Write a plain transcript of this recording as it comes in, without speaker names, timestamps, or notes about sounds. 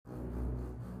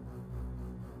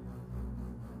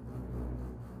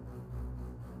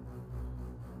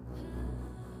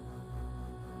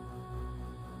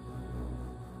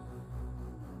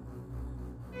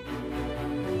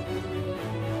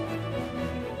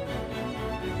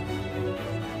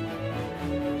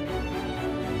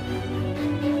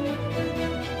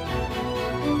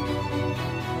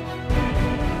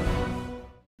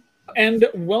and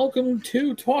welcome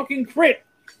to Talking Crit.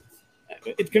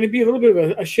 It's going to be a little bit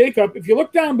of a shake-up. If you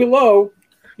look down below,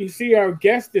 you see our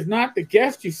guest is not the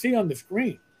guest you see on the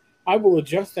screen. I will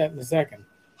adjust that in a second.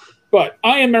 But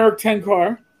I am Eric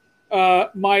Tenkar.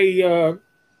 My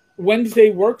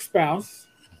Wednesday work spouse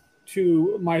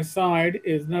to my side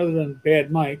is none other than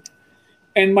Bad Mike.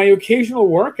 And my occasional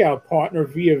workout partner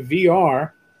via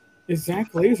VR is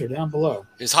Zach Laser down below.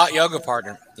 His hot yoga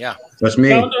partner. Yeah. That's me.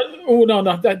 No.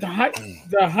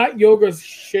 The hot yoga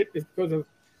shit is because of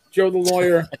Joe the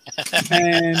lawyer.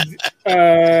 And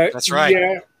that's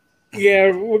right.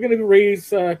 Yeah, we're going to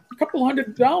raise a couple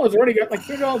 $100. Already got like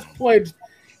 $3 pledged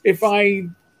if I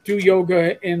do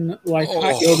yoga in like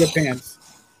hot yoga pants.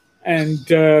 And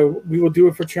we will do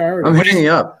it for charity. I'm hitting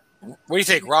you up. What do you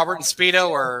think, Robert and Speedo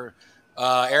or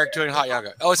Eric doing hot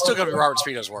yoga? Oh, it's still going to be Robert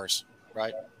Speedo's worse,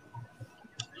 right?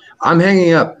 I'm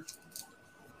hanging up.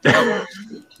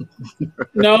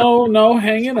 No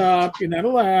hanging up. You're not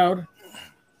allowed.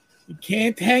 You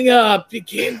can't hang up. You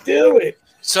can't do it.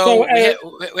 So we have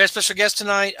a special guest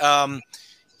tonight.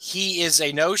 He is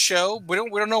a no-show. We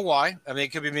don't know why. I mean, it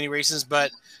could be many reasons, but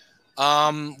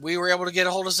we were able to get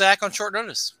a hold of Zach on short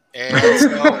notice. And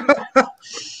so,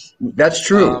 that's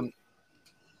true.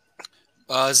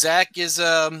 Zach is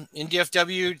in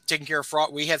DFW taking care of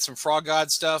fraud. We had some Frog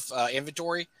God stuff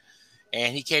inventory,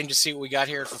 and he came to see what we got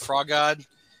here for Frog God,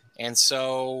 and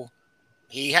so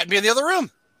he had to be in the other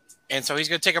room. And so he's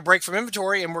going to take a break from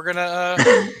inventory, and we're gonna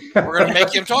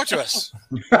make him talk to us.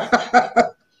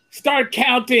 Start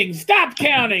counting. Stop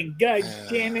counting. God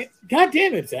damn it,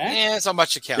 Zach. Yeah, it's not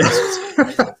much to count.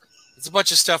 It's a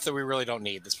bunch of stuff that we really don't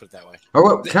need. Let's put it that way.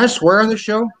 Oh, can I swear on the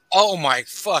show? Oh my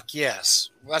fuck yes!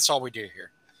 That's all we do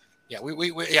here. Yeah, we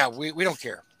don't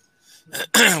care.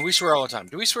 We swear all the time.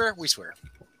 Do we swear? We swear.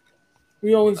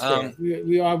 We always swear.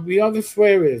 We are the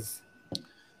swearers.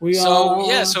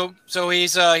 So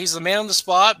he's the man on the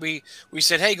spot. We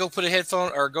said, hey, go put a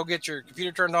headphone or go get your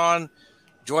computer turned on,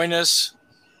 join us,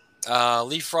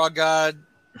 leave Frog God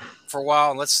for a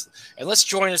while, and let's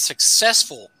join a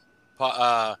successful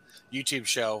YouTube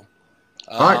show.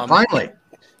 Finally,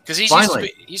 because he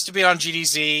used to be on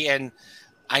GDZ, and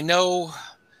I know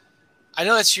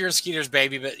that's your and Skeeter's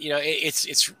baby, but you know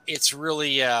it's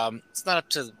really it's not up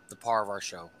to the par of our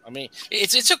show. I mean,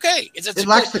 it's okay. It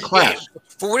lacks the class.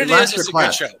 For what it is, it's a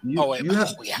good show.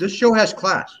 This show has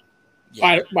class.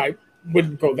 Yeah. I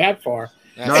wouldn't go that far.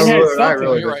 No,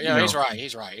 really. You're right. Yeah, he's right.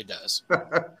 He's right. It does.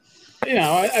 You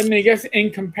know, I mean, I guess in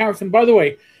comparison. By the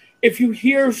way, if you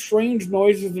hear strange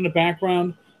noises in the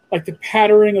background, like the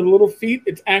pattering of little feet,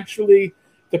 it's actually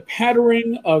the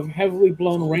pattering of heavily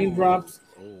blown raindrops.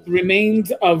 The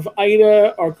remains of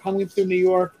Ida are coming through New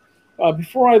York.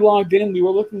 Before I logged in, we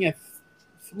were looking at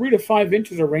 3 to 5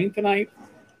 inches of rain tonight,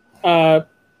 and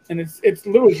it's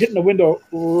literally hitting the window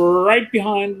right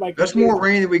behind my computer. That's more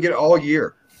rain than we get all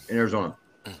year in Arizona.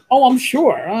 Oh, I'm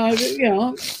sure. You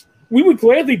know, we would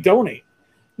gladly donate.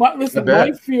 My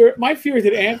fear is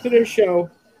that after their show,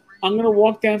 I'm going to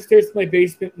walk downstairs to my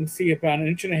basement and see about 1.5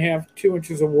 inches, 2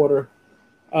 inches of water,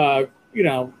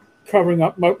 covering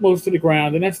up most of the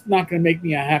ground, and that's not going to make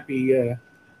me a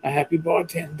happy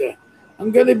bartender.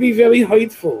 I'm going to be very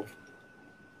hateful.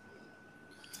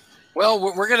 Well,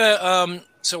 we're gonna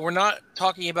so we're not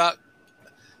talking about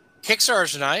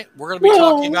Kickstarters tonight. We're gonna be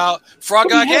talking about Frog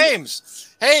God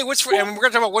Games. Hey, and we're gonna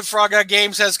talk about what Frog God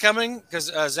Games has coming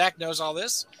because Zach knows all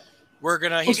this. He's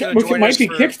gonna join us. It might be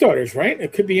Kickstarters, right?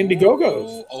 It could be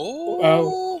Indiegogos.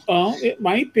 It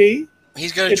might be.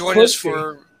 He's gonna join us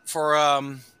for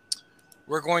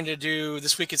we're going to do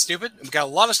This Week in Stupid. We've got a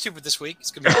lot of stupid this week. It's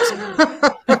gonna be awesome.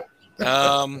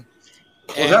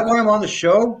 Is that why I'm on the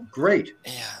show? Great.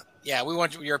 Yeah, we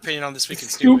want your opinion on This Week in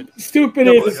Stupid. Stupid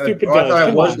is a stupid. I thought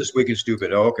I was This Week in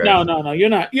Stupid. Oh, okay. No, you're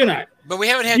not. But we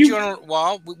haven't had you on in a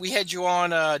while. We had you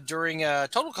on during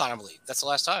TotalCon, I believe. That's the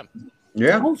last time.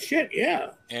 Yeah. Oh shit,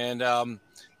 yeah. And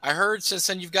I heard since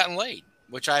then you've gotten laid,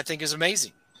 which I think is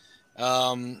amazing.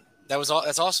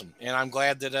 That's awesome, and I'm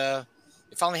glad that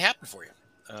it finally happened for you.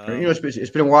 It's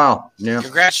been a while. Yeah.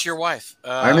 Congrats to your wife.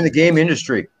 I'm in the game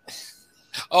industry.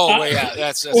 Oh, yeah,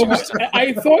 that's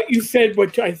I thought you said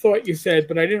what I thought you said,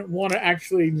 but I didn't want to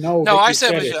actually know. No, I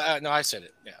said it. No, I said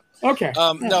it. Yeah. Okay.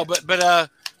 No, but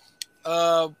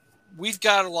we've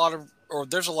got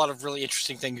there's a lot of really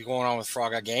interesting things going on with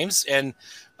Frog God Games and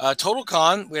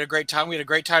TotalCon. We had a great time. We had a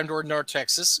great time during North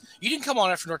Texas. You didn't come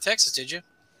on after North Texas, did you?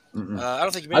 I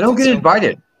don't think you. I don't get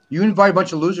invited. You invite a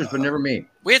bunch of losers, but never me.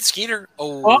 We had Skeeter.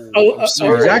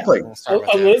 Exactly.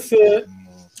 Alyssa.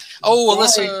 Alyssa.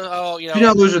 Oh, she's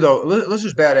not a loser though.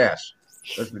 Alyssa's badass.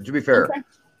 To be fair. Okay.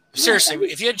 Seriously,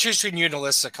 if you had to choose between you and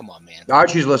Alyssa, come on, man. I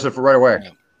choose Alyssa for right away.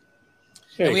 Yeah.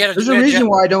 And There's a reason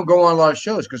why I don't go on a lot of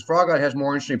shows, because Frog God has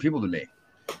more interesting people than me.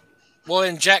 Well,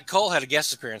 and Jack Cole had a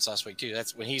guest appearance last week too.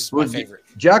 That's when he's my favorite.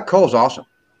 Jack Cole's awesome.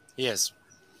 He is.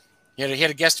 He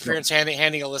had a guest appearance handing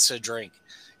Alyssa a drink,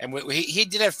 and he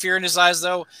did have fear in his eyes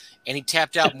though, and he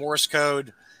tapped out Morse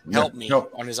code "Help me"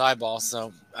 on his eyeball.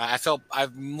 So I'm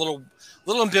a little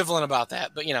ambivalent about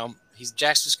that, but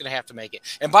Jack's just going to have to make it.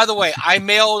 And by the way, I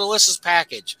mailed Alyssa's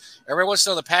package. Everybody wants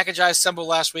to know the package I assembled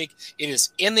last week. It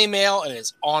is in the mail and it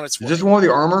is on its way. Is this one with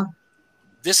the armor?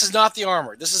 This is not the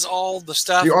armor. This is all the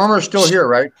stuff. The armor is still here,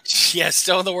 right? Yeah, it's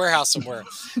still in the warehouse somewhere.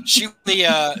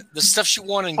 The stuff she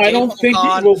won in I don't think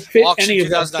it will fit any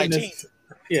of us in this.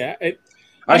 Yeah.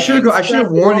 I should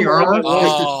have worn the armor.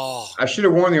 Oh, I should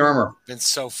have worn the armor. Been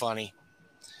so funny.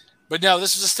 But no,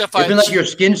 this is the stuff it's been like your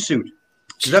skin suit.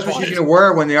 Because that's what she's going to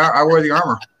wear when I wear the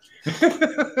armor.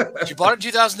 She bought it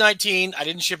in 2019. I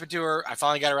didn't ship it to her. I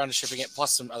finally got around to shipping it,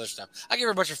 plus some other stuff. I gave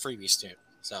her a bunch of freebies too.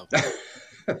 So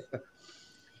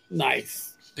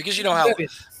nice. Because you know how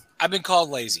I've been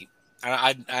called lazy.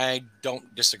 I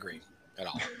don't disagree at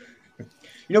all.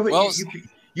 But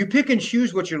you pick and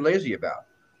choose what you're lazy about.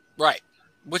 Right.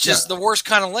 Which is the worst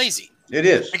kind of lazy. It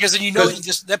is. Because then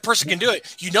that person can do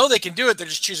it. You know they can do it. They're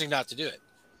just choosing not to do it.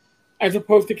 As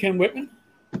opposed to Ken Whitman?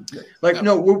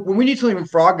 When we need something from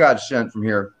Frog God sent from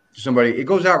here to somebody, it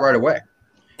goes out right away.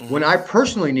 Mm-hmm. When I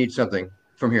personally need something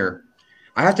from here,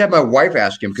 I have to have my wife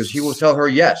ask him, because he will tell her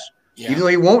yes. Yeah. Even though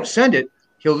he won't send it,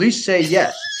 he'll at least say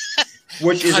yes,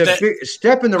 which is a big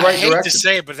step in the right direction. I hate to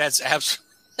say it, but that's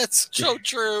so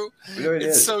true.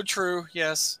 It's so true.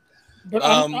 Yes. But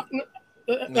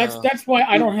that's why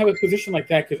I don't have a position like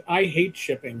that, because I hate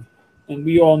shipping, and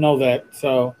we all know that.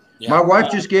 So. Yeah. My wife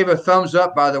just gave a thumbs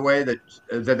up, by the way,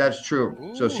 that's true.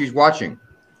 Ooh. So she's watching.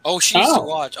 Oh, she needs to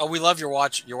watch. Oh, we love your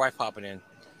wife popping in.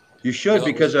 You should,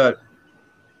 because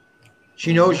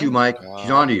she knows you, Mike.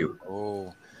 She's on to you.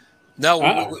 Oh.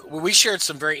 No, we shared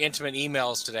some very intimate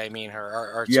emails today, me and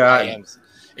her. Our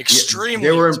extremely.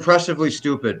 They were impressively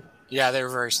stupid. Yeah, they were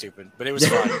very stupid, but it was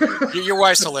fun. Your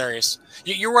wife's hilarious.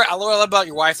 You're right. I love about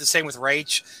your wife, the same with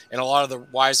Rach and a lot of the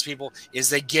wise people,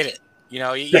 is they get it. You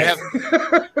have.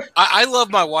 I love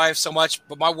my wife so much,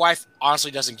 but my wife honestly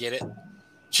doesn't get it.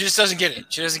 She just doesn't get it.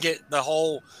 She doesn't get the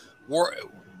whole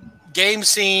game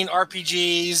scene,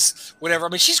 RPGs, whatever. I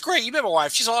mean, she's great. You met my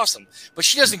wife; she's awesome, but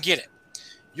she doesn't get it.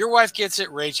 Your wife gets it.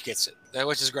 Rach gets it,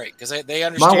 which is great because they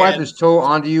understand. My wife is so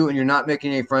onto you, and you're not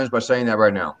making any friends by saying that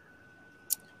right now.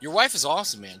 Your wife is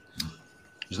awesome, man.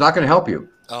 It's not going to help you.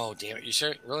 Oh, damn it. You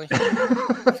sure? Really?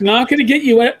 It's not going to get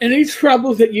you any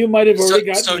troubles that you might have already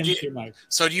gotten into, Mike.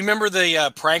 So do you remember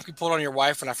the prank we pulled on your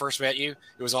wife when I first met you?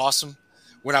 It was awesome.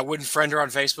 When I wouldn't friend her on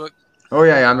Facebook. Oh,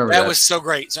 yeah, I remember that. That was so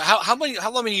great. So how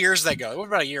many years did that go? It was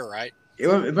about a year, right? It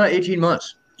was about 18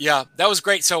 months. Yeah, that was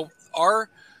great. So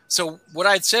what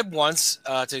I had said once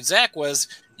to Zach was,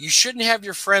 you shouldn't have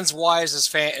your friends' wives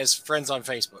as friends on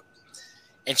Facebook.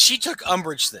 And she took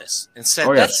umbrage to this and said,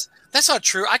 that's not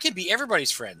true. I can be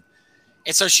everybody's friend.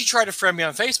 And so she tried to friend me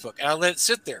on Facebook, and I let it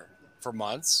sit there for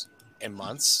months and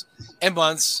months and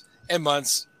months and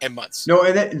months and months. No,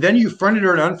 and then you friended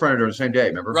her and unfriended her the same day,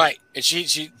 remember? Right. And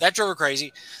she that drove her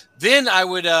crazy. Then I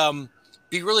would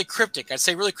be really cryptic. I'd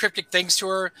say really cryptic things to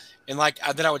her, and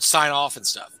then I would sign off and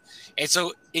stuff. And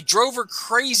so it drove her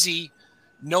crazy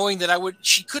knowing that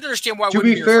she couldn't understand why I wouldn't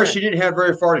be her friend. She didn't have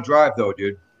very far to drive, though,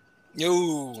 dude.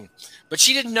 No, but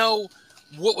she didn't know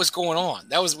what was going on.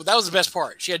 That was the best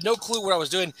part. She had no clue what I was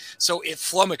doing, so it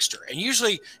flummoxed her. And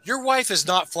usually, your wife is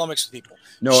not flummoxed with people.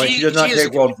 No, she does not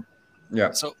take well.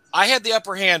 Yeah. So I had the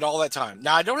upper hand all that time.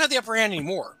 Now I don't have the upper hand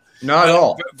anymore. Not at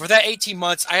all. For that 18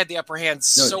 months, I had the upper hand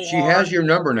She has your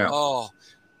number now. Oh,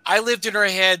 I lived in her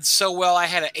head so well. I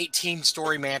had an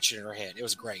 18-story mansion in her head. It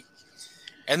was great.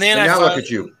 And then look at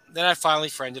you. Then I finally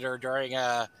friended her during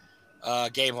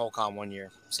Game Holcom one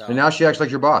year. So. And now she acts like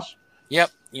your boss. Yep.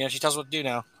 She tells what to do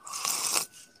now.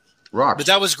 Rocks. But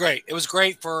that was great. It was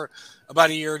great for about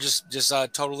a year, just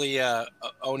totally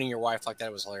owning your wife like that.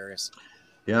 It was hilarious.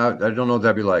 Yeah, I don't know what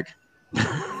that'd be like.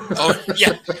 Oh,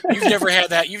 yeah. You've never had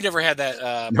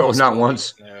that. No, not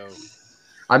once. No.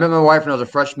 I met my wife when I was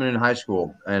a freshman in high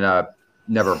school, and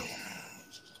never.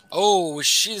 Oh, was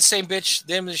she the same bitch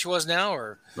then as she was now?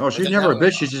 Or no, she's never a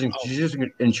bitch. She's just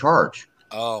in charge.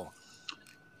 Oh.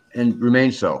 And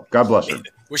remains so. God bless her.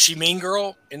 Was she mean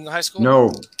girl in high school?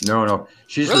 No.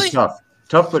 She's really? just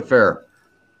tough but fair.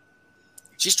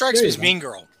 She strikes me as mean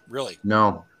girl. Really?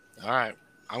 No. All right,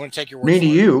 I'm going to take your word. Mean to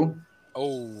you.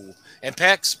 Oh, and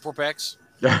Pex, poor Pex.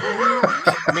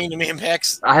 Mean to me and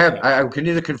Pex. I can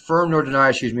neither confirm nor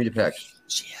deny she's mean to Pex.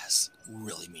 Yes,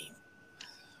 really mean.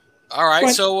 All right,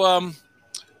 so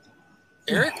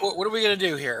Eric, what are we gonna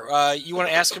do here? You want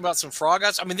to ask about some Frog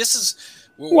Gods? I mean, this is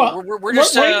we're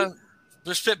just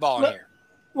spitballing here.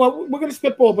 Well, we're gonna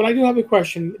spitball, but I do have a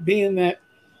question. Being that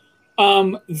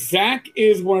Zach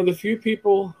is one of the few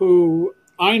people who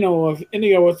I know of in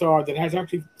the OSR that has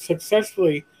actually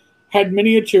successfully had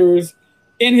miniatures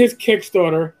in his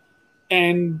Kickstarter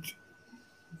and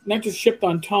not just shipped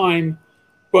on time,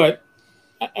 but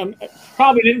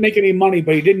probably didn't make any money,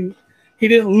 but he didn't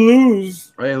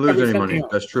lose. I didn't lose any money.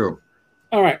 That's true.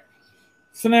 All right.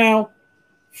 So now,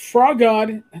 Frog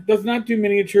God does not do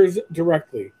miniatures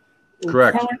directly.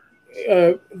 Correct.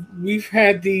 We've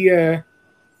had the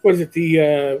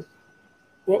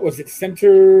what was it?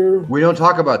 Center. We don't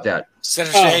talk about that.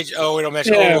 Center stage. Oh, we don't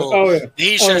mention. Yeah,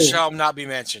 He shall not be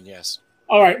mentioned. Yes.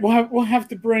 All right. We'll have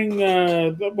to bring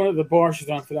one of the Barshes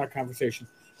on for that conversation.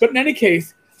 But in any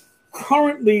case,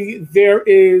 currently there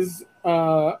is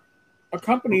a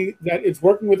company that is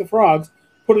working with the Frogs,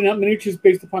 putting out miniatures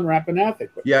based upon Rappahatnock.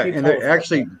 Yeah, and they're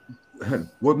actually,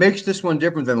 what makes this one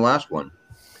different than the last one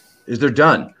is they're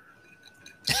done.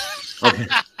 Okay.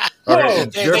 Okay.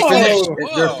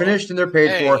 They're finished and they're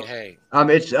paid for.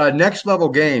 It's Next Level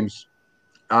Games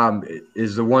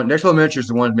is the one. Next Level Miniatures is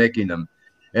the one making them,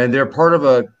 and they're part of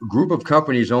a group of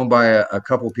companies owned by a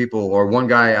couple people or one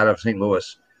guy out of St.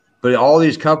 Louis. But all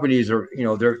these companies are,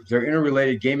 they're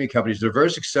interrelated gaming companies. They're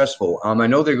very successful. I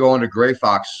know they go under Gray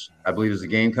Fox, I believe, is the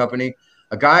game company.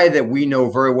 A guy that we know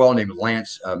very well named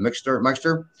Lance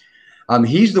Mixter.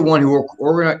 He's the one who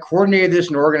coordinated this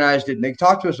and organized it. And they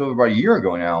talked to us over about a year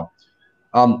ago now.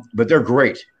 But they're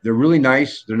great. They're really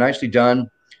nice. They're nicely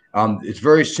done. It's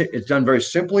done very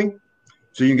simply.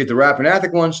 So you can get the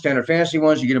Rappahatnock ones, Standard Fantasy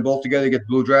ones. You get them both together. You get the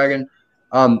Blue Dragon.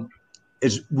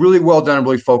 It's really well done and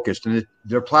really focused. And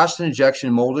they're plastic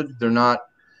injection molded. They're not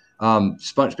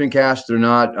spin cast. They're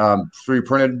not 3D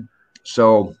printed.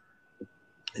 So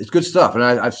it's good stuff. And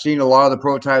I've seen a lot of the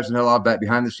prototypes and a lot of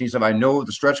behind the scenes stuff. I know what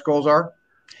the stretch goals are.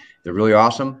 They're really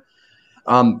awesome.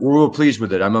 We're real pleased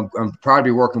with it. I'm proud to be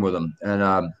working with them.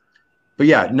 And but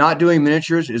yeah, not doing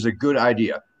miniatures is a good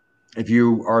idea. If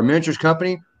you are a miniatures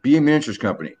company, be a miniatures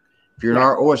company. If you're an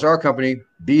OSR company,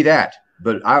 be that.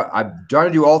 But I'm trying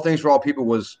to do all things for all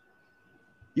people.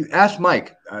 You asked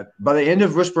Mike by the end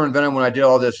of Whisper and Venom when I did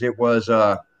all this, it was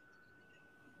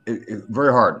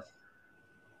very hard.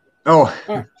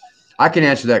 Oh, I can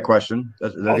answer that question.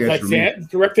 That's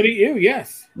directed at you.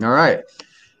 Yes. All right.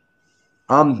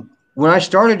 When I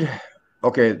started,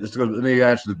 okay, let me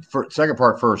answer the second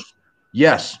part first.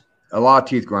 Yes, a lot of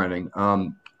teeth grinding.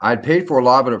 I'd paid for a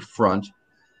lot of it up front.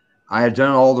 I had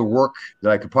done all the work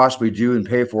that I could possibly do and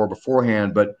pay for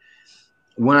beforehand. But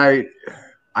when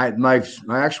my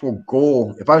actual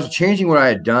goal, if I was changing what I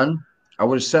had done, I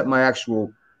would have set my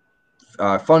actual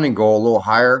funding goal a little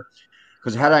higher.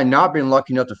 Because had I not been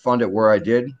lucky enough to fund it where I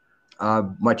did,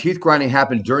 my teeth grinding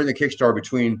happened during the Kickstarter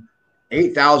between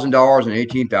 $8,000 and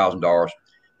 $18,000.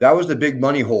 That was the big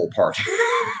money hole part.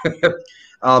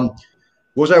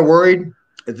 Was I worried?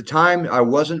 At the time, I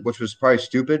wasn't, which was probably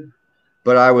stupid.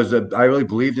 But I really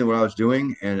believed in what I was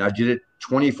doing, and I did it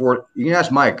 24. You can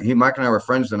ask Mike. Mike and I were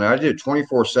friends then. I did it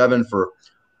 24/7 for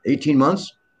 18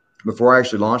 months before I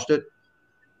actually launched it.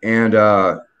 And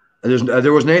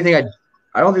there wasn't anything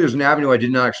I don't think there's an avenue I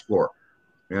did not explore,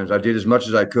 and I did as much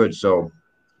as I could. So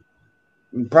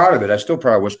I'm proud of it. I'm still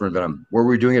proud of Whisper and Venom. Where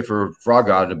we're doing it for Frog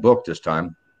God in a book this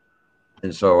time,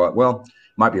 and so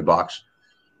might be a box.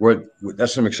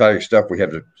 That's some exciting stuff we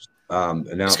have to.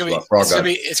 It's gonna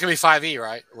be 5e,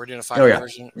 right? We're doing a 5e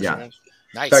version. Yeah,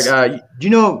 nice. In fact, do you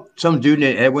know some dude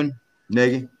named Edwin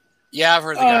Nagy? Yeah, I've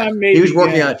heard the guy. Maybe, he was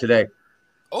working on it today.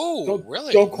 Oh,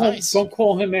 really? Don't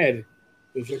call him Ed.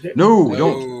 No,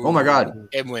 don't. Oh my God,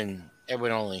 Edwin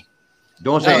only.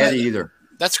 Don't say Eddie either.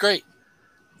 That's great.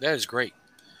 That is great.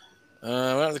 We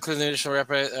don't include the additional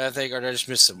rep. I think, or did I just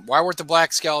miss them? Why weren't the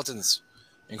black skeletons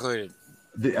included?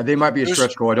 They might be a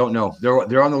stretch goal. I don't know.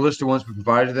 They're on the list of ones we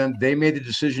provided them. They made the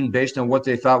decision based on what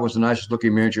they thought was the nicest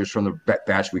looking miniatures from the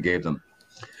batch we gave them,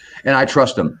 and I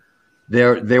trust them.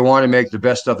 They want to make the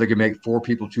best stuff they can make for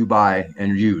people to buy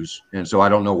and use, and so I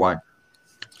don't know why.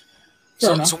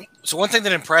 So one thing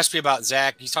that impressed me about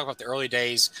Zach, he's talking about the early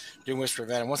days doing Whisper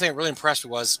Venom. One thing that really impressed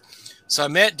me was, so I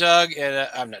met Doug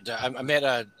at I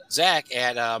met Zach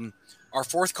at our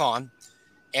fourth con,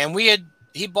 and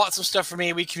he bought some stuff for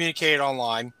me. We communicated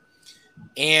online,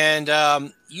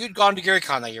 and you'd gone to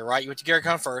GaryCon that year, right? You went to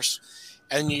GaryCon first,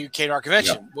 and you came to our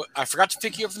convention. Yep. I forgot to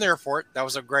pick you up from the airport. That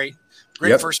was a great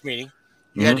first meeting.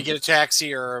 You had to get a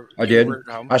taxi, or I did.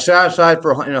 I sat outside in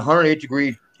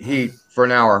 108-degree heat for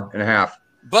an hour and a half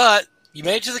But you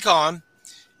made it to the con,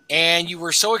 and you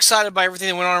were so excited by everything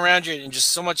that went on around you, and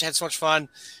just had so much fun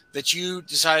that you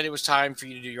decided it was time for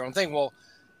you to do your own thing. Well,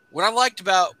 what I liked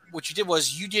about what you did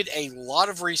was you did a lot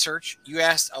of research. You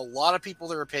asked a lot of people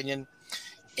their opinion,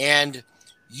 and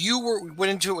you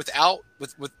went into it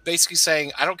with basically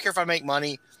saying, I don't care if I make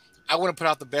money. I want to put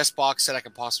out the best box set I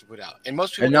can possibly put out. And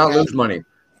most people not lose money.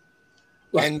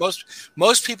 And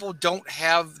most people don't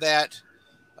have that.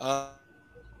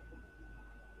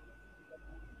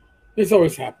 It's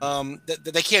always happened.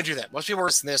 They can't do that. Most people are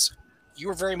in this. You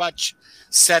were very much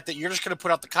set that you're just going to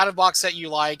put out the kind of box set you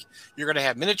like. You're going to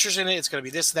have miniatures in it. It's going to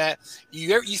be this and that.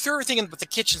 You threw everything in with the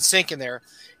kitchen sink in there,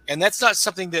 and that's not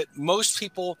something that most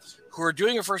people who are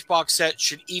doing a first box set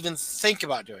should even think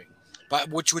about doing. But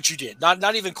which you did,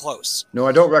 not even close. No,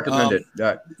 I don't recommend it.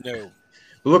 No.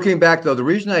 Looking back though, the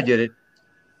reason I did it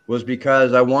was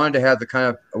because I wanted to have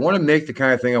I want to make the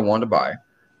kind of thing I wanted to buy.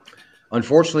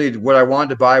 Unfortunately, what I wanted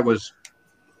to buy was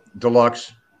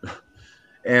deluxe.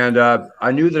 And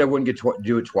I knew that I wouldn't get to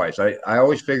do it twice. I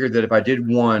always figured that if I did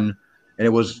one and it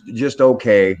was just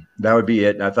okay, that would be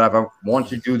it. And I thought if I want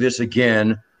to do this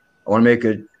again, I want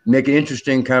to make an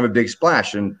interesting kind of a big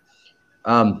splash. And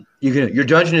your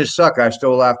Dungeonists suck. I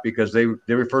still laugh because they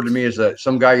refer to me as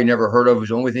some guy you never heard of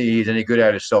whose only thing he's any good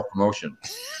at is self-promotion,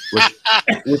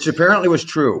 which apparently was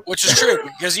true. Which is true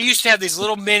because you used to have these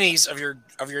little minis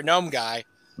of your gnome guy.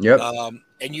 Yep.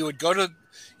 And you would go to.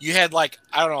 You had like,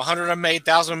 I don't know, 100 of them made,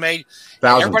 1,000 of them made.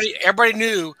 Thousands. Everybody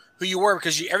knew who you were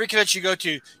because every convention you go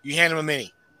to, you hand them a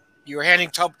mini. You were handing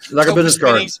like a business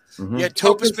card. Mm-hmm. You had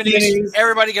Topus minis.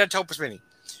 Everybody got a Topus mini.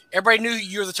 Everybody knew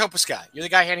you were the Topus guy. You're the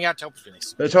guy handing out Topus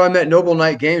minis. That's how I met Noble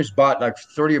Knight Games. Bought like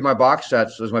 30 of my box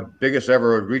sets. It was my biggest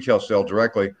ever retail sale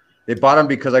directly. They bought them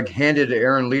because I handed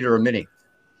Aaron Leader a mini.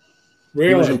 Really?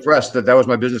 He was impressed that was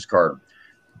my business card.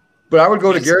 But I would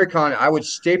go to GaryCon. I would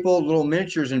staple little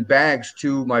miniatures in bags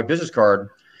to my business card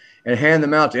and hand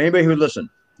them out to anybody who would listen.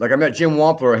 Like I met Jim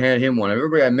Wampler, I handed him one.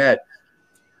 Everybody I met,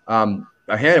 I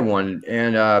handed one.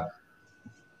 And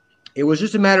it was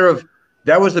just a matter of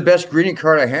that was the best greeting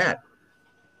card I had.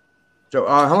 So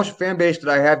how much fan base did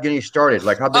I have getting started?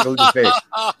 Like how big a leap of faith?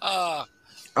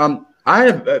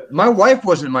 My wife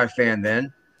wasn't my fan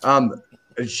then.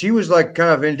 She was like kind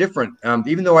of indifferent.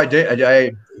 Even though I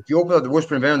if you open up the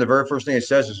Whispering Venom, the very first thing it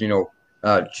says is,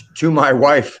 to my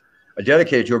wife, I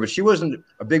dedicated to her, but she wasn't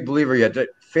a big believer yet. The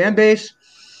fan base,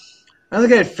 I don't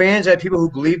think I had fans. I had people who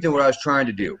believed in what I was trying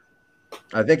to do.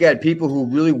 I think I had people who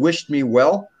really wished me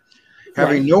well,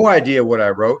 having no idea what I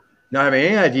wrote, not having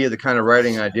any idea the kind of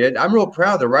writing I did. I'm real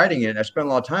proud of the writing in it. I spent a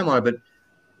lot of time on it, but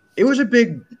it was a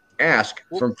big ask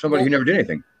from somebody who never did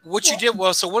anything. What you did,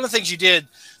 so one of the things you did,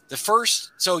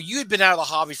 so you had been out of the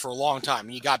hobby for a long time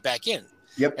and you got back in.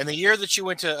 Yep. And the year that you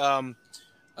went to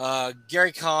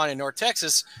GaryCon in North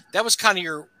Texas, that was kind of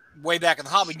your way back in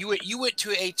the hobby. You went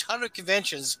to a ton of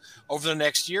conventions over the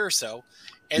next year or so.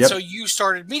 And so you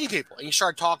started meeting people and you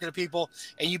started talking to people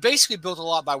and you basically built a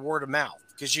lot by word of mouth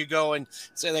because you go and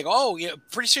say like, oh,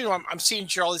 pretty soon I'm seeing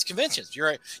you at all these conventions. You're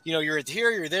at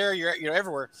here, you're there, you're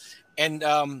everywhere. And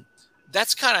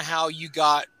that's kind of how you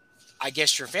got, I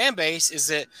guess, your fan base is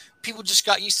that people just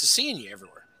got used to seeing you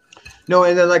everywhere. No,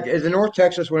 and then like in North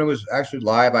Texas, when it was actually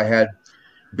live, I had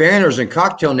banners and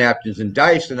cocktail napkins and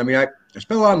dice. And I mean, I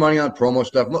spent a lot of money on promo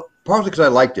stuff, partly because I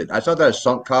liked it. I thought that as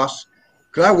sunk costs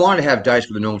because I wanted to have dice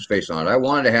with a gnome's face on it. I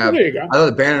wanted to have, I thought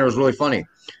the banner was really funny,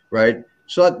 right?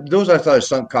 So those I thought as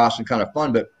sunk costs and kind of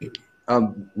fun. But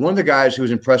one of the guys who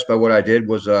was impressed by what I did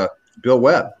was Bill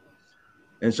Webb.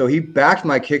 And so he backed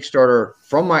my Kickstarter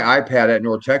from my iPad at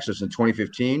North Texas in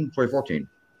 2014.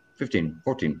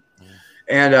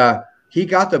 And he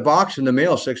got the box in the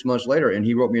mail 6 months later, and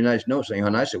he wrote me a nice note saying how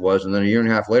nice it was. And then a year and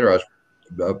a half later, I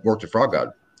worked at Frog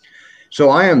God. So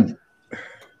I am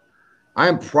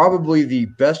probably the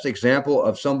best example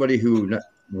of somebody who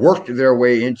worked their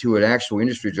way into an actual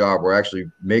industry job where actually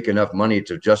make enough money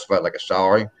to justify like a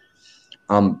salary.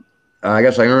 I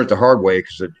guess I earned it the hard way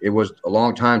because it was a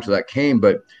long time till that came,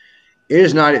 but it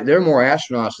is not. They're more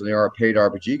astronauts than they are paid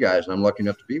RPG guys, and I'm lucky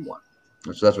enough to be one.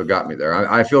 And so that's what got me there.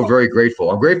 I feel very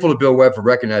grateful. I'm grateful to Bill Webb for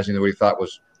recognizing that what he thought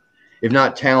was, if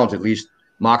not talent, at least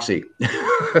moxie.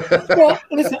 Well,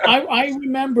 listen, I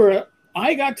remember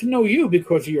I got to know you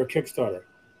because of your Kickstarter.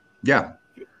 Yeah.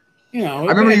 I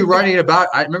remember you writing about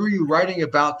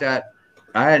that.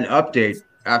 I had an update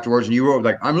afterwards, and you wrote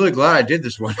like, "I'm really glad I did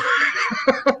this one."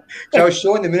 So I was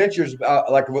showing the miniatures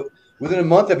like within a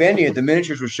month of ending it, the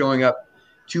miniatures were showing up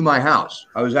to my house.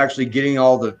 I was actually getting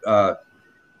all the.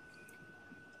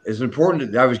 It's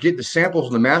important that I was getting the samples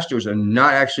of the masters and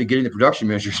not actually getting the production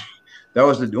miniatures. That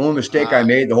was the only mistake I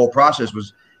made. The whole process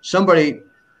was somebody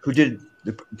who did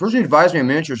the person who advised me on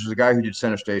miniatures was the guy who did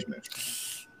center stage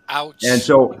miniatures. Ouch. And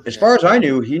so, as far as I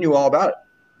knew, he knew all about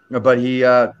it, but he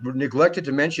neglected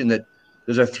to mention that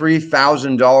there's a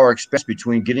 $3,000 expense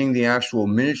between getting the actual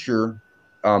miniature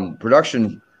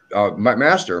production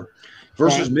master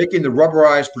versus making the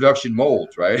rubberized production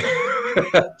molds, right?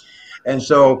 And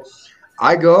so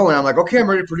I go and I'm like, okay, I'm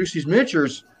ready to produce these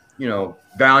miniatures, you know,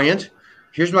 Valiant.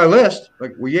 Here's my list.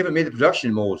 Like, well, you haven't made the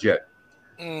production molds yet.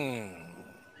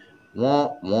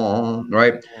 Wah, wah,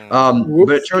 right?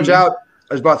 But it turns out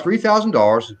it was about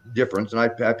 $3,000 difference, and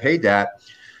I paid that.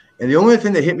 And the only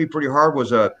thing that hit me pretty hard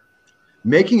was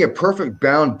making a perfect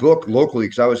bound book locally,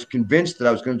 because I was convinced that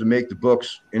I was going to make the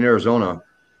books in Arizona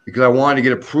because I wanted to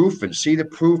get a proof and see the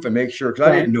proof and make sure, because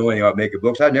I didn't know anything about making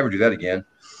books. I'd never do that again.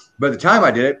 But at the time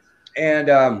I did it, and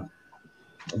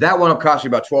that one cost me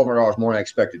about $1,200 more than I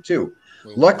expected too.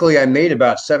 Luckily, I made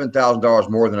about $7,000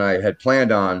 more than I had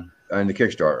planned on in the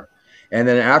Kickstarter. And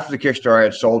then after the Kickstarter, I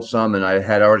had sold some, and I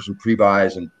had already some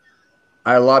pre-buys, and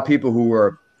I had a lot of people who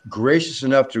were gracious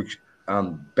enough to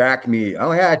back me. I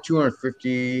only had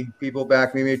 250 people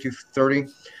back me, maybe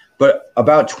 230, but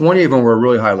about 20 of them were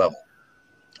really high level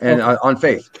and on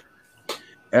faith.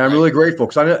 And I'm really grateful,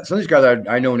 because some of these guys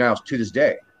I know now to this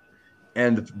day.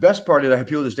 And the best part is I have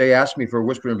people this day ask me for a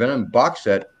Whisper and Venom box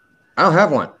set. I don't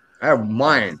have one. I have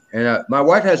mine. And my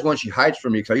wife has one she hides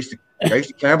from me, because I used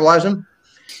to cannibalize them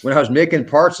when I was making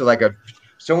parts of like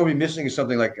someone would be missing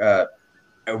something like a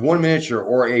one miniature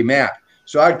or a map.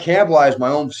 So I'd cannibalize my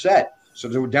own set. So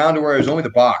they were down to where it was only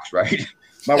the box, right?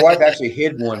 My wife actually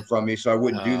hid one from me, so I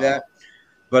wouldn't do that.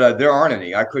 But there aren't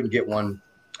any. I couldn't get one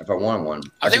if I wanted one.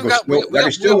 I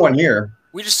could steal one here.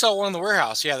 We just saw one in the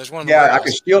warehouse. Yeah, there's one in the warehouse. Yeah, I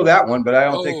could steal that one, but I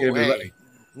don't think it'd be let me.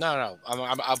 No,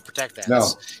 I'll protect that. No.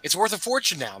 It's worth a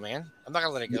fortune now, man. I'm not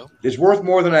going to let it go. It's worth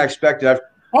more than I expected.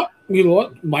 You know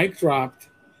what? Mike dropped.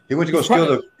 He went to go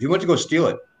steal He went to go steal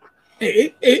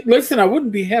it. Listen, I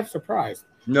wouldn't be half surprised.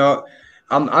 No,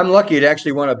 I'm lucky. It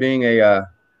actually wound up being a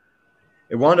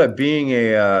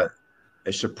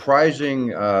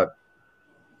surprising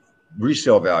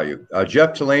resale value.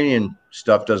 Jeff Talanian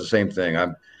stuff does the same thing.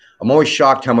 I'm always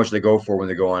shocked how much they go for when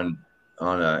they go on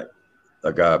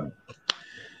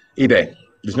eBay.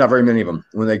 There's not very many of them.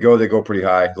 When they go pretty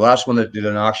high. The last one that did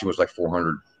an auction was like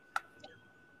 400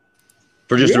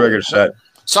 for just a regular set.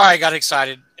 Sorry, I got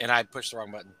excited and I pushed the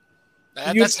wrong button.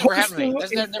 That's never happened to me.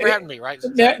 That's never happened to me, right?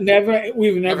 Never.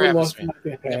 We've never lost.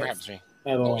 Never happens to me.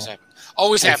 At all. Always happens.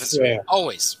 Always happens to me.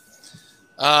 Always.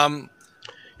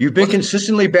 You've been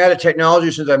consistently bad at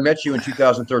technology since I met you in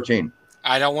 2013.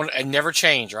 I never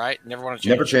change, right? Never want to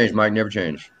change. Never change, Mike. Never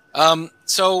change.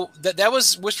 So that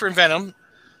was Whisper and Venom.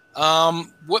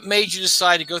 What made you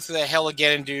decide to go through that hell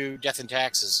again and do Death and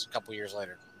Taxes a couple years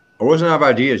later? I wasn't out of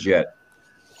ideas yet.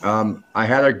 I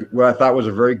had what I thought was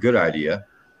a very good idea,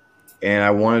 and I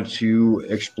wanted to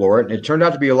explore it. And it turned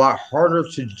out to be a lot harder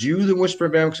to do than Whisper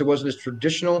and Venom because it wasn't as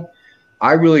traditional.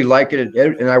 I really like it,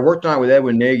 and I worked on it with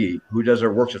Edwin Nagy, who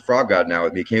works at Frog God now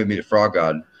with me. Came with me to Frog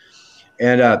God,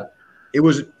 and it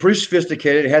was pretty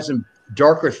sophisticated. It had some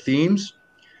darker themes,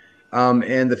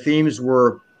 and the themes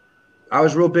were. I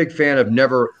was a real big fan of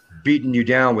never beating you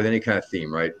down with any kind of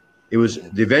theme, right? It was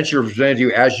the adventure presented to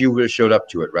you as you would have showed up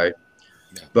to it, right?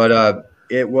 Yeah. But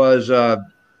it wasn't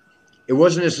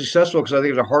as successful because I think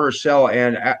it was a harder sell.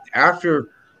 And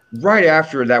right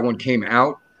after that one came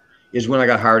out is when I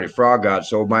got hired at Frog God.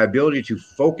 So my ability to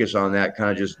focus on that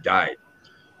kind of just died.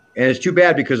 And it's too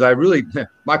bad because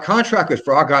my contract with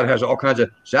Frog God has all kinds of,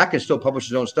 Zach can still publish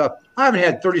his own stuff. I haven't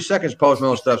had 30 seconds to publish my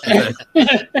own stuff since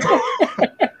then.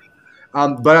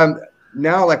 But I'm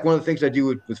now, like, one of the things I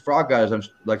do with Frog God is I'm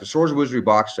like the Swords of Wizardry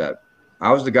box set.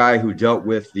 I was the guy who dealt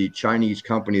with the Chinese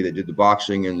company that did the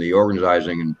boxing and the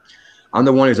organizing. And I'm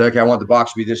the one who's like, okay, I want the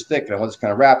box to be this thick. And I want this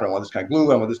kind of wrap. And I want this kind of glue.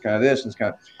 And I want this kind of this. And this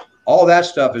kind of all that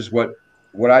stuff is what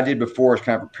I did before has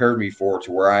kind of prepared me for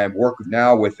to where I am working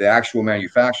now with the actual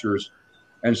manufacturers.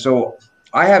 And so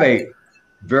I have a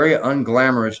very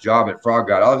unglamorous job at Frog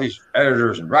God. All these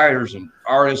editors and writers and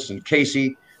artists and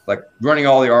Casey, like running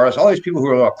all the artists, all these people who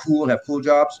are all cool and have cool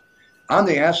jobs. I'm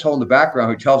the asshole in the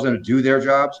background who tells them to do their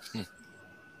jobs.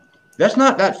 That's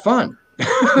not that fun.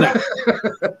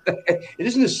 It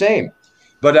isn't the same.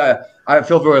 But I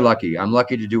feel very lucky. I'm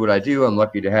lucky to do what I do. I'm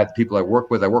lucky to have the people I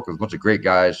work with. I work with a bunch of great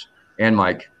guys and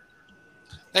Mike.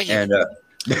 Thank you. And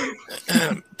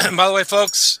by the way,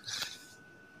 folks,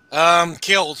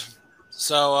 Killed.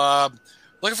 So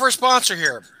looking for a sponsor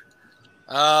here.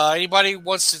 Anybody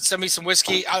wants to send me some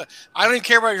whiskey? I don't even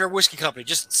care about your whiskey company.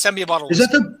 Just send me a bottle of whiskey. Is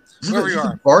that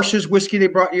the Barsha's whiskey they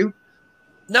brought you?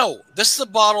 No, this is the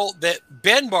bottle that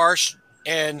Ben Barsh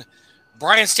and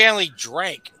Brian Stanley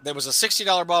drank. There was a $60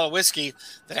 bottle of whiskey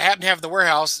that I happened to have at the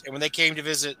warehouse, and when they came to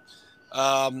visit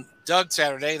Doug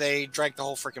Saturday, they drank the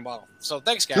whole freaking bottle. So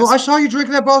thanks, guys. No, I saw you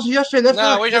drinking that bottle yesterday. That's no,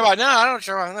 not. what are you talking about? No, I don't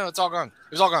know. No, it's all gone.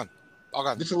 It was all gone. All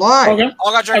gone. It's a lie. Okay.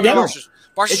 All got drank by Okay. Barsh.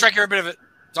 Barsh drank every bit of it.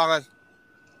 It's all gone.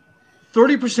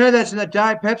 30% of that's in that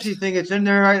Diet Pepsi thing. It's in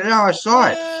there right now. I saw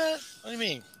it. What do you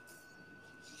mean?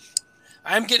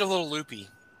 I'm getting a little loopy.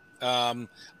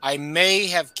 I may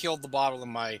have killed the bottle in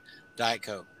my Diet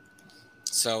Coke.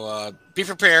 So be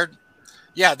prepared.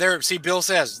 Yeah, there. See, Bill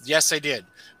says, yes, they did.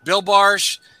 Bill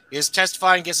Barsh is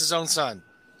testifying against his own son.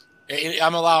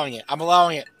 I'm allowing it. I'm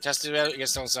allowing it. Tested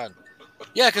against his own son.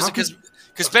 Yeah, because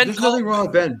Ben There's called. nothing wrong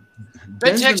with Ben.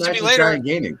 Ben Ben's a texted me nice later. guy in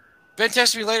gaming. Ben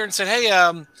texted me later and said, hey,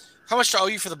 how much do I owe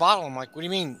you for the bottle? I'm like, what do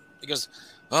you mean? He goes,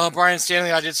 oh, Brian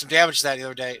Stanley, I did some damage to that the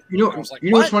other day. You know, I was like,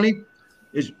 what's funny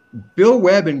is Bill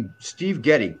Webb and Steve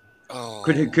Getty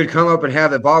could come up and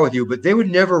have that bottle with you, but they would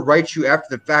never write you after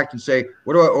the fact and say,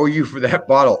 what do I owe you for that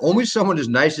bottle? Only someone as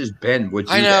nice as Ben would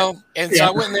do I know. that. And so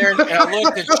I went in there and I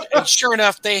looked, and sure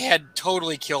enough, they had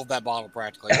totally killed that bottle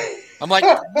practically. I'm like,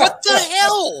 what the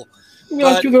hell?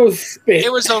 But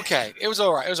it was okay. It was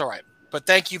all right. It was all right. But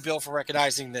thank you, Bill, for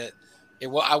recognizing that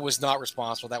I was not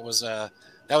responsible. That was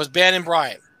Ben and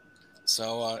Brian.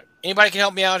 So anybody can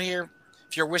help me out here.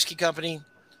 If you're a whiskey company,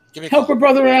 give me a call. Help a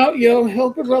brother out, yo.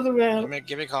 Help a brother out.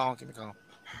 Give me a call. Give me a call.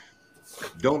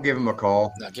 Don't give him a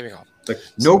call. No, give me a call. Like,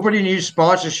 nobody needs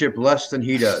sponsorship less than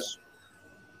he does.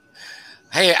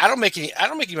 Hey, I don't make any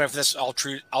money for this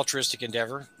altruistic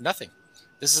endeavor. Nothing.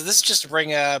 This is just to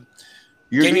bring your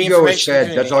ego is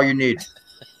fed. That's all you need.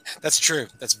 That's true.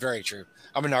 That's very true.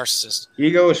 I'm a narcissist.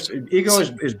 Ego is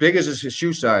as big as his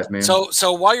shoe size, man.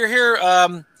 So while you're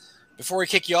here, before we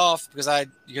kick you off,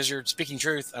 because you're speaking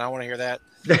truth, and I want to hear that.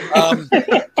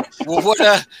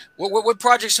 What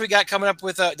projects we got coming up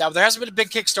with? Now there hasn't been a big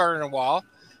Kickstarter in a while.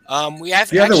 There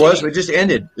was. It just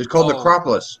ended. It's called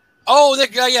Necropolis. Oh,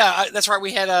 yeah, that's right.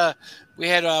 We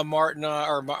had Martin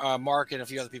Mark and a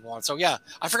few other people on. So yeah,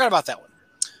 I forgot about that one.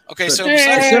 Okay, so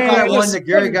except for that one that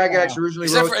Gary Gygax originally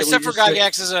wrote, except for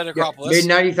Gygax's Necropolis,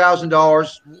 made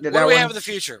 $90,000. What do we have in the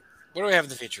future? What do we have in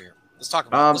the future here? Let's talk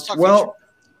about.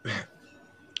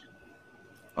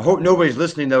 I hope nobody's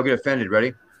listening. They'll get offended.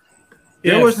 Ready?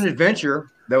 Yes. There was an adventure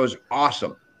that was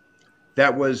awesome.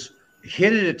 That was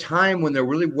hit at a time when there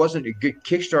really wasn't a good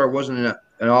Kickstarter, wasn't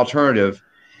an alternative,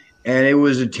 and it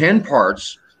was in 10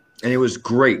 parts, and it was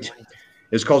great.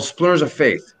 It's called Splinters of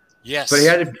Faith. Yes, but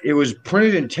it was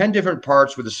printed in 10 different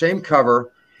parts with the same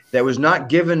cover. That was not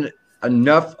given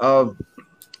enough of.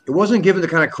 It wasn't given the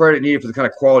kind of credit it needed for the kind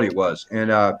of quality it was.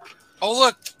 And oh,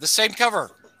 look, the same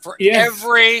cover for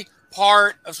every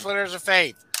part of Splinters of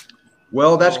Faith.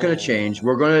 Well, that's going to change.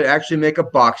 We're going to actually make a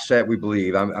box set, we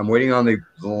believe. I'm waiting on the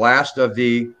last of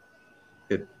the.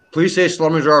 Please say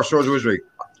Slumbering Czar of Swords and Wizardry.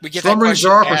 Slumbering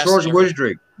Czar for Swords and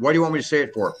Wizardry. What do you want me to say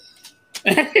it for?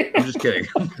 I'm just kidding.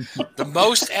 The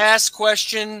most asked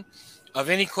question of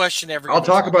any question ever. I'll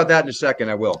talk about that in a second.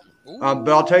 I will. But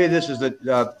I'll tell you this is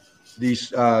that these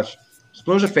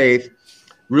Splinters of Faith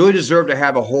really deserve to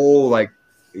have a whole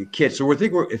kit. So I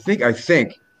think I'm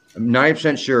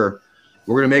 90% sure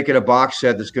we're going to make it a box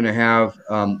set that's going to have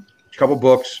a couple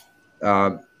books,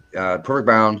 perfect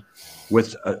bound,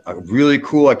 with a really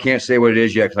cool. I can't say what it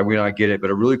is yet because we don't get it, but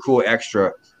a really cool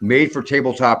extra made for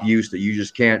tabletop use that you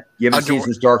just can't. You haven't seen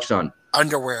since Dark Sun.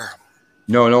 Underwear.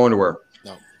 No underwear.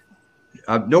 No.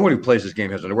 No one who plays this game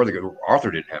has underwear.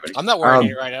 Arthur didn't have any. I'm not wearing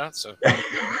any right now. So.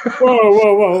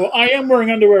 Whoa! I am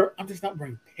wearing underwear. I'm just not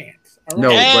wearing pants.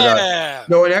 Right?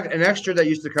 No, an extra that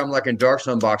used to come like in Dark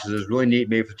Sun boxes is really neat,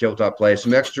 made for tabletop play.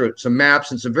 Some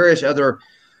maps and some various other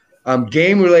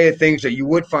game-related things that you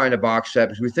would find a box set,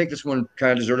 because we think this one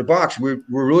kind of deserved a box. We're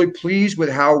really pleased with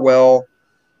how well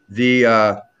the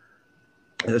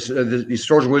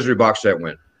Swords and Wizardry box set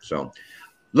went. So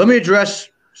let me address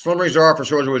Slumbering Czar for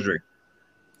Swords and Wizardry.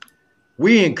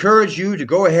 We encourage you to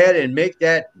go ahead and make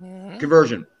that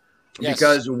conversion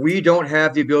because we don't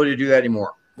have the ability to do that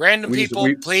anymore. Random people,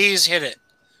 please hit it.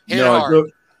 Hit it hard. Look,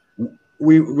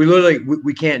 we literally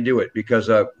we can't do it because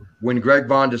when Greg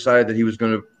Vaughn decided that he was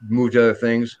going to move to other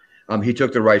things, he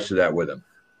took the rights to that with him.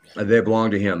 They belong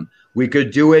to him. We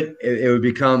could do it. It would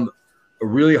become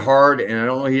really hard, and I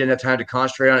don't know. He didn't have time to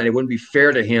concentrate on it. It wouldn't be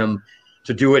fair to him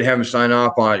to do it, have him sign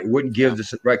off on it. It wouldn't give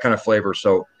the right kind of flavor.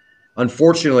 So,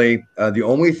 unfortunately, the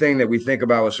only thing that we think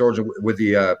about with Swords with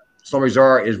the Slumbering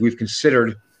Czar is we've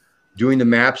considered doing the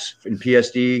maps in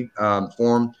PSD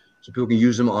form so people can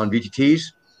use them on VTTs.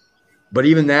 But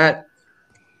even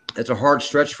that's a hard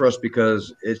stretch for us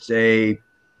because it's a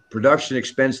production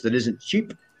expense that isn't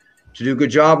cheap to do a good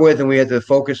job with, and we have to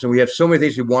focus, and we have so many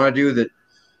things we want to do that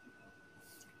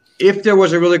if there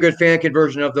was a really good fan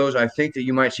conversion of those, I think that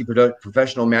you might see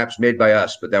professional maps made by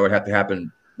us, but that would have to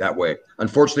happen that way.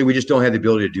 Unfortunately, we just don't have the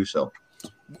ability to do so.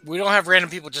 We don't have random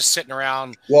people just sitting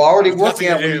around. Well, already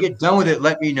working on it. When you get done with it,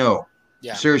 let me know.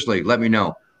 Yeah. Seriously, let me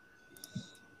know.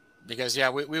 Because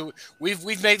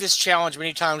we've made this challenge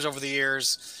many times over the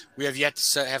years. We have yet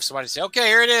to have somebody say, "Okay,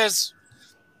 here it is,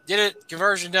 did it,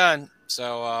 conversion done."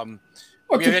 So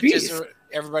we have yet to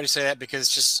everybody say that because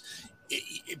it's just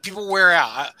people wear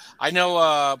out. I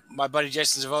know my buddy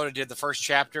Jason Zavoda did the first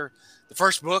chapter, the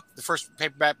first book, the first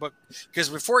paperback book, because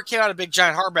before it came out a big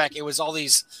giant hardback, it was all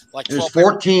these like 12 it was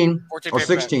 14 or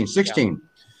 16. Yeah.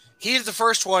 He did the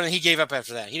first one and he gave up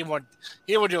after that. He didn't want to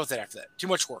deal with it after that. Too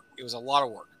much work. It was a lot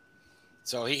of work.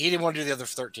 So he didn't want to do the other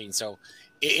 13. So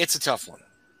it's a tough one.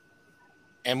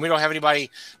 And we don't have anybody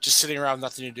just sitting around with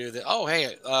nothing to do. That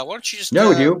hey, why don't you just? No,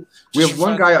 we do. We have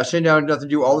one guy sitting down nothing to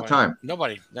do all the time.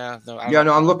 Nobody. No. No,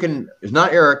 I'm looking. It's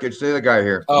not Eric. It's the other guy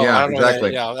here. Oh, yeah,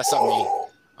 exactly. Yeah, that's not me.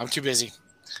 I'm too busy.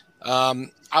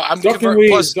 I'm converting.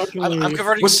 What's stuff.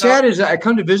 sad is that I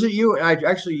come to visit you, and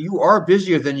you are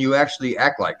busier than you actually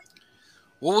act like.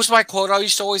 What was my quote I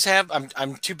used to always have?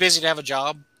 I'm too busy to have a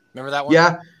job. Remember that one?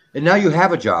 Yeah, and now you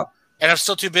have a job. And I'm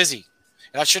still too busy.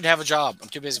 And I shouldn't have a job. I'm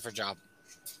too busy for a job.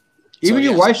 Even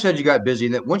your wife said you got busy,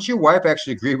 and that once your wife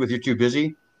actually agreed with you're too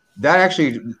busy, there's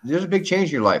a big change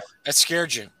in your life. That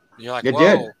scared you. You're like, it whoa,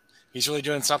 did. He's really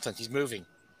doing something. He's moving.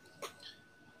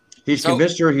 He's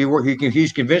convinced her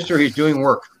he's convinced her he's doing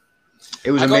work.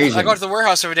 It was amazing. I go to the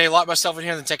warehouse every day, lock myself in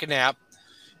here, and then take a nap.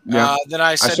 Yeah. Then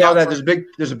I saw that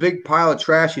there's a big pile of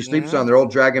trash he sleeps on. They're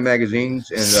old Dragon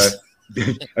magazines and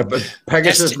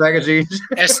Pegasus magazines.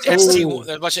 ST,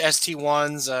 a bunch of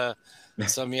ST1s.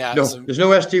 Some No, there's no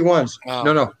ST1s. Oh.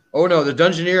 No. Oh no, the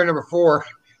Dungeoneer number 4.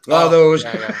 A lot of those.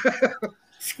 Yeah.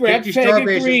 Scrap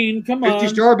Green. Come on.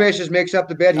 50 Star Bases makes up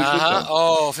the bed he sleeps on.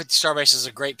 Oh, 50 Star Bases is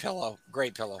a great pillow.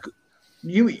 Great pillow.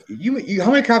 You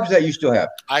how many copies of that you still have?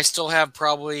 I still have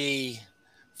probably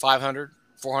 500,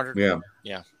 400.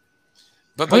 Yeah.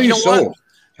 But how many you know sold? What?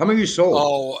 How many you sold?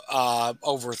 Oh,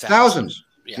 over 1,000. Thousands.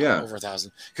 Yeah, over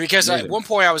 1,000. Because at one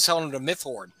point I was selling them to Myth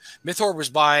Horde. Myth Horde was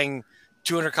buying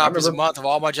 200 copies a month of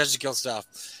all my Judges Guild stuff.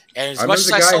 And as much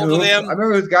as I sold to them, I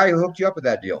remember the guy who hooked you up with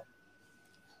that deal.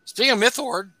 Speaking of Myth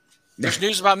Horde, there's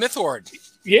news about Myth Horde.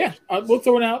 Yeah, we'll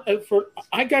throw it out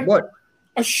I got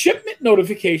a shipment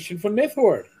notification from Myth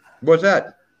Horde. What's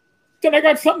that? Then I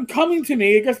got something coming to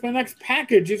me. I guess my next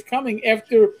package is coming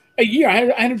after a year.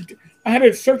 I had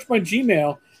to search my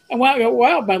Gmail, and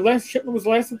wow, my last shipment was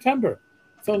last September,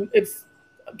 so it's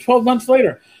 12 months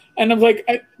later. And I'm like,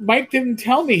 Mike didn't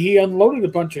tell me he unloaded a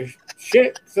bunch of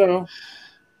shit. So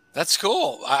that's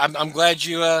cool. I'm glad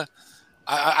you.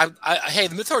 Hey,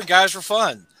 the Myth Horde guys were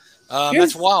fun.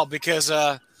 That's wild because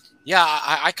I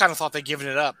kind of thought they'd given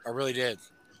it up. I really did.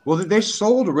 Well, they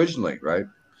sold originally, right?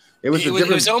 It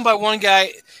was owned by one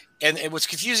guy, and it was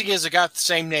confusing is the guy with the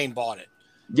same name bought it.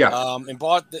 Yeah. And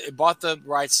bought the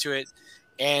rights to it,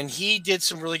 and he did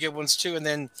some really good ones too. And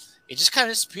then it just kind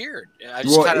of disappeared.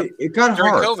 It got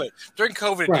hard during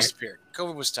COVID. It disappeared.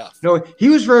 COVID was tough. No, he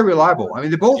was very reliable. I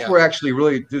mean, they both were actually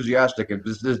really enthusiastic. And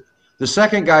the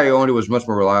second guy who owned it was much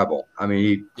more reliable. I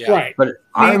mean, But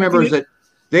I remember that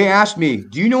they asked me,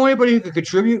 "Do you know anybody who could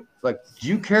contribute? Like, do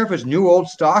you care if it's new old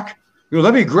stock?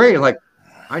 That'd be great." Like,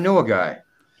 I know a guy.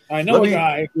 I know a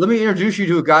guy. Let me introduce you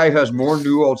to a guy who has more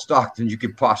new old stock than you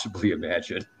could possibly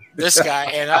imagine. This guy,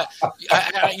 and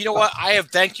I you know what? I have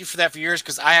thanked you for that for years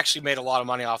because I actually made a lot of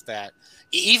money off that.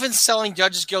 Even selling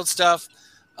Judges Guild stuff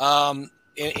in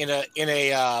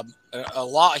a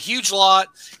huge lot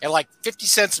at like 50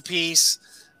 cents a piece.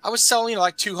 I was selling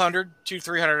like 200,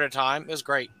 300 at a time. It was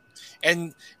great.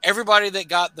 And everybody that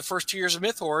got the first 2 years of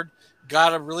Myth Horde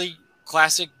got a really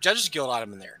classic Judges Guild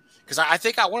item in there. Because I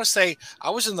think I want to say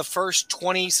I was in the first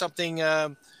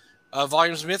 20-something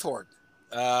volumes of Myth Horde.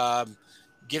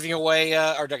 Giving away,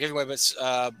 or not giving away, but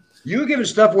you were giving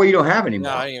stuff away you don't have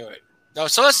anymore. No, anyway. No,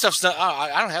 some of that stuff's not.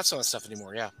 I don't have some of that stuff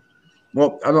anymore. Yeah.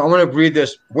 Well, I want to read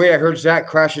this. Wait, I heard Zach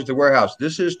crashes the warehouse.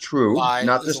 This is true.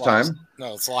 Not this time.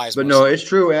 No, it's lies. But no, it's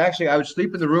true. Actually, I would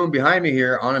sleep in the room behind me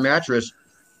here on a mattress,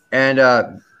 and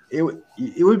it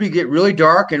would get really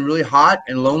dark and really hot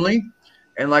and lonely,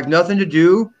 and like nothing to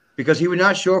do because he would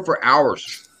not show up for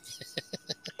hours.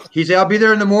 He'd say, "I'll be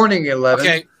there in the morning at 11."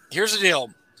 Okay, here's the deal.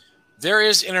 There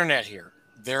is internet here.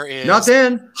 There is not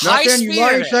then. You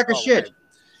lying sack of shit.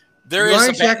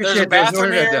 There's a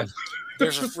bathroom here.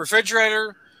 There's a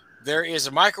refrigerator. There is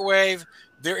a microwave.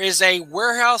 There is a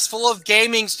warehouse full of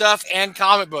gaming stuff and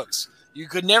comic books. You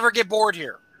could never get bored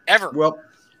here, ever. Well,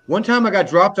 one time I got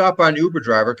dropped off by an Uber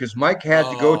driver because Mike had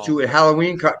to go to a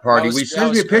Halloween party. He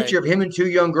sends me a picture of him and 2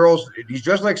 young girls. He's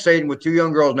dressed like Satan with 2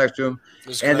 young girls next to him.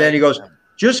 And then he goes,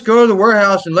 just go to the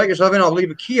warehouse and let yourself in. I'll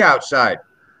leave a key outside.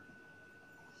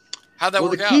 How'd that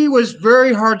work out? The key was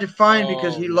very hard to find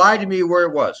because he lied to me where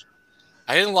it was.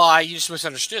 I didn't lie. You just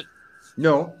misunderstood.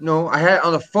 No. I had it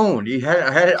on the phone.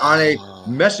 I had it on a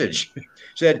message.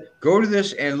 Said, go to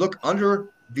this and look under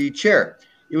the chair.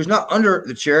 It was not under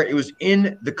the chair. It was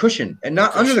in the cushion. And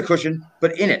not under the cushion,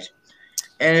 but in it.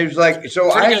 And it was like,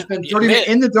 so I spent 30 minutes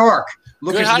in the dark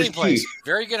looking for this key.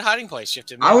 Very good hiding place, you have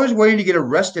to admit. I was waiting to get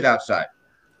arrested outside.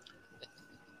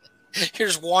 You're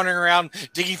just wandering around,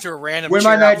 digging through a random when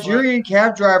my Nigerian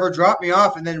cab driver dropped me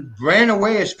off and then ran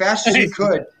away as fast as he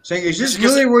could, saying, is this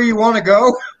really where you want to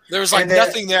go? There was like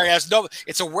nothing there.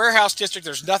 It's a warehouse district.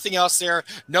 There's nothing else there.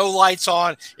 No lights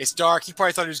on. It's dark. He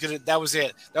probably thought he was going to, that was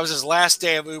it. That was his last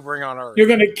day of Ubering on Earth. You're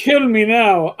going to kill me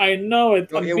now. I know it.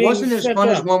 It wasn't as fun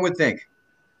as one would think.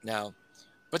 No.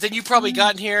 But then you probably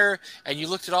got in here and you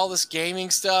looked at all this gaming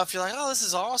stuff. You're like, oh, this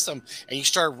is awesome. And you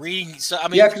start reading stuff. I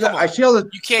mean, yeah, because I see all the,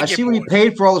 I see when he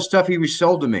paid for all the stuff he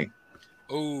resold to me.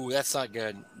 Oh, that's not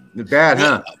good. Bad,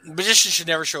 huh? Magicians should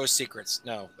never show his secrets.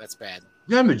 No, that's bad.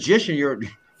 You're not a magician. You're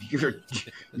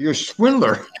a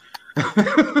swindler.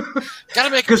 Gotta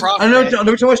make a profit. Let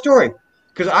me tell my story.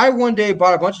 Because I one day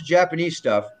bought a bunch of Japanese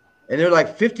stuff, and they're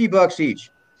like $50 each.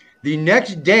 The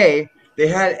next day, they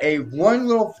had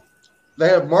they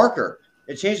had a marker.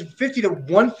 It changed from 50 to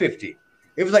 150.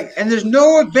 It was like, and there's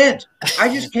no event.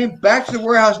 I just came back to the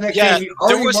warehouse next day. And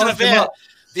there was an event.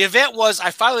 The event was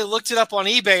I finally looked it up on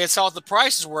eBay and saw what the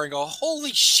prices were and go,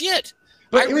 holy shit!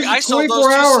 But it was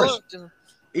 24 hours.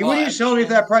 He wouldn't even sell me at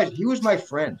that price. He was my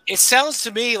friend. It sounds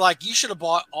to me like you should have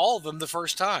bought all of them the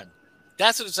first time.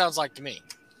 That's what it sounds like to me.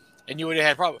 And you would have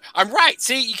had problems. I'm right.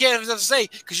 See, you can't have nothing to say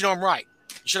because you know I'm right.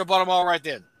 You should have bought them all right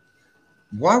then.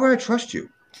 Why would I trust you?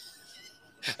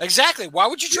 Exactly. Why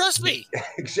would you trust me?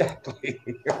 Exactly.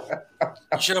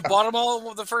 You should have bought them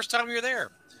all the first time you were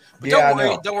there. But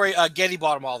don't worry. Getty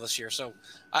bought them all this year. So,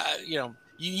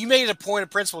 you made it a point of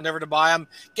principle never to buy them.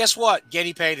 Guess what?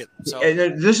 Getty paid it. So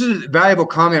and this is a valuable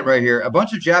comment right here. A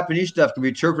bunch of Japanese stuff can be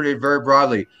interpreted very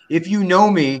broadly. If you know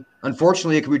me,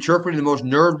 unfortunately, it can be interpreted in the most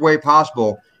nerd way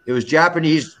possible. It was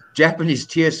Japanese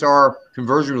TSR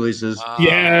conversion releases.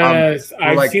 Yes,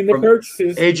 I've seen the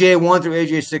purchases. AJ1 through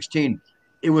AJ16.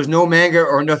 It was no manga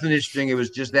or nothing interesting. It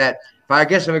was just that. But I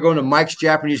guess if I go into Mike's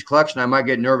Japanese collection, I might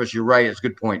get nervous. You're right. It's a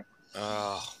good point.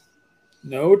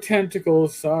 No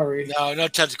tentacles. Sorry. No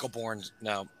tentacle born.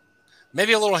 No.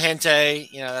 Maybe a little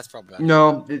hentai. That's probably bad.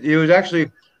 No, it was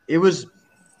actually. It was.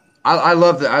 I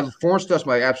love that. Foreign stuff's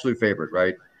my absolute favorite,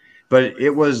 right? But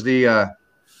it was the.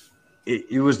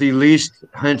 It was the least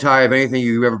hentai of anything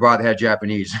you ever bought that had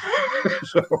Japanese.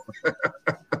 So.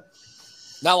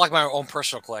 Not like my own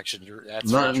personal collection.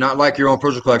 Not like your own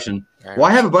personal collection. Right. Well,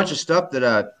 I have a bunch of stuff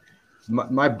that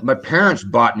my parents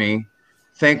bought me,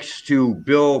 thanks to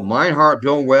Bill Meinhardt,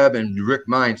 Bill Webb, and Rick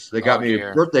Mintz. They got me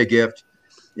a birthday gift.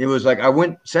 It was like I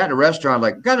sat in a restaurant,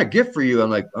 like, got a gift for you.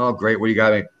 I'm like, oh, great. What do you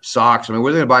got me? Socks. I mean, what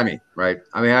are they going to buy me? Right.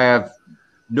 I mean,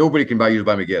 nobody can buy you to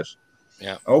buy me gifts.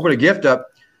 Yeah. I open a gift up,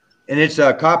 and it's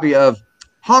a copy of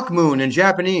Hawk Moon in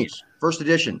Japanese, first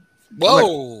edition.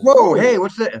 Whoa. Whoa, hey,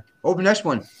 what's that? Open next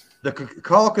one. The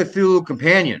Call of Cthulhu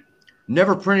Companion.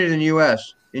 Never printed in the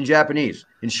U.S. in Japanese,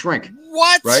 in shrink.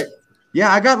 What? Right?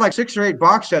 Yeah, I got like 6 or 8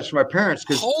 box sets for my parents.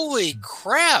 Holy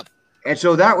crap. And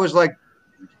so that was like,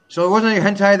 so there wasn't any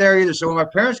hentai there either. So when my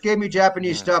parents gave me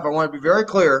Japanese stuff, I want to be very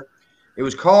clear, it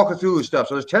was Call of Cthulhu stuff.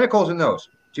 So there's tentacles in those.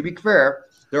 To be fair,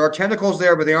 there are tentacles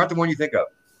there, but they aren't the one you think of.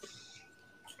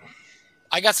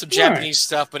 I got some Japanese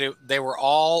stuff, but they were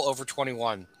all over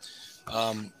 21.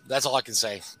 That's all I can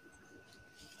say.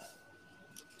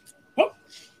 Oh,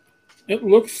 it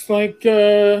looks like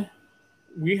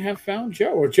we have found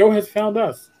Joe, or Joe has found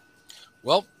us.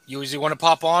 Well, you want to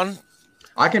pop on?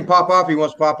 I can pop off if he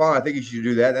wants to pop on. I think you should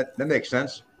do that. That makes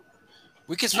sense.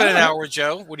 We could spend an hour with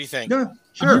Joe. What do you think? Yeah,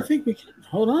 sure. I think we can.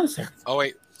 Hold on a second. Oh,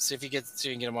 wait. See if you can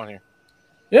get him on here.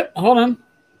 Yep, hold on.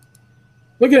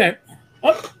 Look at that.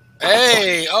 Oh.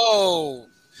 Hey,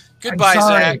 goodbye,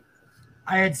 Zach.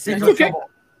 I had signal trouble.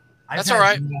 That's all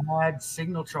right. I had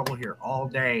signal trouble here all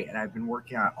day, and I've been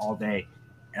working out all day.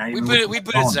 And we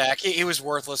booted Zach. He was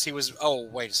worthless. He was. Oh,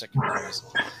 wait a second.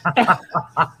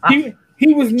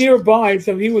 he was nearby,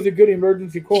 so he was a good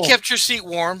emergency call. He kept your seat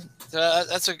warm.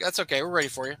 That's okay. We're ready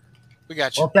for you. We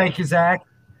got you. Well, thank you, Zach.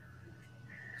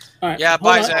 All right, yeah,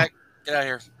 bye, Zach. Get out of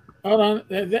here. Hold on.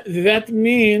 That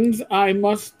means I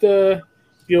must deal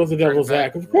with the devil's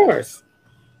Zach, of course.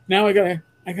 Now I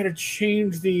gotta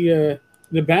change the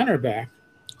banner back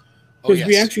because yes.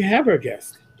 we actually have our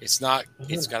guest. It's not.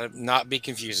 It's got to not be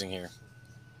confusing here.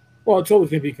 Well, it's always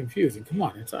gonna be confusing. Come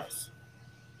on, it's us.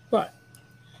 But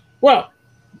well,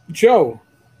 Joe,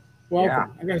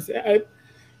 welcome. I gotta say,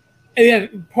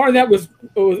 again, part of that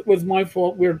was my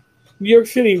fault. We're New York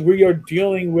City. We are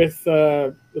dealing with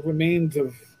the remains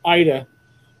of Ida,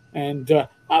 and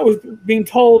I was being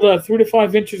told 3 to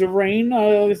 5 inches of rain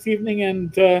this evening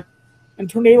and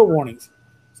tornado warnings.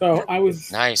 So I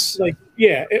was nice. Like,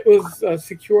 yeah, it was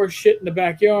secure shit in the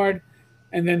backyard,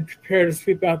 and then prepare to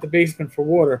sweep out the basement for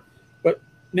water. But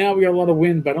now we got a lot of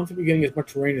wind, but I don't think we're getting as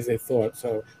much rain as they thought.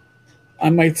 So I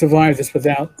might survive this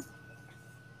without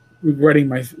regretting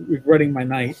my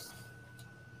night.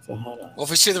 So hold on. Well,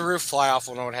 if we see the roof fly off,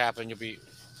 we'll know what happened. You'll be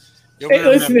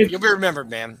remembered,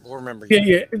 man. We'll remember you.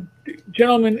 Yeah.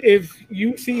 Gentlemen, if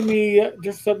you see me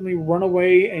just suddenly run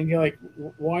away and you're like,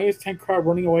 why is Tank Car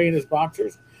running away in his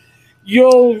boxers?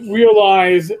 You'll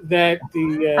realize that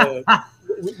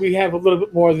we have a little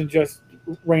bit more than just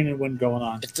rain and wind going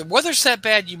on. If the weather's that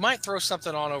bad, you might throw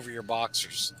something on over your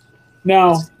boxers.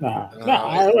 No.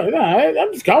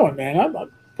 I'm just going, man.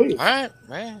 Please. All right,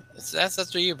 man. That's up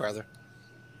to you, brother.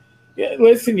 Yeah,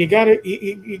 listen, you gotta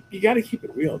keep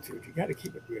it real, dude. You gotta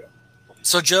keep it real.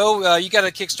 So, Joe, you got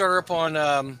a Kickstarter up on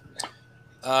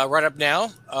right up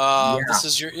now. This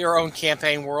is your own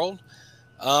campaign world.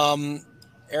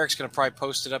 Eric's gonna probably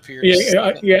post it up here.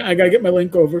 Yeah. I gotta get my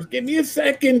link over. Give me a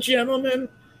second, gentlemen.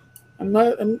 I'm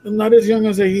not as young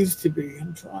as I used to be.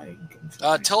 I'm trying.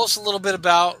 Tell us a little bit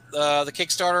about the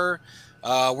Kickstarter,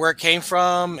 where it came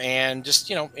from, and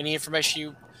just any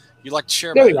information you'd like to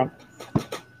share. There we go.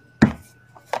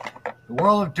 The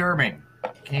World of Derming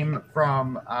came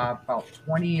from about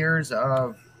 20 years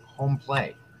of home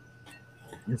play.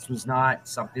 This was not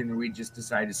something that we just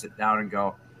decided to sit down and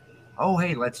go, oh,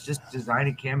 hey, let's just design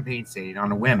a campaign setting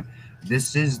on a whim.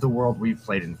 This is the world we've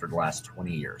played in for the last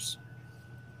 20 years.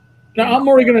 Now, I'm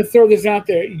already going to throw this out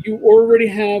there. You already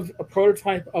have a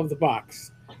prototype of the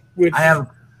box. Which I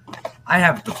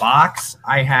have the box.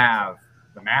 I have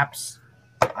the maps.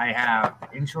 I have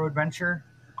intro adventure.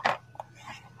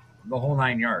 The whole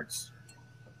 9 yards.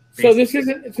 Basically.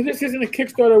 So this isn't a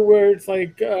Kickstarter where it's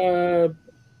like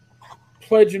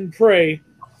pledge and pray.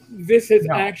 This is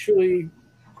actually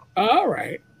all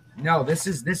right. No, this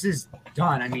is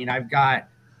done. I mean, I've got.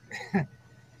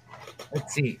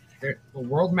 Let's see. The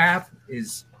world map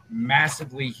is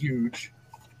massively huge.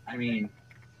 I mean,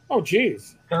 oh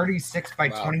geez, 36 by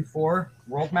 24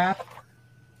 world map.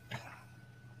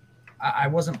 I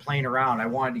wasn't playing around. I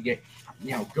wanted to get,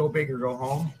 go big or go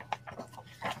home.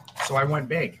 So I went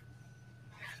big.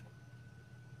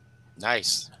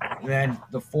 Nice. And then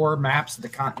the 4 maps of the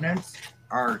continents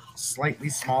are slightly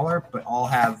smaller, but all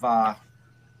have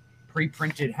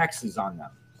pre-printed hexes on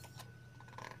them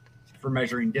for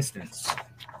measuring distance.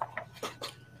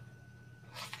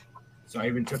 So I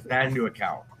even took that into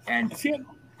account. And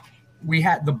we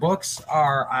had the books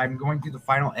I'm going through the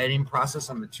final editing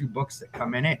process on the 2 books that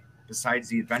come in it, besides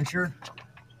the adventure,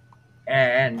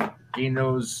 and getting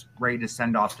those ready to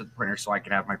send off to the printer so I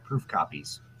can have my proof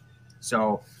copies.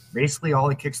 So basically all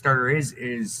the Kickstarter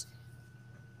is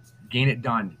getting it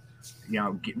done.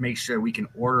 Make sure we can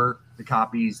order the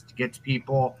copies to get to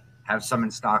people, have some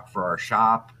in stock for our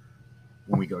shop.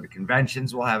 When we go to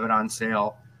conventions, we'll have it on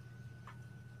sale.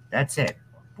 That's it.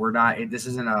 This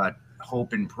isn't a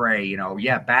hope and pray,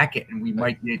 back it and we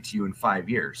might get it to you in 5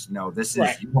 years. No, this is,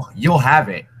 you'll have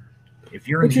it. If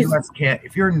you're in the US,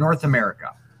 if you're in North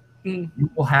America, you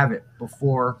will have it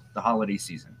before the holiday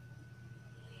season.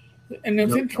 And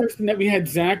it's interesting that we had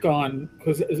Zach on,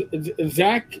 because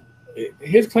Zach,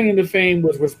 his claim to fame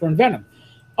was Whisper and Venom,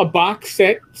 a box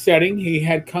set setting. He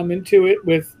had come into it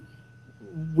with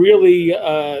really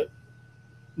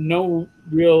no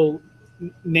real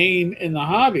name in the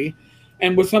hobby,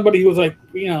 and was somebody who was like,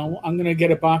 I'm going to get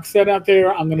a box set out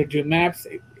there. I'm going to do maps.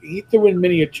 He threw in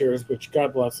miniatures, which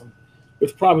God bless him,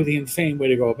 was probably the insane way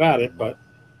to go about it. But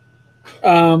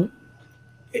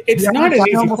it's not an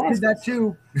easy process. I almost did that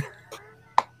too.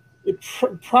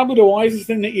 Probably the wisest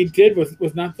thing that you did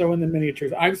was not throw in the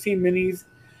miniatures. I've seen minis,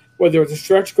 whether it's a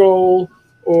stretch goal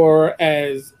or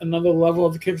as another level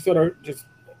of the Kickstarter, just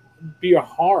be a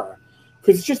horror.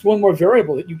 Because it's just one more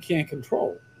variable that you can't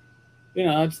control.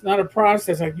 It's not a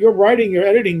process. Like you're writing, you're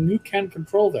editing, you can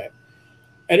control that.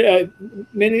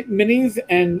 Minis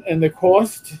and the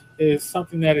cost is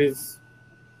something that is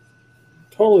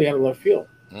totally out of left field.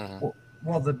 Mm-hmm.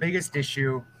 Well, the biggest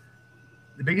issue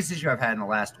I've had in the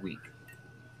last week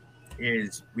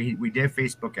is we did a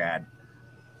Facebook ad,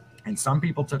 And some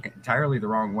people took it entirely the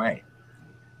wrong way.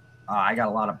 I got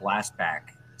a lot of blast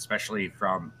back, especially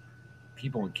from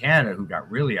people in Canada who got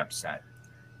really upset.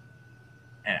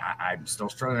 And I'm still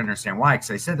struggling to understand why,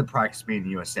 because I said the product's made in the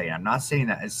USA. I'm not saying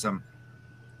that as some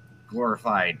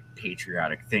glorified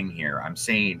patriotic thing here. I'm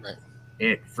saying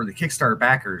it for the Kickstarter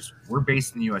backers, we're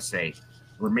based in the USA.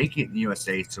 We're making it in the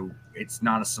USA, so it's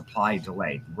not a supply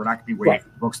delay. We're not going to be waiting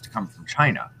for books to come from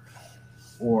China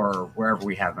or wherever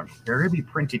we have them. They're going to be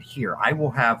printed here. I will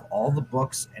have all the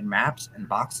books and maps and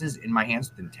boxes in my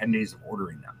hands within 10 days of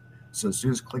ordering them. So as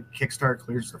soon as Kickstarter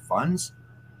clears the funds,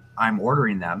 I'm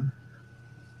ordering them,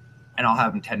 and I'll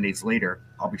have them 10 days later.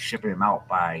 I'll be shipping them out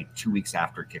by 2 weeks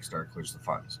after Kickstarter clears the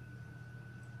funds.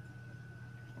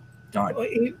 Done. Well,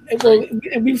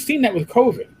 and we've seen that with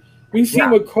COVID. We've seen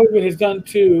what COVID has done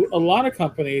to a lot of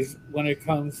companies when it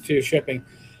comes to shipping.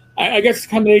 I guess it's a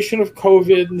combination of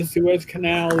COVID and the Suez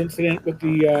Canal incident with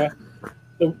the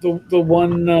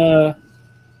one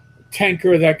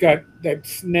tanker that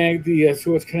snagged the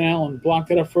Suez Canal and blocked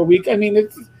it up for a week. I mean,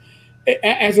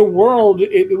 as a world,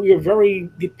 we are very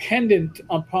dependent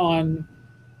upon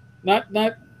not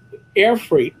air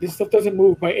freight. This stuff doesn't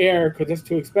move by air because it's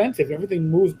too expensive.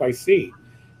 Everything moves by sea,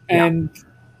 and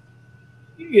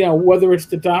whether it's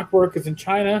the dock workers in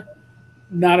China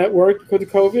not at work because of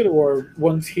COVID or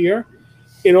ones here,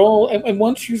 and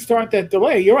once you start that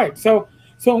delay, you're right. So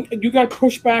you got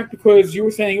pushed back because you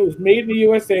were saying it was made in the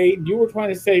USA. You were trying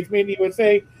to say it's made in the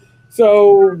USA,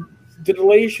 so the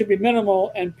delay should be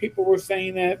minimal, and people were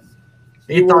saying that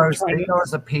they thought it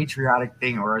was a patriotic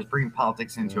thing, or I was bringing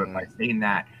politics into it by saying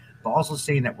that, but also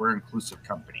saying that we're an inclusive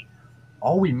company.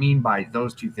 All we mean by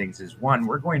those two things is, one,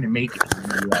 we're going to make it in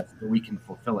the US so we can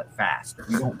fulfill it fast.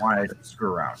 We don't want to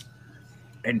screw around.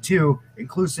 And two,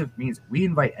 inclusive means we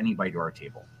invite anybody to our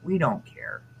table. We don't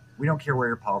care. We don't care where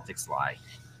your politics lie.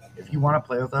 If you want to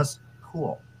play with us,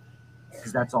 cool.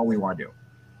 Because that's all we want to do.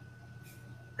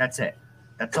 That's it.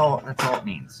 That's all it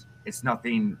means. It's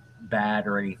nothing bad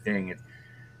or anything.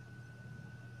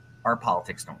 Our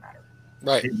politics don't matter.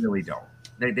 Right. They really don't.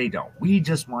 They don't. We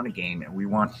just want a game, and we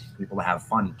want people to have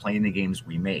fun playing the games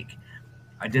we make.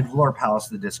 I did Valor Palace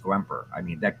of the Disco Emperor. I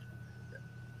mean, that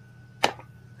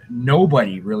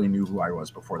nobody really knew who I was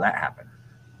before that happened.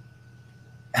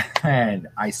 And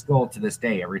I still, to this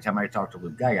day, every time I talk to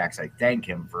Luke Gygax, I thank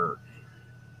him for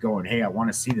going, hey, I want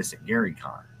to see this at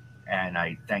GaryCon. And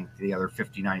I thank the other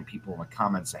 59 people in the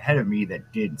comments ahead of me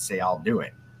that did say I'll do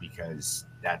it, because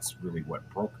that's really what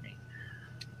broke me.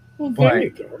 Well, there you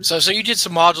go. So you did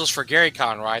some modules for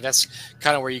GaryCon, right? That's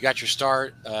kind of where you got your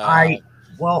start. I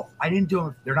didn't do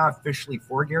them. They're not officially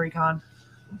for GaryCon,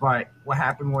 but what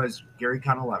happened was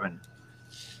GaryCon 11,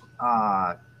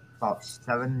 about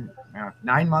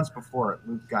 9 months before it,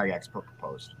 Luke Gygax put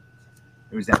proposed.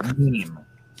 It was that meme,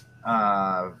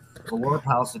 Valor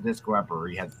Palace of Disco Emperor.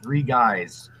 He had three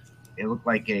guys. It looked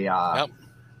like a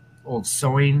old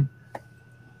sewing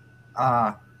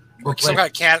some kind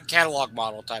of catalog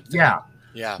model type thing.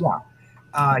 Yeah.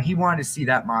 He wanted to see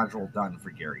that module done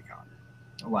for GaryCon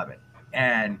 11.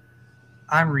 And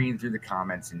I'm reading through the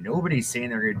comments, and nobody's saying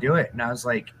they're going to do it. And I was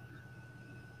like,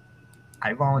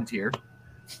 I volunteered.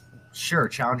 Sure,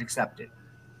 challenge accepted.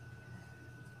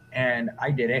 And I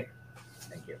did it.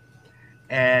 Thank you.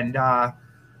 And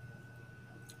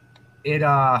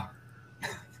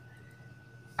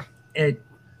it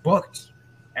booked.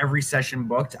 Every session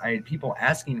booked. I had people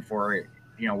asking for it,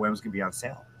 when it was going to be on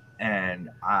sale. And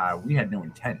we had no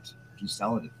intent to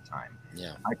sell it at the time.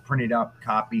 Yeah. I printed up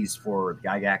copies for the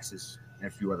Gygaxes and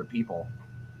a few other people,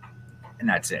 and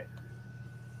that's it.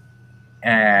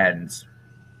 And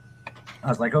I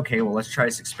was like, okay, well, let's try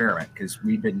this experiment, because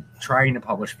we've been trying to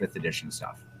publish 5th edition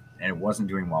stuff, and it wasn't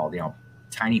doing well.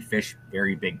 Tiny fish,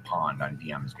 very big pond on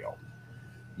DM's Guild.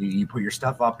 You put your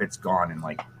stuff up, it's gone in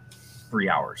like 3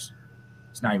 hours.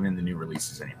 It's not even in the new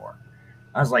releases anymore.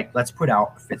 I was like, let's put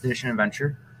out a 5th edition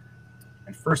adventure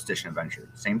and 1st edition adventure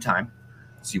at the same time,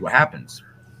 see what happens.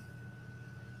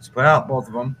 Let's put out both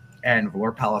of them, and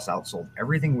Valor Palace outsold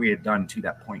everything we had done to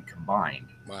that point combined.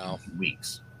 Wow. In 2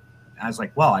 weeks. And I was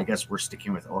like, well, I guess we're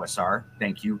sticking with OSR.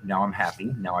 Thank you. Now I'm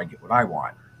happy. Now I get what I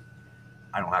want.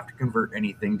 I don't have to convert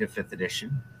anything to 5th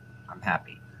edition. I'm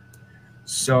happy.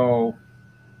 So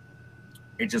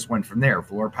it just went from there.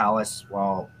 Valor Palace,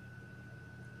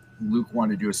 Luke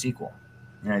wanted to do a sequel.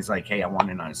 And he's like, hey, I want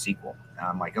in on a sequel. And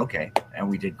I'm like, okay. And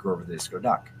we did Grover the Disco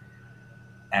Duck.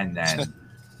 And then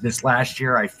this last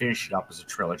year, I finished it up as a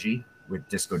trilogy with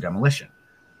Disco Demolition.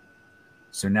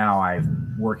 So now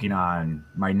I'm working on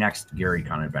my next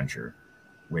GaryCon adventure,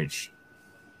 which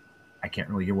I can't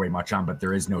really give away much on, but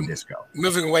there is no disco.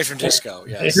 Moving away from disco,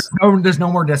 yes. There's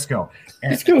no more disco.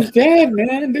 Disco's dead,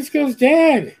 man. Disco's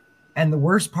dead. And the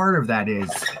worst part of that is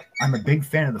I'm a big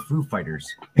fan of the Foo Fighters.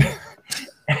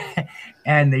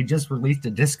 And they just released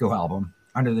a disco album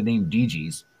under the name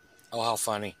DGs. Oh, how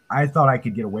funny. I thought I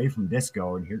could get away from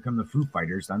disco, and here come the Foo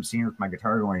Fighters. I'm sitting with my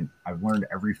guitar going, I've learned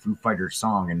every Foo Fighters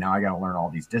song, and now I got to learn all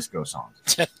these disco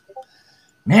songs.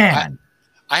 Man.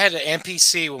 I had an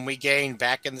NPC when we gained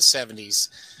back in the 70s.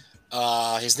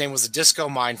 His name was the Disco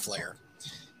Mind Flayer.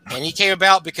 And he came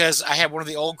about because I had one of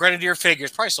the old Grenadier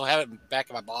figures. Probably still have it back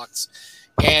in my box.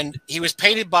 And he was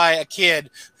painted by a kid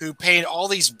who painted all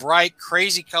these bright,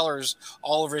 crazy colors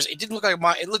all over his. It didn't look like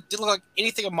didn't look like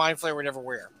anything a Mind Flayer would ever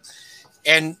wear.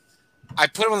 And I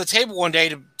put him on the table one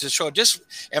day to show a disc.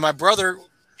 And my brother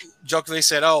jokingly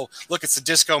said, "Oh, look, it's the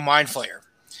Disco Mind Flayer."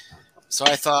 So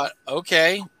I thought,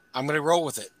 okay, I'm going to roll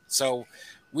with it. So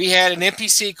we had an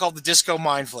NPC called the Disco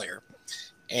Mind Flayer.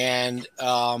 And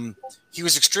he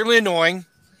was extremely annoying.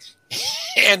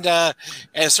 And at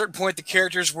a certain point, the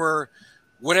characters were,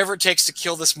 whatever it takes to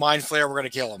kill this Mind Flayer, we're going to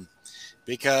kill him.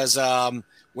 Because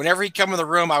whenever he'd come in the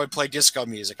room, I would play disco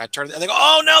music. I turned and they go,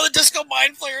 "Oh, no, the Disco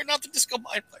Mind Flayer, not the Disco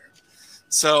Mind Flayer."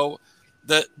 So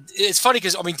it's funny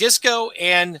because, I mean, disco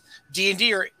and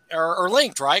D&D are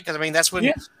linked, right? Because, I mean, that's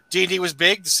when D&D was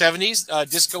big, the 70s.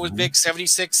 Disco was big,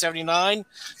 76, 79.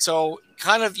 So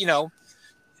kind of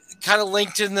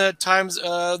linked in the times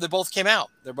they both came out.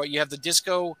 But you have the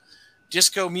disco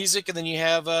music, and then you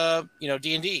have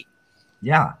D&D.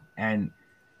 Yeah, and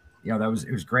it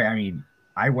was great. I mean,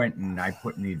 I went and I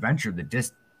put in the adventure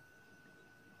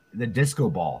the disco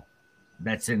ball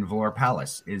that's in Valor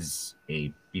Palace is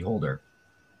a beholder.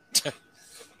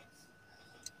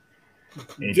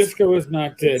 Disco is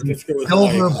not dead. Disco is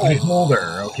silver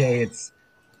beholder. Okay, it's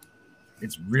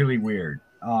really weird.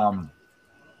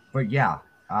 But yeah.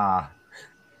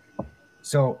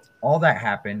 So all that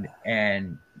happened,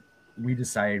 and we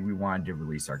decided we wanted to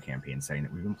release our campaign setting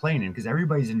that we've been playing in because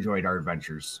everybody's enjoyed our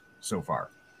adventures so far.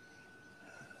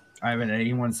 I haven't had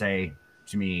anyone say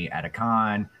to me at a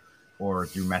con or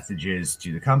through messages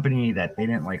to the company that they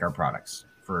didn't like our products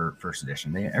for first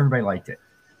edition. Everybody liked it.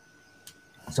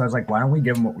 So I was like, why don't we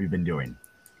give them what we've been doing,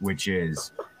 which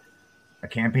is a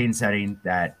campaign setting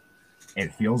that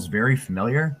it feels very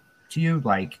familiar to you.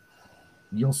 Like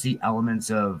you'll see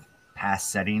elements of past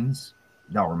settings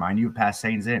that'll remind you of past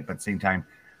settings in it, but at the same time,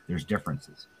 there's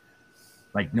differences.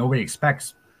 Like nobody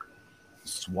expects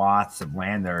swaths of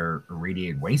land that are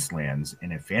irradiated wastelands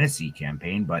in a fantasy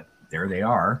campaign, but there they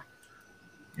are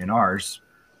in ours.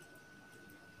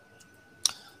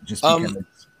 Just because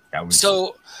that was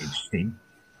so interesting.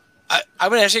 I'm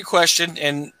going to ask you a question,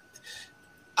 and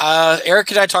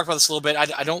Eric and I talked about this a little bit.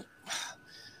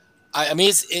 I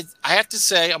mean, I have to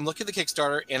say, I'm looking at the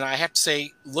Kickstarter, and I have to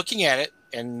say, looking at it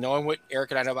and knowing what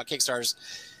Eric and I know about Kickstarters,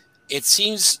 it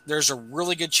seems there's a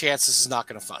really good chance this is not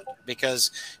going to fund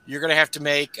because you're going to have to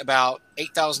make about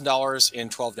 $8,000 in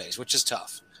 12 days, which is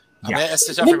tough. Yeah. I mean,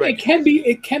 that's tough. It can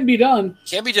be done.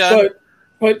 Can be done.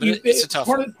 But it's a tough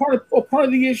one. Part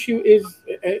of the issue is,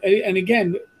 and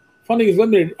again, funding is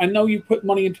limited. I know you put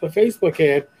money into a Facebook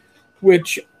ad,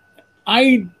 which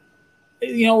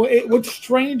what's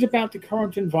strange about the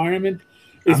current environment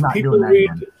is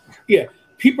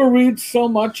people read so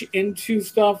much into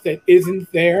stuff that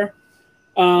isn't there.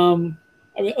 I mean,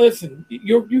 listen,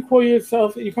 you call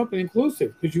yourself your company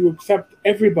inclusive because you accept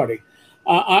everybody.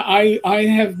 I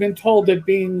have been told that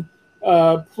being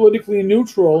politically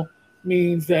neutral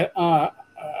means that I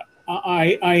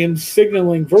am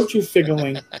virtue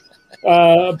signaling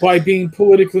by being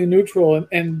politically neutral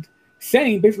and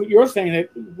saying basically what you're saying, that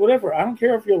whatever, I don't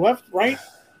care if you're left, right,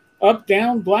 up,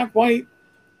 down, black, white,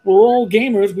 we're all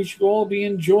gamers. We should all be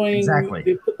enjoying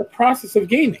the process of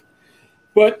gaming.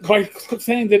 But by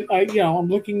saying that I'm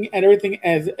looking at everything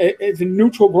as a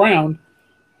neutral ground,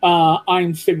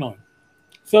 I'm signaling.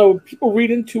 So people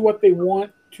read into what they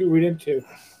want to read into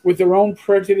with their own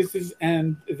prejudices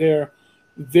and their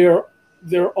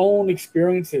own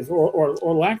experiences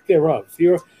or lack thereof.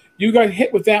 So you got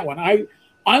hit with that one.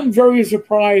 I'm very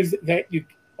surprised that you.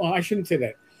 Well, I shouldn't say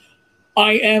that.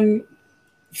 I am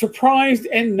surprised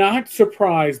and not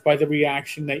surprised by the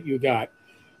reaction that you got,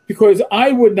 because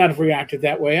I would not have reacted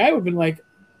that way. I would have been like,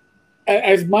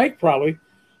 as Mike probably,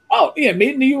 oh yeah,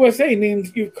 made in the USA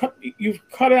means you've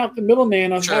cut out the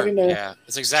middleman on having to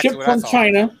that's exactly ship what from I thought.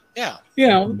 China. Yeah,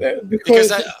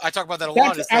 because I talk about that a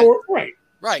that's lot.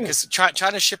 Right. Because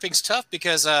China shipping's tough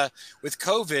because with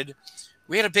COVID,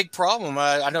 we had a big problem.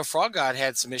 I know Frog God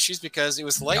had some issues because it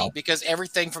was late because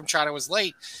everything from China was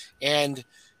late. And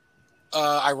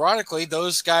ironically,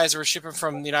 those guys that were shipping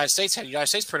from the United States had United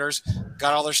States printers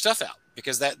got all their stuff out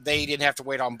because that they didn't have to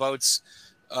wait on boats,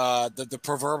 the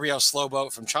proverbial slow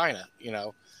boat from China,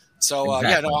 So Exactly.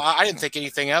 yeah, no, I didn't think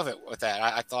anything of it with that.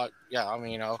 I thought, yeah, I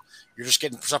mean, you're just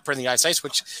getting stuff printed in the United States,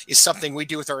 which is something we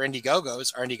do with our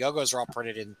Indiegogos. Our Indiegogos are all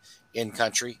printed in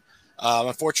country.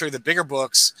 Unfortunately, the bigger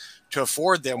books, to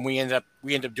afford them, we end up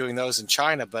doing those in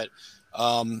China. But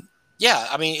yeah,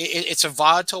 I mean, it's a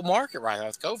volatile market right now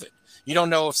with COVID. You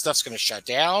don't know if stuff's going to shut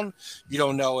down. You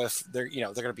don't know if they're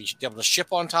going to be able to ship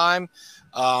on time.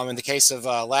 In the case of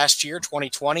last year,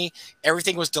 2020,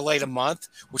 everything was delayed a month,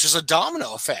 which is a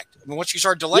domino effect. I mean, once you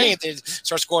start delaying it, it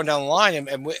starts going down the line.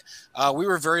 And we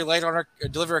were very late on our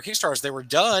delivery of Kickstarters. They were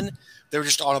done. They were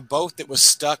just on a boat that was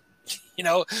stuck,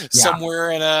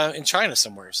 somewhere in China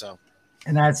somewhere. So,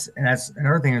 and that's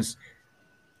another thing is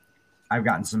I've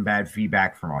gotten some bad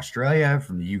feedback from Australia,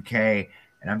 from the UK,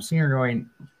 and I'm sitting here going,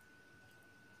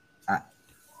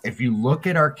 if you look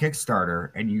at our Kickstarter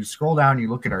and you scroll down, you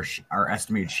look at our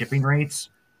estimated shipping rates,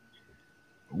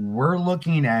 we're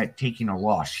looking at taking a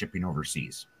loss shipping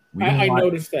overseas. I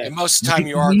noticed that. And most of the time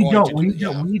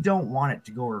we don't want it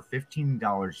to go over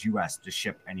 $15 US to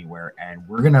ship anywhere, and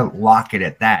we're going to lock it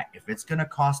at that. If it's going to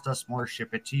cost us more to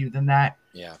ship it to you than that,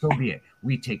 so be it.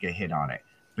 We take a hit on it.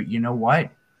 But you know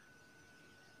what?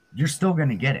 You're still going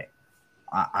to get it.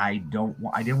 I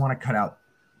didn't want to cut out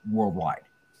worldwide.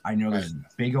 I know there's a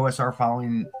big OSR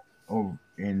following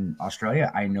in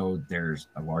Australia. I know there's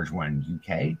a large one in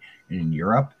UK and in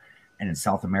Europe and in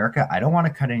South America. I don't want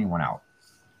to cut anyone out.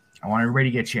 I want everybody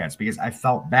to get a chance because I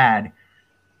felt bad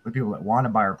with people that want to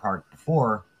buy our product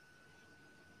before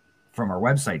from our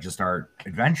website, just our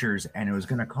adventures, and it was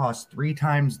going to cost 3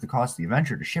 times the cost of the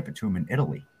adventure to ship it to them in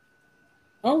Italy.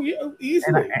 Oh yeah,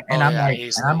 easily.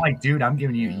 I'm like, dude, I'm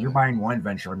giving you. You're buying one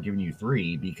adventure. I'm giving you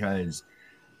 3 because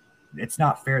it's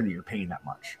not fair that you're paying that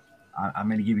much. I'm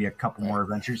going to give you a couple more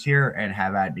adventures here and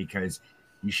have that because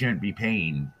you shouldn't be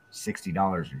paying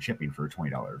 $60 in shipping for a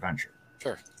 $20 adventure.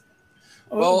 Sure.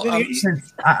 Well,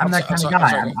 I'm that kind of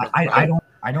guy.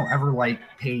 I don't ever like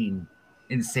paying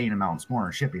insane amounts more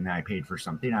in shipping than I paid for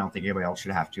something. I don't think anybody else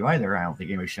should have to either. I don't think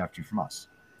anybody should have to from us.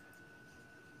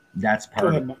 That's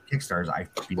part of Kickstarters. I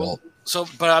feel.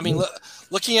 But I mean,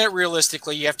 looking at it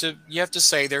realistically, you have to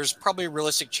say there's probably a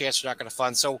realistic chance you're not going to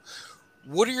fund. So,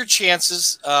 what are your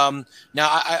chances? Now,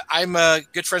 I'm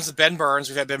good friends with Ben Burns.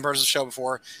 We've had Ben Burns on the show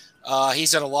before.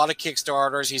 He's done a lot of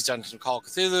Kickstarters. He's done some Call of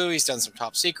Cthulhu. He's done some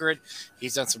Top Secret.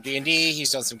 He's done some D&D.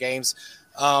 He's done some games.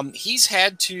 He's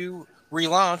had to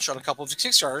relaunch on a couple of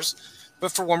Kickstarters,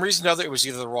 but for one reason or another, it was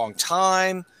either the wrong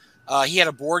time. He had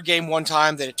a board game one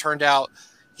time that it turned out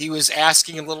he was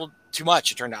asking a little too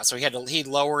much. It turned out, so he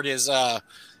lowered his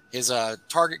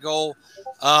target goal.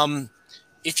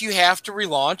 If you have to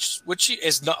relaunch, which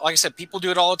is not, like I said, people do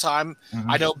it all the time.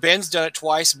 Mm-hmm. I know Ben's done it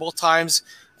twice. Both times,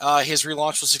 his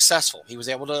relaunch was successful. He was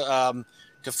able to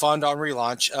fund on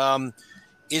relaunch.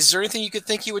 Is there anything you could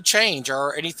think you would change,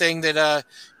 or anything that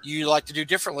you'd like to do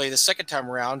differently the second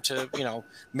time around to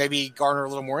maybe garner a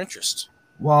little more interest?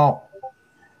 Well,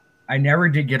 I never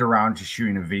did get around to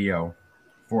shooting a video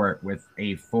for it with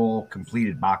a full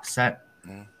completed box set.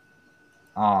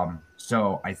 Mm-hmm.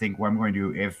 So I think what I'm going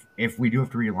to do, if we do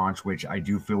have to relaunch, which I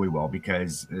do feel we will,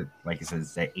 because like I said,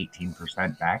 it's at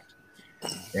 18% backed.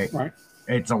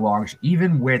 It's a long,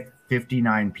 even with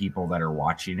 59 people that are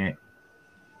watching it,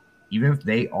 even if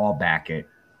they all back it,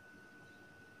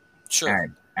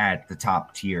 at the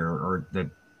top tier, or the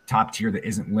top tier that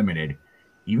isn't limited,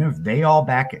 even if they all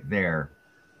back it there,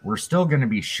 we're still going to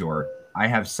be short. I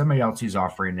have somebody else who's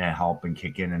offering to help and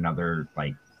kick in another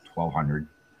like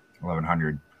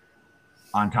 $1,100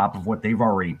 on top of what they've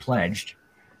already pledged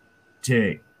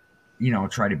to,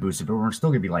 try to boost it. But we're still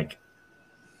going to be like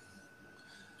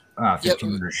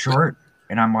 1,500 short.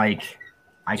 And I'm like,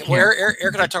 I can't. Well, Eric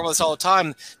and I talk about this all the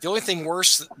time. The only thing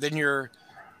worse than your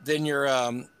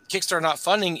Kickstarter not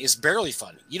funding is barely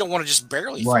funding. You don't want to just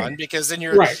barely fund, because then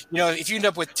you're, if you end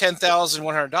up with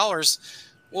 $10,100,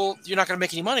 well, you're not going to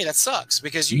make any money. That sucks,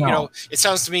 because you know, it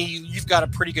sounds to me you've got a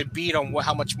pretty good beat on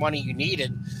how much money you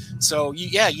needed. So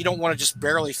you don't want to just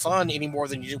barely fund any more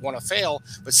than you want to fail.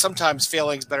 But sometimes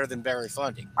failing is better than barely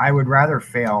funding. I would rather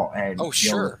fail and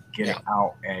get it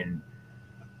out. And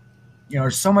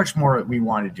there's so much more we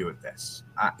want to do with this.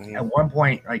 At one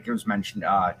point, like it was mentioned,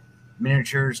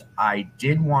 miniatures. I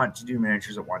did want to do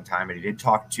miniatures at one time, and I did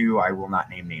talk to, I will not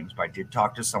name names, but I did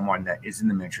talk to someone that is in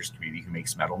the miniatures community who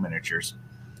makes metal miniatures.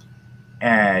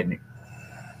 And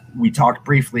we talked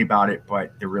briefly about it,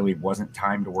 but there really wasn't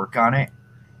time to work on it.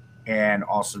 And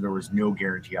also there was no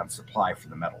guarantee on supply for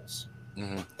the metals.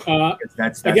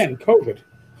 That's again COVID.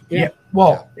 Yeah.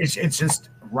 Well, it's just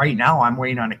right now I'm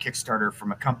waiting on a Kickstarter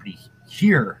from a company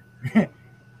here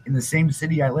in the same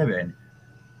city I live in.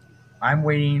 I'm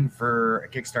waiting for a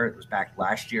Kickstarter that was backed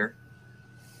last year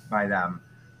by them,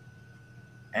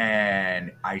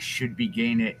 and I should be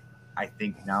getting it. I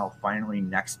think now finally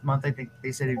next month. I think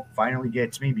they said it'd finally get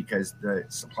it to me because the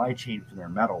supply chain for their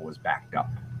metal was backed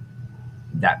up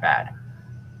that bad.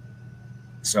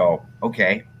 So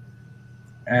okay,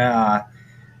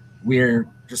 we're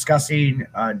discussing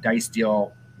a dice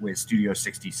deal with Studio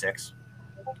 66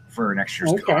 for next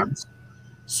year's cons.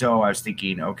 So I was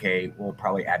thinking, okay, we'll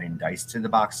probably add in dice to the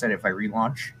box set if I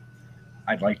relaunch.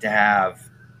 I'd like to have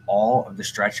all of the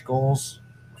stretch goals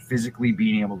physically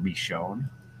being able to be shown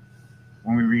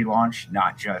when we relaunch,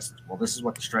 not just, well, this is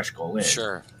what the stretch goal is.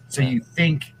 Sure. So you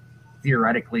think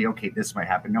theoretically, okay, this might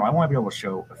happen. No, I want to be able to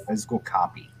show a physical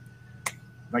copy.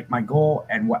 Like my goal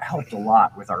and what helped a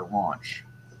lot with our launch,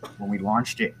 when we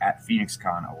launched it at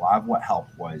PhoenixCon, a lot of what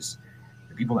helped was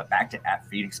the people that backed it at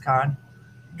PhoenixCon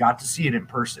got to see it in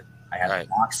person. I had the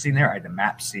box sitting there. I had the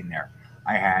map sitting there.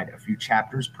 I had a few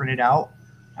chapters printed out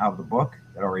of the book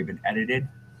that had already been edited,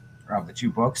 or of the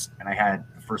 2 books, and I had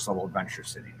the first level adventure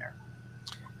sitting there.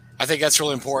 I think that's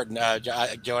really important,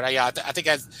 Joe. And I think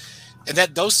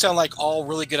those sound like all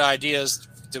really good ideas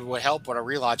that would help when I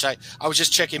relaunch. I was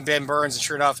just checking Ben Burns, and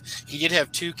sure enough, he did have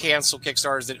 2 canceled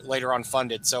Kickstarters that later on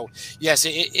funded. So yes,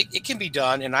 it can be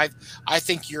done, and I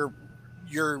think you're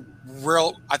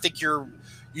real. I think you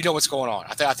know what's going on.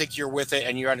 I think you're with it,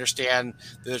 and you understand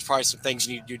that there's probably some things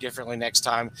you need to do differently next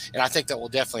time, and I think that will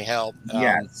definitely help.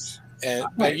 Yes.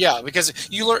 But yeah, because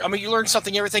you learn. I mean, you learn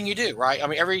something everything you do, right? I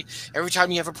mean, every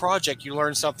time you have a project, you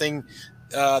learn something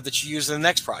that you use in the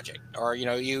next project, or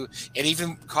and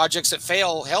even projects that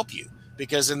fail help you,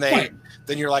 because then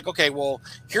you're like, okay, well,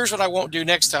 here's what I won't do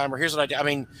next time, or here's what I do. I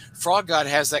mean, Frog God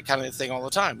has that kind of thing all the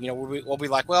time. We'll be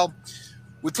like, well,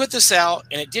 we put this out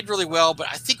and it did really well, but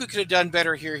I think we could have done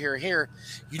better here, here, here.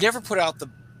 You never put out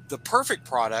the perfect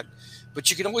product,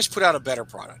 but you can always put out a better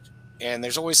product. And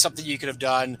there's always something you could have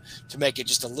done to make it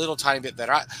just a little tiny bit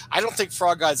better. I don't think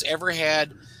Frog God's ever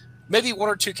had maybe 1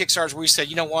 or 2 Kickstarters where we said,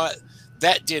 you know what,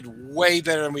 that did way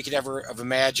better than we could ever have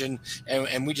imagined. And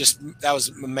that was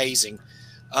amazing.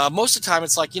 Most of the time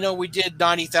it's like, we did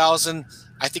 90,000.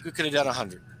 I think we could have done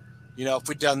 100, if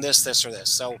we'd done this, this, or this.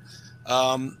 So,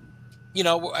 hey,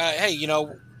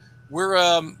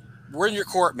 we're in your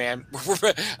court, man.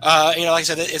 Like I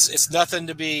said, it's nothing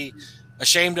to be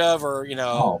ashamed of or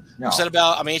upset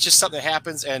about. I mean, it's just something that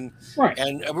happens, and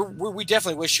we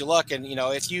definitely wish you luck. And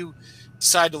if you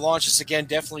decide to launch this again,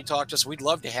 definitely talk to us. We'd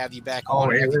love to have you back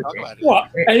on and talk about it. Well,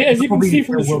 as you can see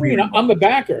from the screen, I'm a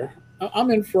backer. I'm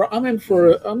in for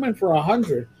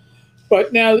 100.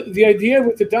 But now the idea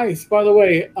with the dice, by the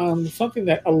way, something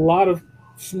that a lot of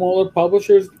smaller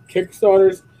publishers,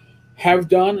 Kickstarters, have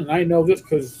done, and I know this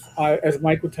because, as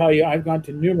Mike will tell you, I've gone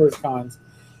to numerous cons.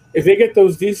 If they get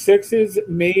those D6s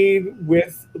made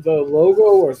with the logo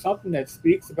or something that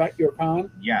speaks about your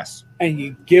con, yes, and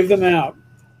you give them out,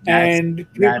 and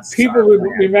people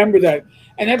remember that,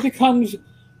 and that becomes,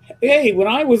 hey, when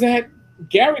I was at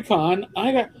GaryCon,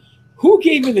 I got, who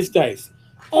gave me this dice?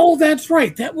 Oh, that's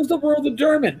right, that was the World of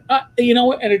Dermot, and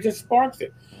it just sparks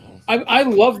it. I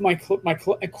love I call them my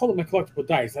collectible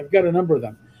dice. I've got a number of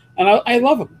them, and I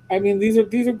love them. I mean, these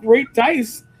are great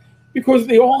dice, because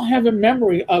they all have a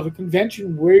memory of a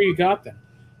convention where you got them,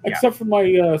 except for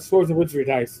my Swords of Wizardry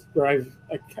dice, where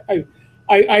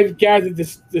I've gathered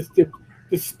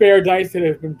the spare dice that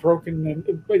have been broken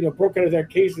and broke out of their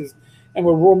cases, and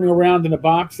we're roaming around in the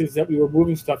boxes that we were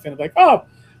moving stuff in. Like, oh,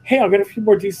 hey, I'll get a few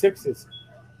more D6s.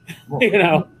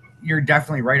 Well, you're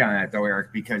definitely right on that, though,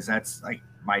 Eric, because that's like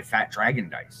my Fat Dragon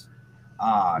dice.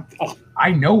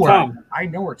 I know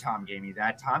where Tom gave me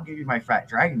that. Tom gave me my Fat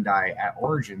Dragon die at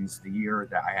Origins the year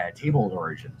that I had a table at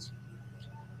Origins.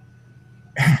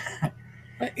 I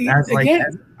was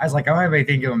like, I don't have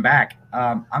anything to give him back.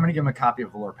 I'm going to give him a copy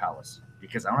of Valor Palace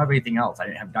because I don't have anything else. I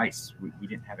didn't have dice. We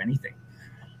didn't have anything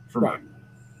for me.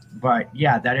 But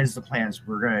yeah, that is the plans.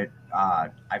 We're going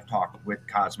to, I've talked with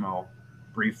Cosmo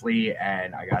briefly,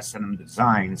 and I got to send him the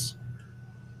designs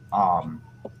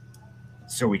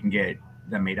so we can get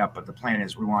them made up. But the plan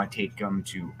is we want to take them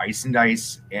to Ice and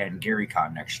Dice and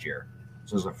GaryCon next year.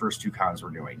 So those are the first 2 cons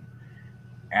we're doing,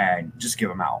 and just give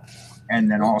them out.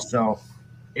 And then also,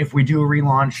 if we do a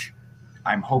relaunch,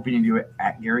 I'm hoping to do it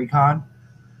at GaryCon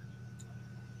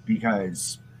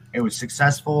because it was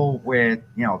successful with,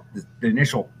 the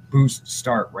initial boost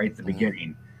start right at the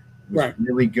beginning. It was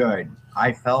really good.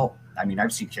 I felt I mean,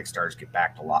 I've seen Kickstarters get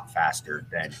backed a lot faster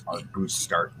than our boost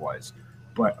start was,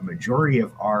 but a majority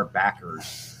of our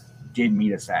backers did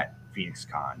meet us at Phoenix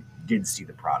Con, did see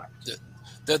the product.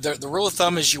 The rule of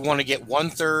thumb is you want to get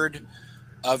 1/3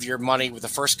 of your money with the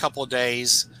first couple of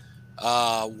days,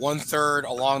 1/3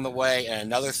 along the way, and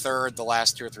another third the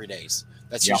last 2 or 3 days.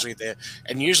 That's usually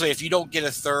usually if you don't get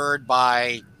 1/3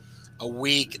 by a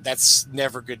week, that's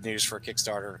never good news for a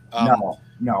Kickstarter.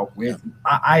 No.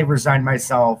 I resigned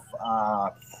myself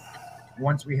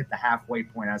once we hit the halfway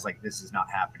point. I was like, this is not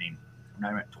happening. And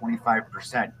I'm at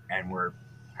 25%, and we're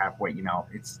halfway. You know,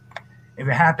 if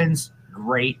it happens,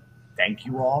 great. Thank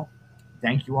you all.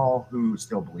 Thank you all who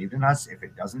still believed in us. If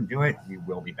it doesn't do it, we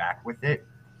will be back with it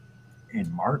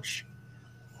in March.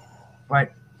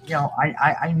 But you know,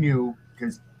 I knew,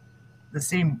 because the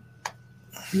same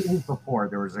 2 weeks before,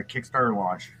 there was a Kickstarter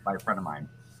launch by a friend of mine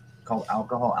called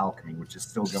Alcohol Alchemy, which is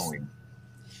still going.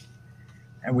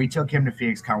 And we took him to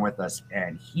Phoenix Con with us,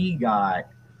 and he got,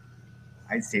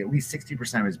 I'd say, at least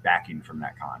 60% of his backing from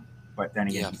that con. But then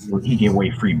again, he gave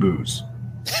away free booze.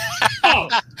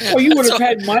 Well, you would have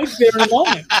had Mike there in a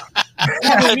moment.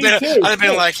 I'd have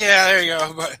been like, yeah, there you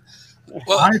go. But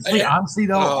well, honestly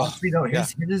though,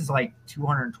 his is like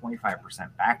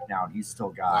 225% back now, and he's still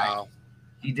got. Wow.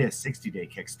 He did a 60-day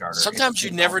Kickstarter. Sometimes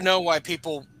you never know why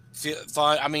people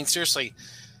find. I mean, seriously,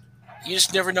 you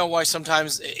just never know why.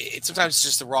 Sometimes it's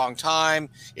just the wrong time.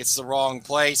 It's the wrong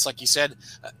place. Like you said,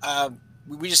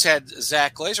 we just had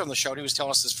Zach Glazer on the show, and he was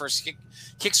telling us his first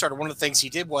Kickstarter. One of the things he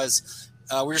did was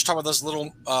we were just talking about those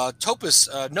little Topus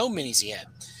gnome minis he had.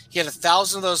 He had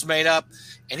 1,000 of those made up,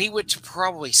 and he went to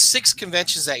probably 6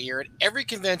 conventions that year. At every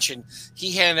convention,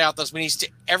 he handed out those minis to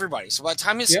everybody. So by the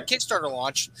time his Kickstarter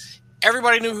launched,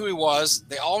 everybody knew who he was.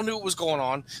 They all knew what was going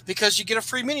on, because you get a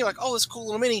free mini, like, oh, this cool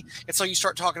little mini. And so you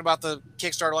start talking about the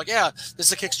Kickstarter, like, yeah, this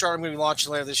is a Kickstarter I'm going to be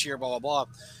launching later this year, blah, blah, blah.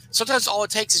 Sometimes all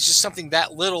it takes is just something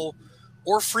that little,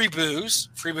 or free booze.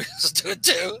 Free booze do it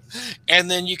too. And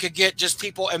then you could get just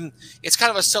people, and it's kind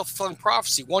of a self-fulfilling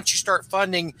prophecy. Once you start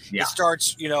funding, it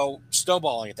starts,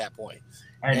 snowballing at that point.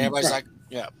 And everybody's like,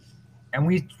 yeah. And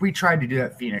we tried to do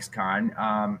that at Phoenix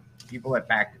Con. People that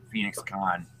backed at Phoenix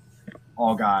Con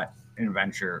all got an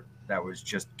adventure that was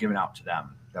just given out to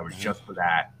them. That was just for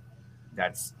that.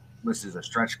 That's listed as a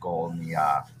stretch goal in the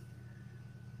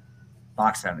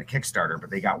box set on the Kickstarter, but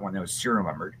they got one that was serial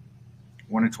numbered,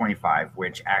 1 of 25,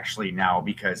 which actually now,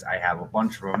 because I have a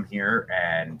bunch of them here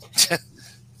and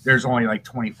there's only like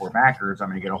 24 backers, I'm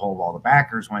going to get a hold of all the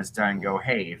backers when it's done and go,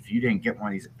 hey, if you didn't get one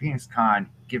of these at Phoenix Con,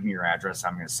 give me your address.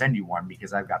 I'm going to send you one,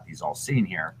 because I've got these all sitting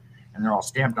here and they're all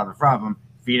stamped on the front of them,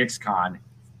 Phoenix Con,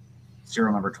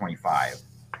 serial number 25.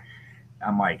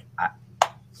 I'm like, I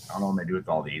don't know what I'm going to do with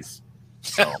all these.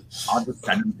 So I'll just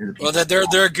send them to the people. Well,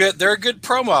 they're a good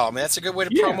promo. I mean, that's a good way to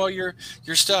promo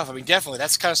your stuff. I mean, definitely,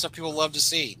 that's the kind of stuff people love to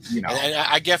see. And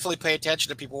I definitely pay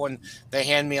attention to people when they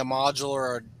hand me a module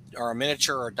or a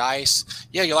miniature or dice.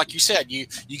 Yeah, like you said, you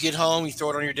get home, you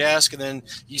throw it on your desk, and then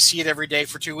you see it every day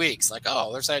for 2 weeks. Like,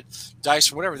 oh, there's that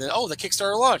dice or whatever. Then, oh, the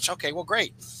Kickstarter launch. Okay, well,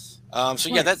 great.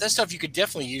 That stuff, you could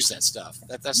definitely use that stuff.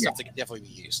 That's stuff that could definitely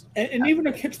be used. And even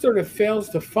a Kickstarter fails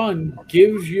to fund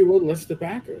gives you a list of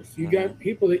backers. You got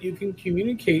people that you can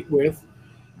communicate with,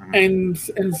 and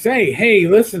say, hey,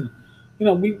 listen,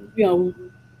 we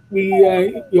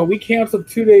canceled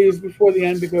 2 days before the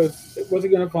end because it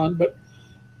wasn't going to fund, but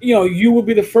you will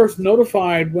be the first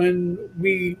notified when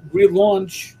we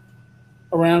relaunch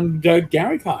around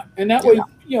GaryCon, and that way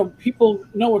people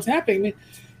know what's happening. I mean,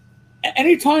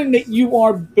 anytime that you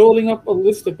are building up a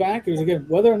list of backers, again,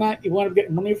 whether or not you want to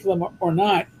get money for them or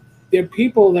not, they're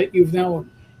people that you've now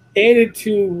added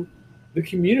to the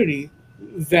community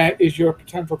that is your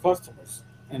potential customers.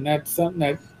 And that's something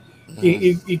that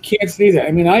you can't see that.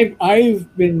 I mean,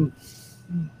 I've been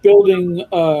building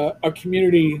a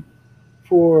community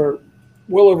for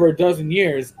well over a dozen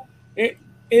years. It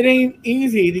ain't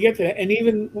easy to get to that. And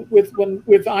even with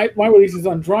my releases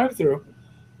on drive-thru,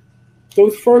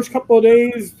 those first couple of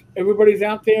days, everybody's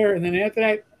out there, and then after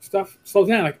that, stuff slows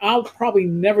down. Like, I'll probably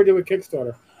never do a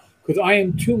Kickstarter because I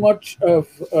am too much of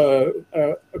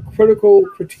a critical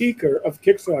critiquer of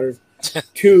Kickstarters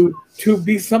to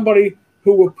be somebody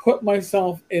who will put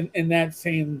myself in that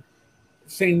same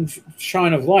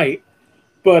shine of light.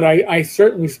 But I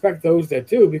certainly respect those that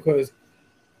do, because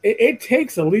it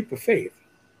takes a leap of faith,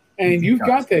 and you've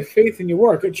got that faith in your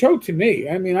work. It showed to me.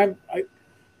 I mean,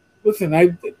 Listen,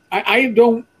 I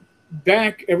don't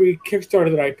back every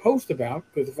Kickstarter that I post about,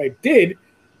 because if I did,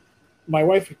 my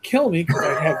wife would kill me, because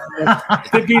I'd have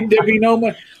there'd be no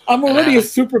money. I'm already a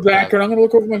super backer, and I'm going to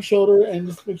look over my shoulder and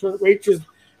just make sure that Rachel's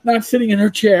not sitting in her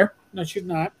chair. No, she's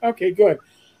not. Okay, good.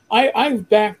 I've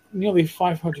backed nearly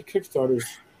 500 Kickstarters.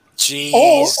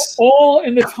 Jeez. All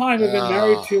in the time I've been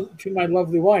married to my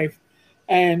lovely wife,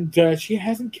 and she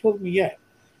hasn't killed me yet.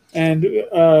 And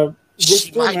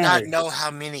she might not know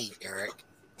how many, Eric.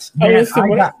 Man,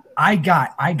 I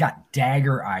got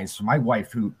dagger eyes from my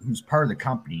wife, who's part of the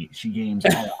company. She games.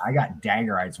 I got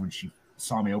dagger eyes when she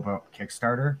saw me open up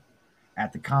Kickstarter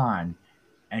at the con,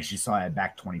 and she saw I had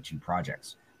backed 22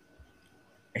 projects.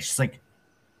 And she's like,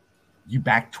 "You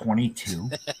backed 22?"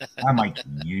 I'm like,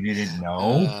 "You didn't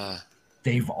know?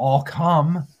 They've all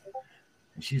come."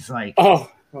 And she's like,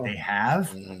 "Oh. They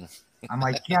have?" I'm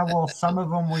like, "Yeah, well, some of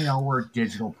them, were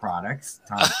digital products."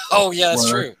 Oh, yeah, that's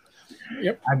true.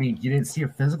 Yep. I mean, you didn't see a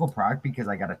physical product because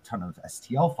I got a ton of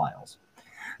STL files.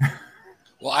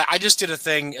 Well, I just did a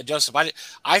thing, Joseph.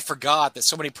 I forgot that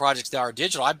so many projects now are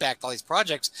digital. I backed all these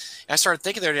projects. And I started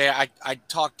thinking the other day, I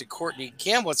talked to Courtney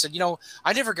Campbell and said,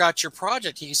 I never got your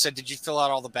project. He said, "Did you fill out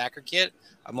all the backer kit?"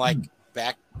 I'm like,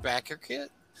 backer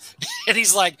kit? And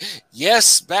he's like,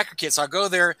 "Yes, backer kit." So I go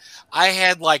there. I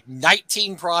had like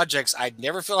 19 projects I'd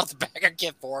never filled out the backer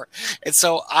kit for. And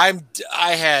so I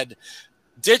had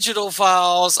digital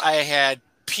files. I had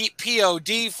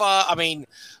POD file. I mean,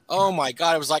 oh my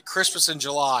God, it was like Christmas in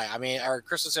July. Or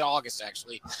Christmas in August,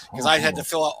 actually, because I had to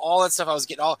fill out all that stuff. I was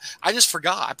getting I just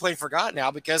forgot. I plain forgot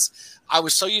now because I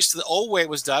was so used to the old way it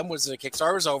was done. Was the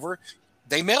Kickstarter was over,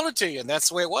 they mailed it to you, and that's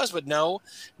the way it was. But no,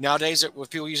 nowadays with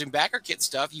people using backer kit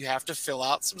stuff, you have to fill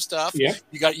out some stuff. Yeah,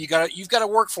 you've got to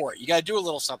work for it. You got to do a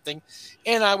little something.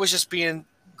 And I was just being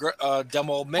dumb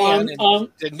old man and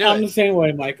didn't do it. I'm the same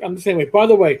way, Mike. I'm the same way. By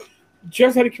the way,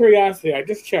 just out of curiosity, I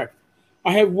just checked.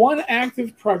 I have one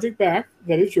active project back.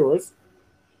 That is yours.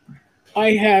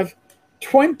 I have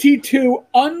 22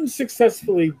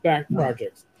 unsuccessfully backed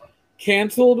projects,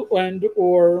 canceled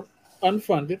or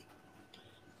unfunded,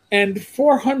 and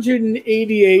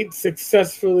 488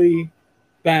 successfully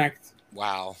backed.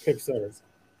 Wow. Kickstarters.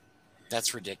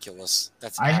 That's ridiculous.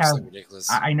 That's absolutely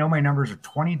ridiculous. I know my numbers are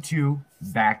 22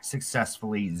 backed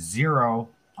successfully, 0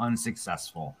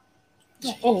 unsuccessful.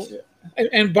 Oh,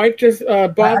 and Bob just I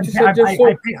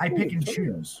pick and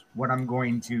choose what I'm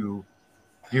going to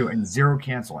do, and 0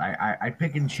 cancel. I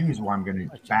pick and choose what I'm going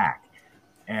to back,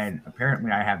 and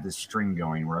apparently I have this string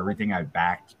going where everything I've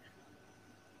backed,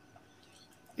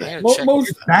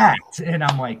 most backed, and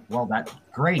I'm like, well, that's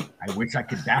great. I wish I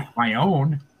could back my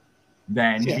own,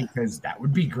 then because that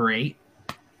would be great.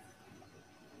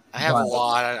 I have a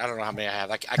lot. I don't know how many I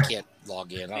have. I can't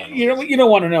log in. You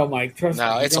don't want to know, Mike. Trust me.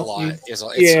 No, it's a lot.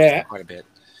 It's quite a bit.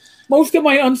 Most of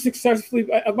my unsuccessfully,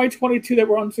 of my 22 that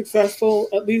were unsuccessful,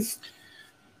 at least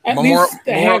a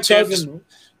half dozen.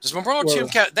 Does Memorial Tomb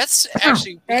count? That's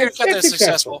actually we could count that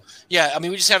successful. Yeah,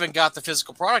 we just haven't got the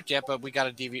physical product yet, but we got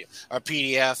a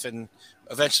PDF, and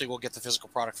eventually we'll get the physical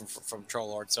product from Troll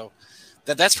Lord. So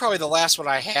that's probably the last one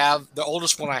I have. The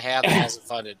oldest one I have that hasn't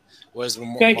funded was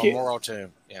Memorial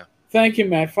Tomb. Yeah. Thank you,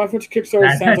 Matt. 500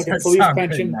 Kickstarter sounds like a police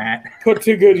pension put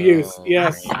to good use.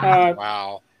 Yes.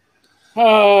 Wow.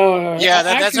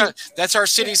 That's our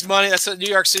city's money. That's New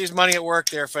York City's money at work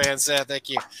there, fans. Thank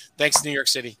you. Thanks, New York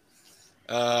City.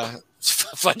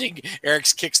 Funding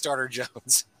Eric's Kickstarter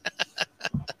Jones.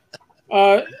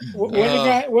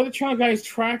 When the child guy is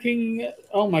tracking,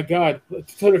 oh my God!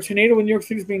 So the tornado in New York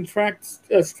City is being tracked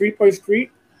street by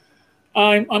street.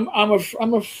 I'm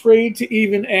afraid to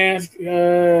even ask.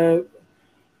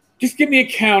 Just give me a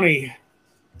county.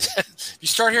 You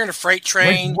start hearing a freight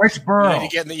train. Which borough? You need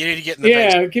to get in the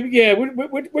basement.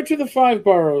 Which are the 5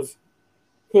 boroughs?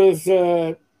 Because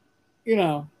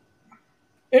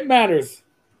it matters.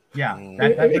 Yeah,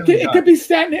 it could be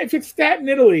Staten. If it's Staten,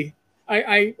 Italy,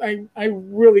 I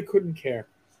really couldn't care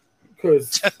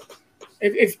because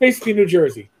it's basically New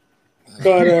Jersey.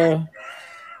 But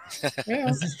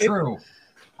this is true.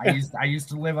 I used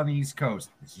to live on the East Coast.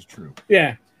 This is true.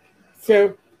 Yeah.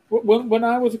 So when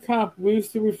I was a cop, we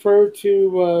used to refer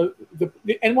to the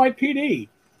NYPD,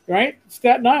 right?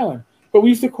 Staten Island. But we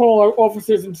used to call our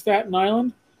officers in Staten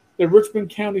Island the Richmond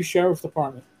County Sheriff's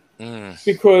Department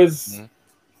because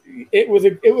it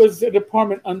was a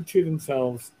department unto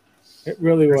themselves. It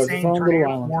really was. Its own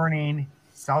little island. Warning: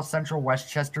 South Central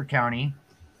Westchester County,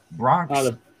 Bronx,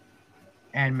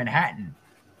 and Manhattan.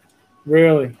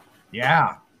 Really?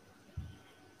 Yeah.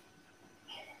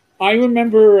 I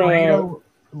remember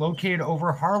located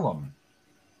over Harlem.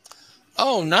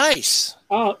 Oh, nice.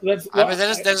 Oh,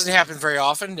 that doesn't happen very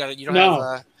often. You don't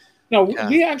have.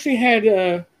 We actually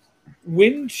had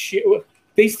wind chill.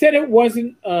 They said it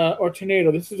wasn't a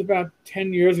tornado. This was about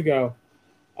 10 years ago.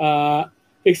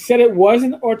 They said it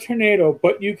wasn't a tornado,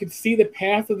 but you could see the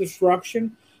path of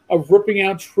destruction of ripping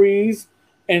out trees,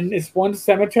 and it's one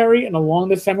cemetery, and along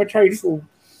the cemetery, just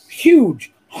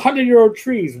huge 100-year-old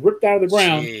trees ripped out of the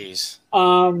ground. Jeez.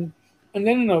 And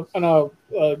then in a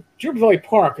Jupiter Valley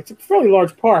Park, it's a fairly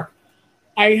large park.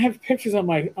 I have pictures on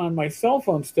my cell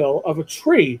phone still of a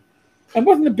tree. It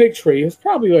wasn't a big tree. It was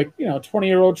probably like, a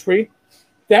 20-year-old tree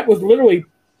that was literally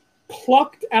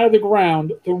plucked out of the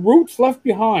ground, the roots left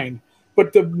behind,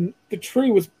 but the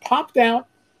tree was popped out,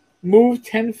 moved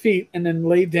 10 feet, and then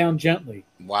laid down gently.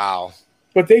 Wow.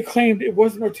 But they claimed it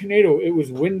wasn't a tornado, it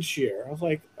was wind shear. I was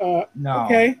like, no.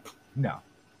 Okay. No.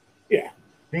 Yeah.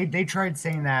 They tried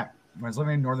saying that when I was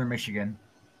living in northern Michigan.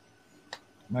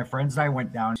 My friends and I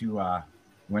went down to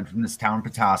went from this town,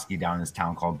 Petoskey, down to this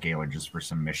town called Gaylord just for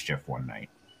some mischief one night.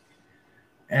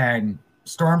 And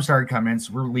storm started coming,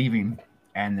 so we're leaving,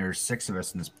 and there's 6 of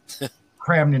us in this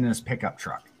crammed in this pickup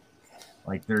truck.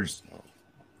 Like there's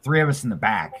 3 of us in the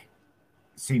back,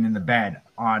 sitting in the bed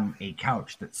on a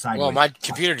couch that's sideways. Well, my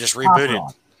computer just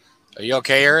rebooted. Are you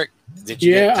okay, Eric? Did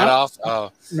you get cut off?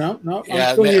 Oh no.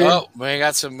 Yeah, we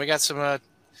got some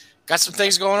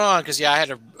things going on because I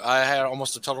had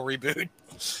almost a total reboot.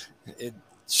 It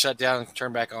shut down and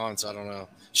turned back on, so I don't know.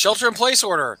 Shelter in place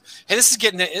order. Hey, this is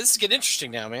getting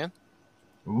interesting now, man.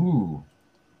 Ooh.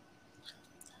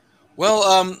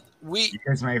 Well, you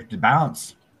guys might have to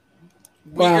bounce.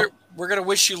 We're gonna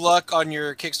wish you luck on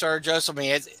your Kickstarter, Joseph. I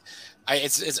mean,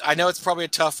 I know it's probably a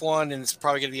tough one, and it's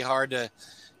probably gonna be hard to,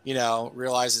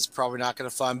 realize it's probably not gonna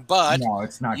fun. But no,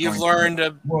 it's not. You've learned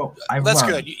to. Well, that's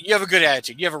good. You have a good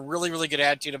attitude. You have a really, really good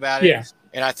attitude about it. Yeah.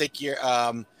 And I think you're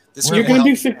you're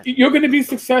going to be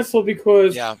successful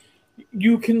because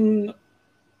you can.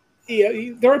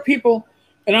 Yeah, there are people,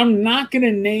 and I'm not going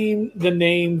to name the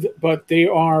names, but they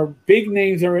are big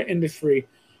names in our industry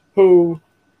who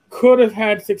could have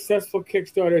had successful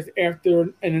Kickstarters after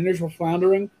an initial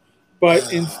floundering,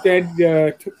 but instead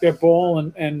took their ball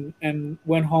and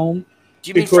went home. Do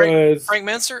you mean Frank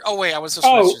Menser? Oh wait, I was just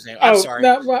his name. I'm sorry.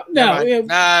 No. No.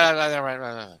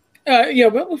 Yeah,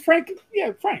 but Frank.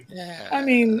 Yeah, Frank. Yeah. I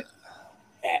mean,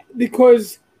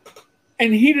 because,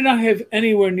 and he did not have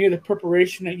anywhere near the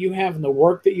preparation that you have and the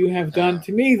work that you have done.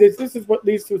 To me, this is what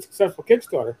leads to a successful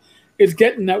Kickstarter, is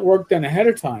getting that work done ahead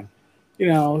of time.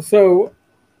 So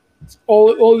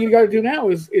all you got to do now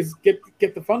is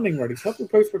get the funding ready. Shelter in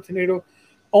place for tornado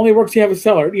only works if you have a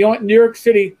cellar. You know what? In New York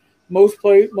City, most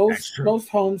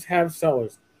homes have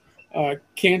cellars.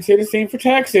 Can't say the same for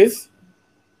Texas.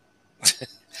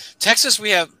 Texas, we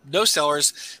have no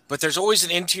cellars, but there's always an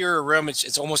interior room.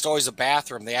 It's almost always a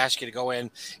bathroom. They ask you to go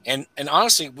in, and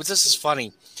honestly, this is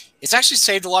funny. It's actually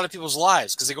saved a lot of people's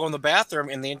lives because they go in the bathroom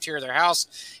in the interior of their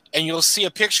house, and you'll see a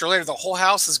picture later. The whole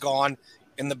house is gone,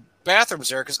 and the bathroom's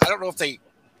there because I don't know if they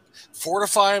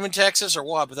fortify them in Texas or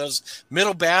what, but those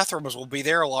middle bathrooms will be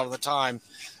there a lot of the time.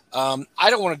 I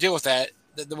don't want to deal with that.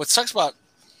 What sucks about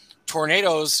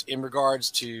tornadoes in regards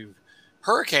to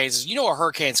hurricanes is a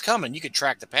hurricane's coming. You can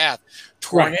track the path.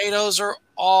 Tornadoes are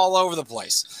all over the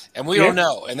place, and we don't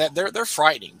know. And they're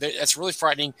frightening. That's really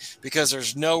frightening because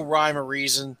there's no rhyme or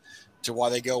reason to why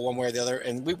they go one way or the other.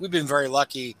 And we've been very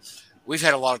lucky. We've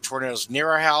had a lot of tornadoes near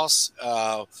our house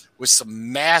with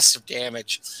some massive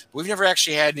damage. We've never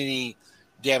actually had any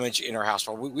damage in our house.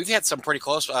 We've had some pretty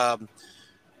close.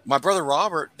 My brother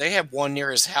Robert, they had one near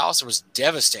his house. It was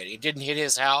devastating. It didn't hit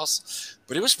his house,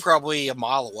 but it was probably a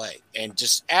mile away and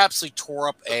just absolutely tore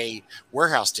up a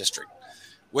warehouse district,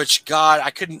 which, God,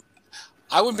 I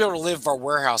wouldn't be able to live if our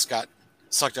warehouse got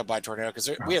sucked up by a tornado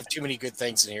because we have too many good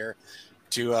things in here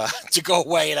to go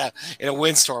away in a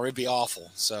windstorm. It'd be awful.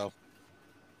 So.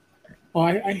 Well,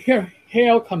 I hear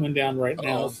hail coming down right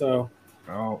now, so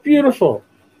beautiful.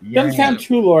 Yeah. Doesn't sound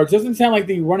too large. Doesn't sound like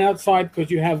you run outside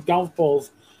because you have golf balls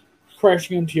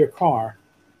crashing into your car.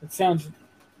 It sounds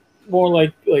more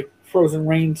like frozen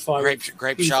rain slide.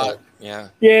 Grape shot. Yeah.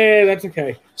 Yeah, that's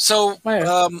okay. So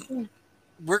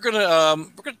we're gonna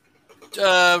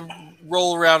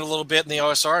roll around a little bit in the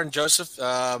OSR, and Joseph,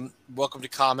 welcome to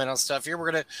comment on stuff here.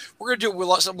 We're gonna do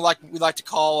something like we like to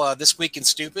call This Week in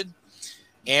Stupid.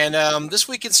 And This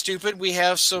Week in Stupid, we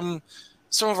have some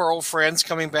of our old friends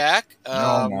coming back.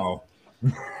 No.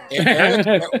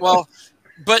 Well,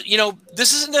 but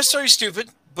this isn't necessarily stupid,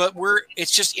 but it's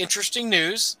just interesting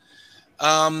news.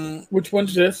 Which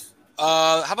one's this?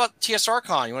 How about TSR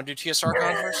Con? You want to do TSR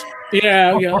Con first?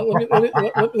 Yeah.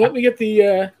 Let me get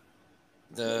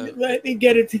let me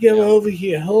get it together over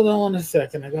here. Hold on a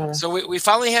second. So we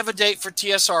finally have a date for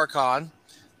TSR Con.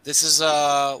 This is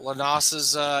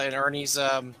Lanas's and Ernie's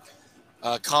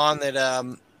con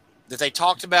that they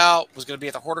talked about, was going to be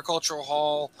at the Horticultural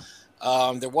Hall.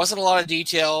 There wasn't a lot of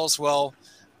details. Well,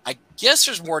 I guess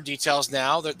there's more details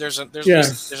now. There's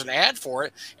an ad for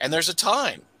it, and there's a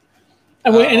time.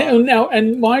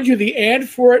 And mind you, the ad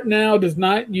for it now does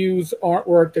not use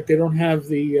artwork that they don't have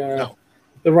the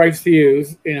rights to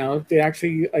use. You know, they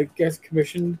actually, I guess,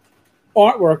 commissioned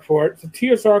artwork for it. So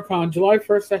TSR Con, July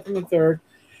 1st, 2nd, and 3rd,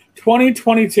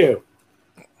 2022.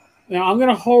 Now I'm going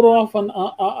to hold off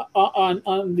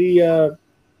on the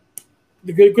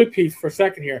good piece for a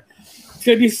second here. It's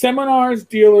going to be seminars,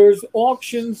 dealers,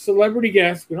 auctions, celebrity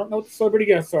guests. We don't know what the celebrity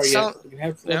guests are yet. We can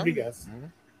have celebrity guests.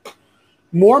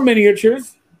 More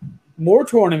miniatures, more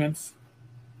tournaments,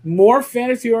 more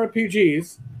fantasy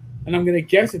RPGs, and I'm going to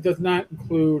guess it does not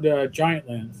include Giant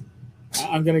Lands.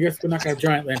 I'm going to guess we're not going to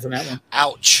have Giant Lands on that one.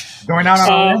 Ouch. Going out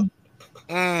on a limb?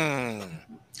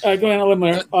 Going on a limb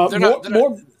there.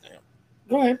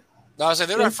 Go ahead. No, I was like,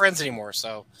 they're not friends anymore,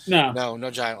 so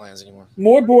no Giant Lands anymore.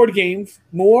 More board games,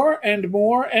 more and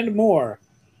more and more.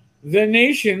 The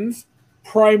nation's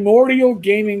primordial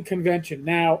gaming convention.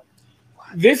 Now,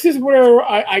 this is where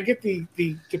I get the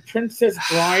Princess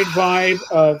Bride vibe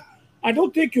of, I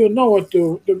don't think you'll know what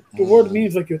the word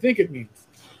means like you think it means.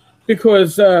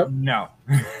 Because no.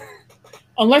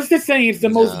 Unless they're saying it's the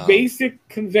most basic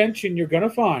convention you're going to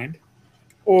find,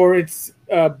 or it's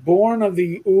born of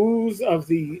the ooze of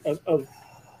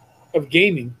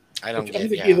gaming. I don't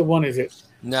think either one is it.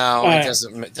 No,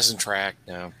 it doesn't track.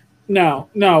 No.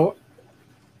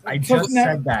 I just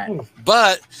said that.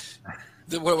 But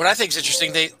what I think is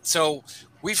interesting,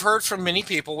 we've heard from many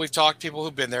people. We've talked to people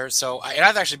who've been there. And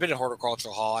I've actually been at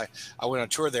Horticultural Hall. I went on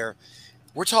tour there.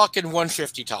 We're talking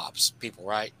 150 tops, people,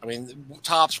 right? I mean,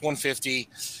 tops 150.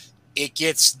 It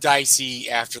gets dicey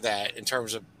after that in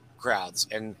terms of crowds,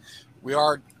 and we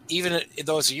are, even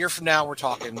though it's a year from now, we're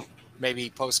talking maybe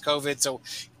post-COVID, so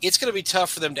it's going to be tough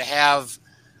for them to have.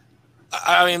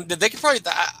 I mean, they could probably.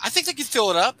 I think they could fill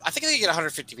it up. I think they could get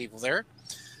 150 people there.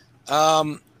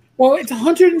 Well, it's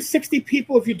 160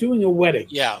 people if you're doing a wedding.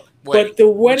 Yeah, but the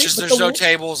wedding, there's no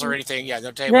tables or anything. Yeah,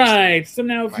 no tables. Right. So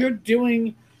now, if you're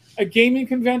doing a gaming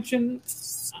convention,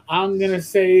 I'm going to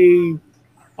say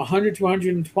 100 to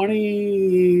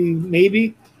 120,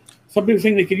 maybe. Some people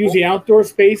think they could use the outdoor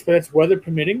space, but that's weather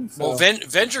permitting. So. Well,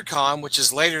 VentureCon, which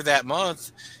is later that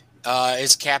month,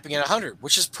 is capping at 100,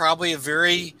 which is probably a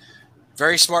very,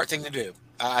 very smart thing to do.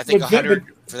 I think 100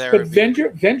 for there. But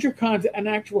VentureCon's an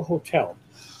actual hotel.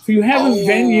 So you have a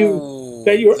venue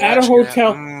that you're at a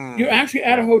hotel. You're actually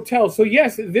at a hotel. So,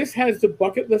 yes, this has the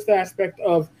bucket list aspect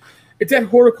of it's at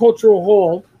Horticultural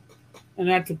Hall, and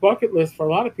that's a bucket list for a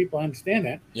lot of people. I understand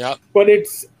that. Yeah. But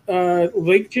it's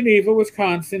Lake Geneva,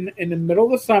 Wisconsin, in the middle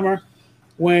of the summer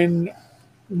when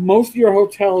most of your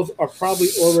hotels are probably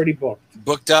already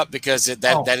booked up because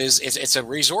it's a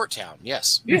resort town.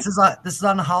 Yes. This is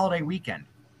on a holiday weekend.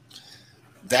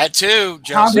 That too,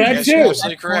 Joseph. Yes, you're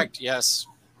absolutely correct. Yes.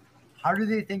 How do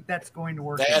they think that's going to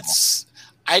work?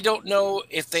 I don't know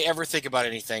if they ever think about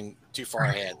anything too far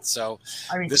ahead. So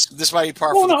this might be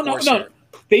par for the course. No.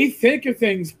 They think of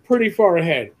things pretty far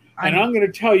ahead. And I'm going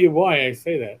to tell you why I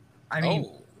say that.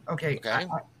 Okay.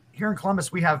 Here in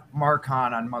Columbus, we have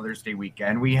Marcon on Mother's Day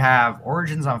weekend. We have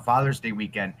Origins on Father's Day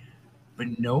weekend.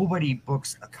 But nobody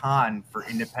books a con for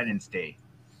Independence Day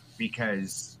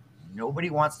because nobody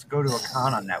wants to go to a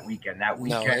con on that weekend. No,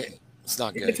 it's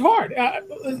not good. It's hard.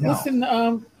 Listen,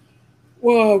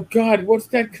 whoa, God, what's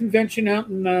that convention out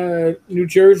in New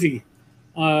Jersey?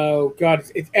 Oh, God,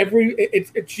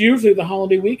 it's usually the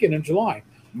holiday weekend in July.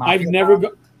 I've never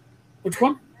go. Which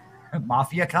one?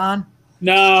 Mafia Con?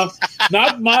 No,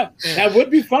 not my. That would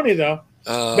be funny though.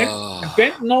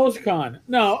 Bent Nose Con.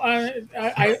 No,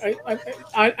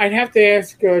 I'd have to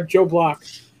ask Joe Block.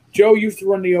 Joe used to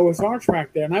run the OSR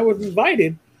track there, and I was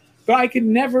invited, but I could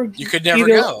never. You could never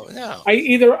go. No. I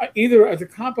either as a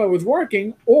comp I was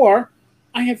working, or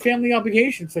I had family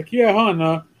obligations. Like, yeah, hon,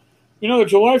 the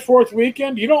July 4th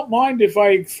weekend. You don't mind if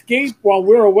I escape while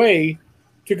we're away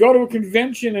to go to a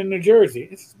convention in New Jersey?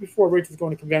 This is before Rich was going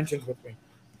to conventions with me,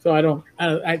 so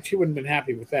she wouldn't have been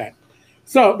happy with that.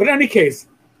 So, but in any case,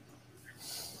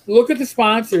 look at the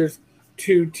sponsors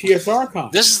to TSR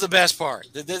Con. This is the best part.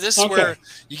 This is where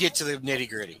you get to the nitty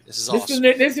gritty. This is awesome.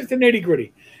 This is the nitty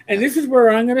gritty, and this is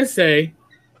where I'm going to say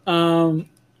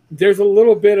there's a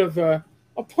little bit of a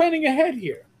planning ahead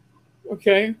here.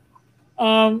 Okay,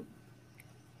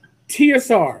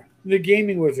 TSR, the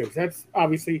Gaming Wizards. That's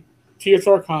obviously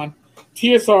TSR Con.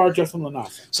 TSR, Justin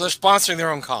Lanasa. So they're sponsoring their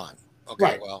own con. Okay,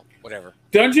 right. Well, whatever.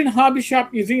 Dungeon Hobby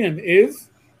Shop Museum is.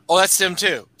 Oh, that's them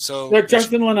too. So that's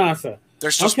Justin Lanasa.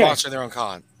 They're still sponsoring their own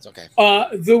con. It's okay.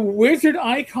 The wizard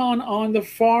icon on the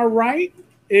far right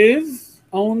is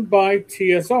owned by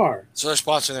TSR. So they're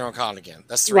sponsoring their own con again.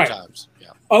 That's 3 times. Yeah.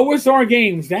 OSR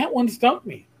Games, that one stumped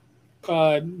me.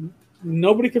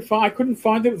 Nobody could find. I couldn't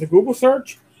find it with a Google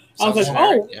search. I was like,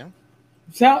 oh, yeah.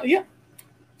 So yeah.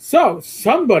 So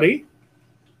somebody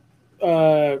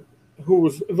who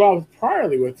was involved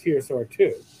priorly with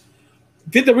TSR2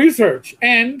 did the research,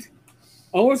 and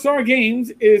OSR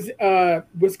Games is a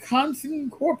Wisconsin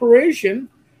corporation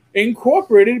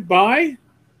incorporated by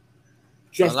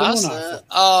Justin Lanasa.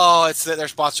 Oh, they're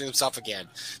sponsoring themselves again.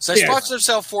 So they sponsored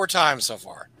themselves 4 times so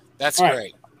far. That's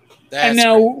great. And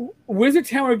now Wizard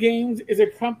Tower Games is a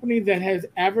company that has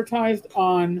advertised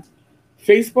on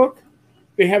Facebook.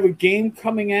 They have a game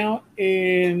coming out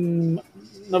in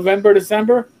November,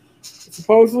 December,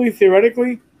 supposedly,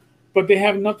 theoretically, but they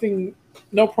have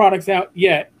no products out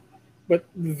yet. But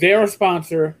they're a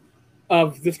sponsor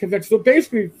of this convention. So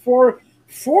basically, 4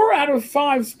 out of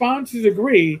 5 sponsors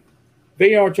agree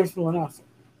they are Justin Lanasa.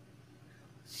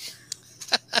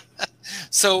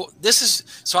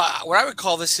 What I would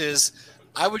call this is,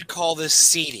 I would call this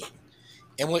seeding.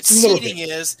 And what seeding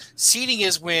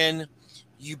is when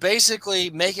you basically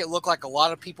make it look like a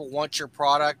lot of people want your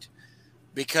product,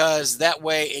 because that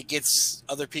way it gets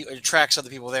other people, it attracts other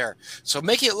people there. So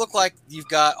making it look like you've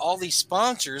got all these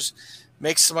sponsors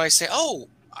makes somebody say, oh,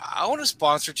 I want to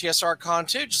sponsor TSR Con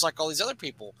too, just like all these other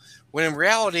people. When in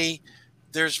reality,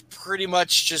 there's pretty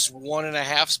much just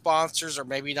 1.5 sponsors, or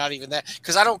maybe not even that.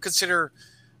 Because I don't consider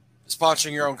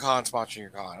sponsoring your own con sponsoring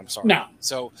your con. I'm sorry. No.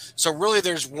 So really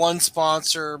there's 1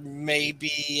 sponsor,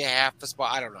 maybe half a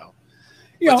spot. I don't know.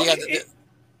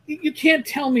 You can't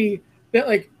tell me that,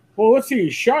 like, well, let's see,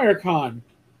 ShireCon.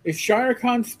 Is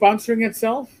ShireCon sponsoring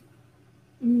itself?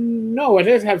 No, it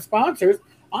does have sponsors.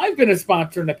 I've been a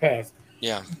sponsor in the past.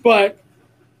 Yeah. But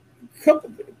come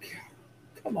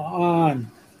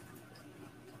on.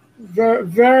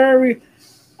 Very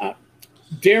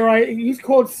dare I use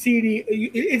called CD?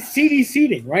 It's CD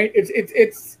seating, right?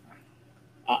 It's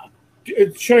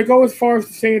should I go as far as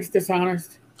to say it's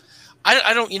dishonest?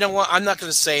 I don't. You know what? I'm not going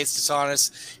to say it's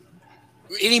dishonest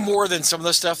any more than some of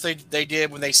the stuff they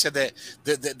did when they said that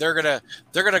they're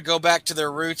gonna go back to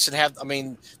their roots and have. I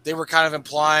mean, they were kind of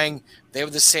implying they were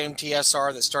the same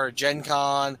TSR that started Gen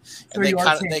Con, and they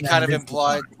kind of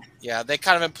implied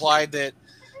that,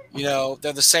 you know,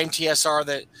 they're the same TSR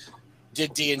that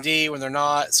did D&D when they're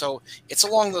not. So it's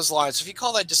along those lines. So if you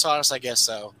call that dishonest, I guess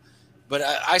so. But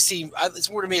it's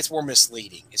more, to me, it's more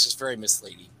misleading. It's just very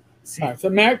misleading. All right, so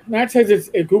Matt says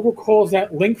Google calls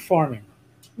that link farming.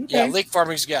 Okay. Yeah, link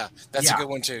farming's that's a good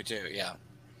one too. Yeah.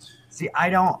 See,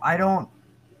 I've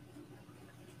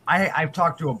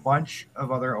talked to a bunch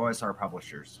of other OSR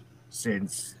publishers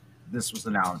since this was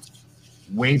announced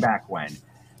way back when,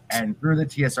 and through the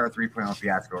TSR 3.0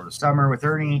 fiasco over the summer with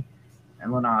Ernie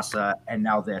and Lanasa, and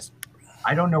now this,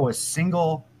 I don't know a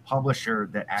single publisher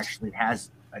that actually has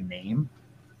a name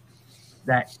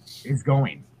that is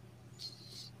going.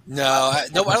 No, I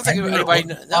don't think anybody.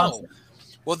 No.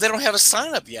 Well, they don't have a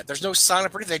sign up yet. There's no sign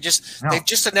up or anything. They've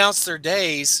just announced their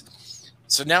days.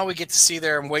 So now we get to see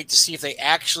there and wait to see if they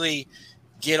actually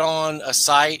get on a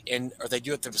site or they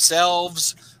do it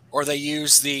themselves, or they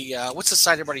use the what's the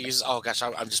site everybody uses? Oh gosh,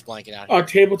 I'm just blanking out here.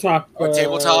 Tabletop.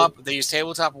 Tabletop. They use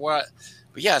Tabletop or what?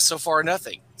 But yeah, so far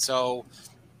nothing. So.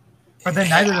 But then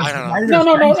neither.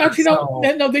 No. Actually,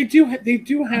 no. They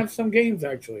do have some games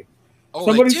actually. Oh,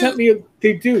 somebody sent me.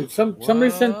 They do.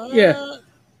 Somebody sent. Yeah.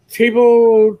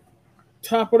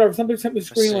 Tabletop, whatever. Somebody sent me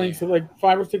screen links of like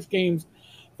 5 or 6 games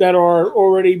that are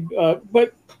already.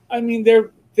 But I mean,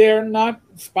 they're not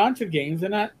sponsored games. They're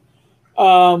not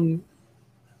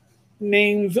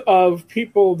names of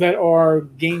people that are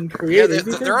game creators.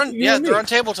 Yeah, they're on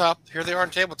Tabletop. Here they are on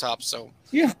Tabletop. So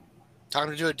yeah, time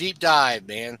to do a deep dive,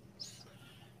 man.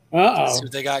 Let's see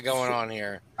what they got going on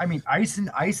here. I mean, Ice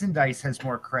and Dice has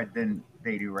more cred than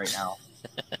they do right now.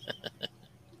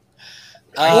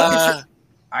 I've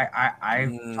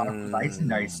talked with Ice and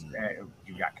Dice.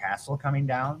 You've got Castle coming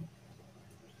down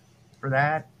for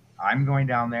that. I'm going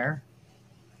down there.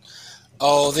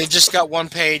 Oh, they just got one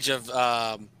page of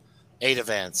 8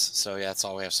 events. So yeah, that's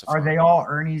all we have so far. Are they all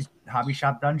Ernie's Hobby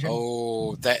Shop Dungeon?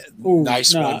 Oh,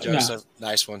 nice one, Joseph. No.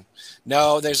 Nice one.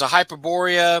 No, there's a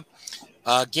Hyperborea,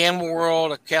 Gamma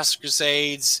World, a Castle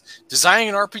Crusades, designing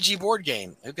an RPG board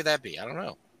game. Who could that be? I don't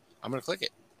know. I'm gonna click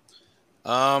it.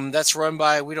 That's run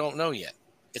by, we don't know yet.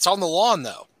 It's on the lawn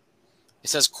though. It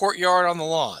says Courtyard on the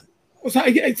lawn. So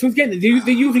again,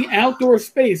 they're using outdoor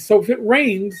space. So if it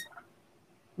rains,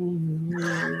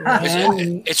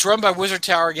 it's run by Wizard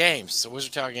Tower Games. So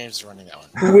Wizard Tower Games is running that one.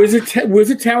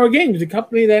 Wizard Tower Games, a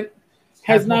company that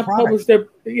hasn't published their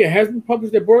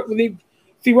board.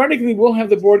 theoretically we'll have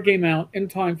the board game out in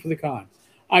time for the con.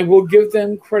 I will give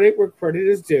them credit where credit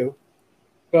is due,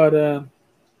 but a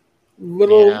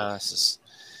little.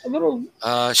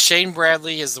 Shane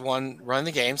Bradley is the one running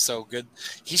the game, so good.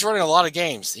 He's running a lot of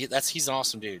games. He's an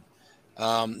awesome dude.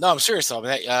 No, I'm serious though.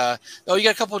 You got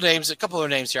a couple of names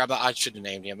here. I shouldn't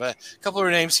have named him, but a couple of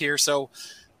names here. So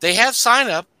they have sign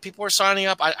up. People are signing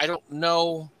up. I don't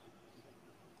know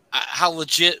how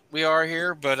legit we are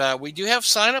here, but we do have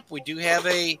sign up. We do have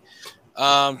a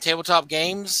tabletop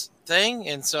games thing,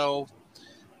 and so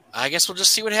I guess we'll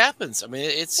just see what happens. I mean,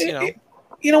 it's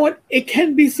you know what? It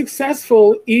can be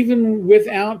successful even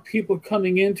without people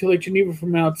coming into Lake Geneva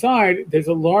from outside. There's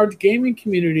a large gaming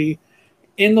community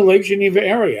in the Lake Geneva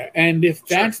area, and if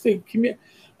that's the community,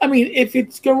 I mean, if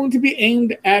it's going to be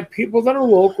aimed at people that are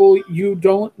local, you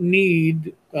don't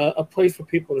need a place for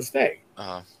people to stay.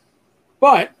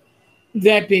 But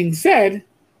that being said,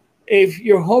 if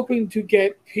you're hoping to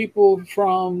get people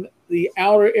from the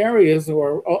outer areas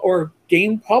or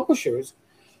game publishers,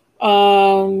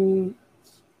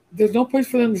 there's no place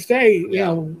for them to stay. You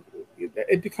know,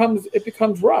 it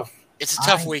becomes rough. It's a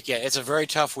tough weekend. It's a very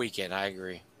tough weekend. I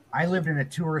agree. I lived in a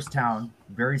tourist town,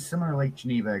 very similar to Lake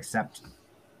Geneva, except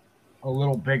a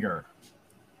little bigger,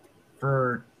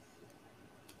 for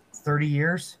 30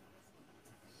 years,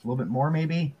 a little bit more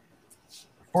maybe.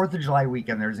 4th of July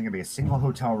weekend, there isn't going to be a single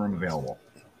hotel room available.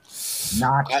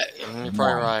 You're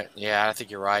probably right. Yeah, I think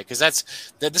you're right, because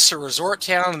this is a resort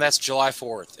town, and that's July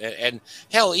 4th. And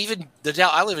hell, even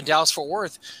I live in Dallas-Fort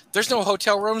Worth. There's no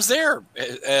hotel rooms there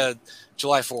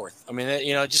July 4th. I mean,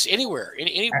 just anywhere,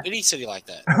 any city like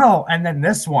that. Oh, and then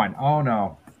this one. Oh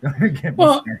no. Here's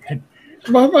the thing.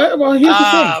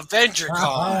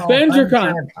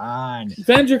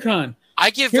 VentureCon. I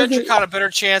give VentureCon a better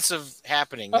chance of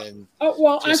happening than.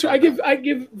 Actually, I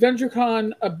give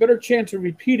VentureCon a better chance of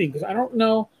repeating, because I don't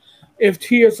know if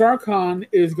TSRCon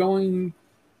is going.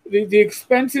 The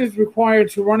expenses required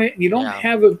to run it, and you don't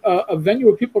have a venue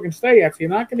where people can stay at, so you're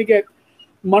not going to get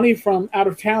money from out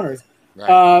of towners.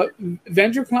 Right.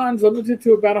 VentureCon's limited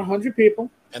to about 100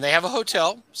 people, and they have a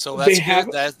hotel, so that's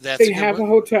good. They have a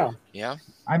hotel. Yeah.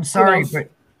 I'm sorry, but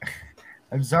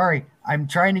I'm sorry. I'm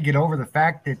trying to get over the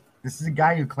fact that this is a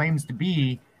guy who claims to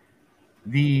be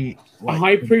the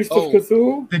high priest of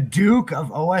Cthulhu, the Duke of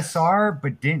OSR,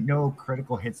 but didn't know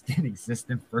Critical Hits didn't exist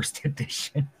in 1st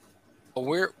edition.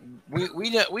 We're buddies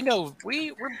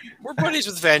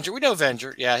with Venger. We know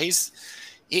Venger. Yeah,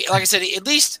 like I said, at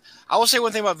least I will say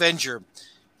one thing about Venger.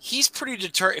 He's pretty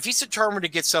determined. If he's determined to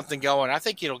get something going, I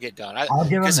think it'll get done. I'll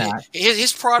give him that.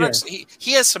 His products,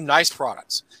 he has some nice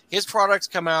products. His products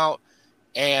come out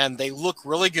and they look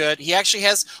really good. He actually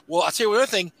has. Well, I'll tell you another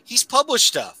thing. He's published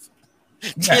stuff.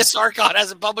 Yeah. TSRCon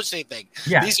hasn't published anything.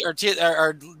 Yeah. These are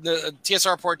the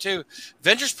TSR Part 2.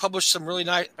 Venger's published some really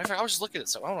nice. I was just looking at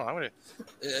some. I don't know.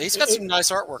 He's got some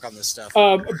nice artwork on this stuff.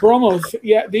 Bromos.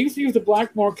 Yeah, they used to use the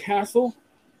Blackmore Castle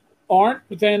art,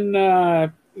 but then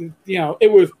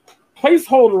it was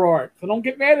placeholder art. So don't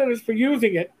get mad at us for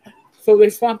using it. So they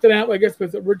swapped it out, I guess,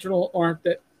 with original art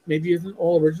that maybe isn't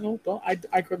all original.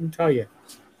 I couldn't tell you.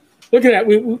 Look at that.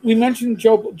 We mentioned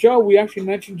Joe. Joe, we actually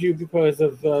mentioned you because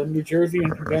of New Jersey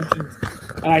and conventions.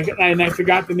 And I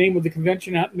forgot the name of the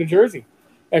convention out in New Jersey.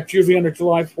 That's usually on the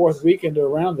July 4th weekend or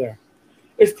around there.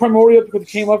 It's Primordial because it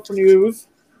came up for news.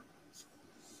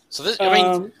 So this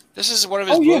is one of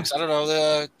his books. Yeah. I don't know,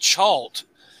 the Chalt.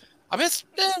 I mean, it's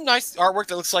nice artwork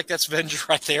that looks like that's Venger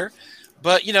right there.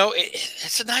 But,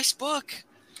 it's a nice book.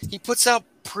 He puts out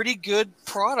pretty good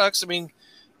products. I mean,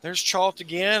 there's Chalt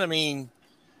again. I mean,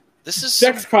 this is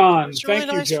DexCon. Really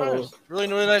Thank nice you, Joe. Product. Really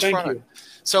nice Thank product. You.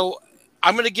 So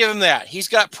I'm going to give him that. He's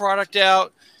got product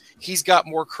out. He's got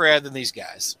more cred than these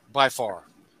guys, by far.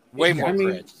 Way more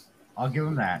cred. I'll give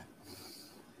him that.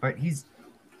 But his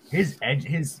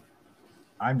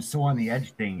I'm so on the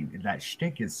edge thing. That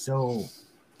shtick is so.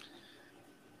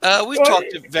 We've talked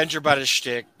to Venger about his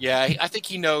shtick. Yeah, I think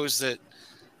he knows that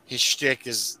his shtick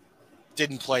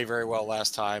didn't play very well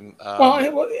last time.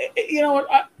 You know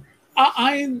what?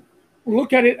 I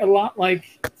look at it a lot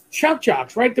like shock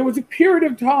jocks, right? There was a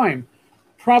period of time,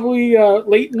 probably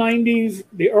late 90s,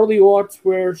 the early aughts,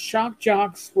 where shock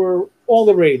jocks were all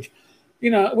the rage.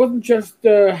 It wasn't just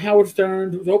Howard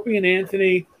Stern. It was Opie and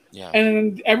Anthony. Yeah.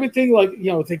 And everything,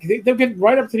 they'll get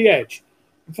right up to the edge,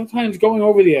 and sometimes going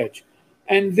over the edge.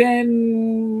 And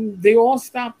then they all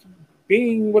stopped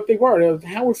being what they were.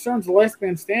 Howard Stern's the last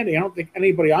man standing. I don't think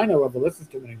anybody I know ever listens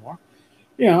to him anymore.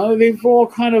 They've all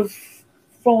kind of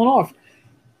fallen off.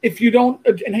 If you don't,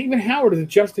 and even Howard has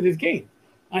adjusted his game.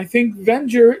 I think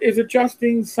Venger is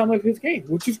adjusting some of his game,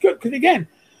 which is good. Because again,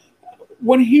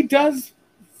 when he does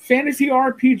fantasy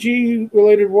RPG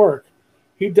related work.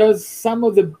 He does some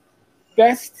of the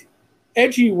best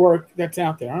edgy work that's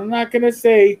out there. I'm not going to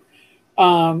say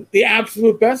the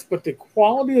absolute best, but the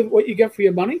quality of what you get for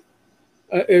your money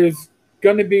is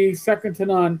going to be second to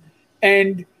none.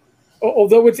 And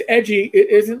although it's edgy, it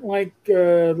isn't like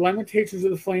Lamentations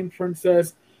of the Flame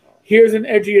Princess. Here's an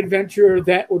edgy adventure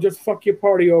that will just fuck your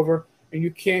party over and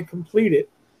you can't complete it.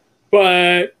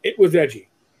 But it was edgy.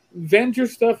 Avenger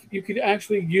stuff you could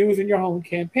actually use in your home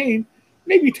campaign.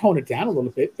 Maybe tone it down a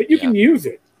little bit, but you can use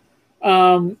it.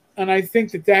 And I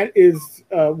think that is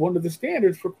one of the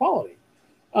standards for quality.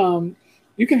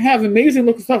 You can have amazing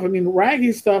looking stuff. I mean,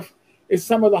 Raggy stuff is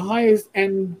some of the highest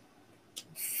end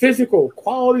physical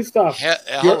quality stuff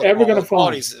you're ever going to find.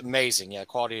 Quality is amazing. Yeah,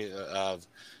 quality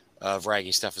of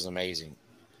Raggy stuff is amazing.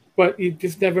 But you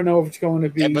just never know if it's going to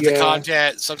be. But the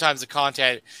content, sometimes the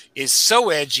content is so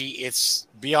edgy, it's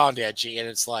beyond edgy, and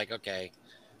it's like, okay,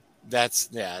 that's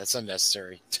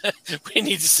unnecessary. We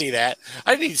need to see that.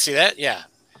 I need to see that, yeah,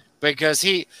 because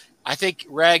I think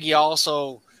Raggy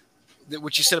also,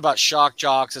 what you said about shock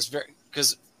jocks is very,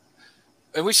 because,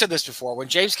 and we said this before, when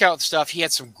James came out with stuff, he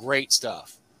had some great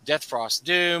stuff. Death Frost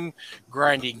Doom,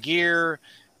 Grinding Gear,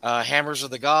 Hammers of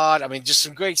the God. I mean, just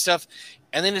some great stuff.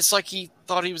 And then it's like he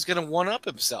thought he was going to one-up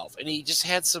himself. And he just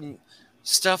had some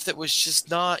stuff that was just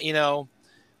not,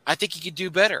 I think he could do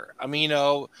better. I mean,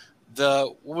 what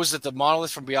was it, the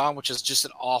Monolith from Beyond, which is just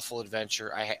an awful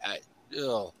adventure. I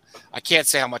can't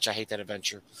say how much I hate that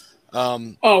adventure.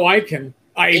 I can.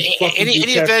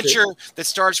 Any adventure that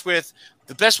starts with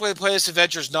the best way to play this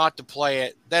adventure is not to play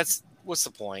it. What's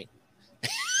the point?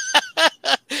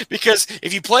 Because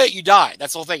if you play it, you die.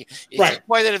 That's the whole thing. If you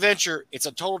play that adventure, it's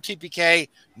a total TPK.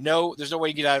 No, there's no way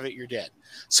you get out of it. You're dead.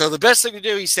 So the best thing to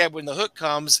do, he said, when the hook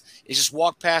comes, is just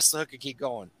walk past the hook and keep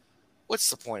going. What's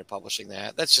the point of publishing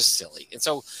that? That's just silly. And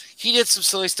so he did some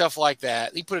silly stuff like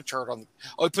that. He put a turd on.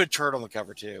 He put a turd on the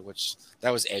cover too, which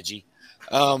that was edgy.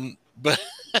 But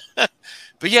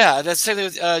yeah, that's the thing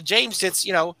with James. It's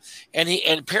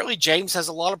and apparently James has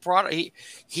a lot of product.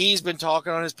 He's been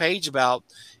talking on his page about.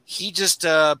 He just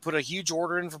put a huge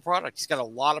order in for product. He's got a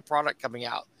lot of product coming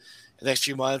out in the next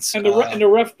few months. And the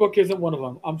Ref book isn't one of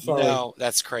them. I'm sorry. No,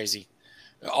 that's crazy.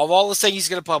 Of all the things he's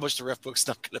going to publish, the Ref book's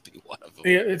not going to be one of them.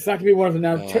 Yeah, it's not going to be one of them.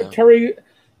 Now, Terry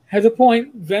has a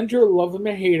point. Venger, love him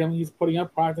or hate him, he's putting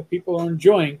out product that people are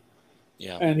enjoying.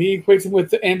 Yeah. And he equates him with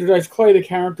the Androdized Clay. The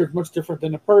character is much different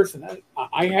than the person.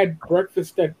 I had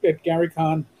breakfast at Gary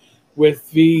Con with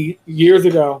V years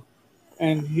ago.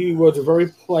 And he was a very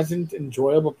pleasant,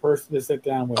 enjoyable person to sit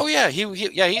down with. Oh yeah,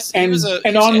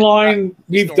 online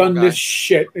we've done this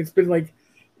shit. It's been like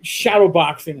shadow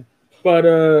boxing, but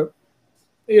I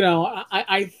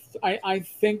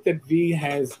think that V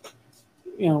has,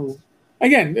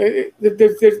 again,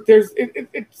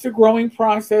 it's a growing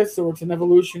process, or it's an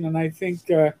evolution, and I think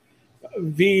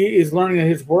V is learning that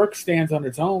his work stands on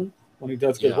its own when he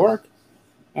does good work,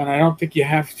 and I don't think you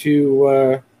have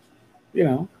to.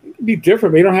 Be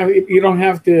different. But you don't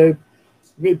have to,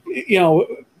 be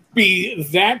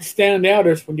that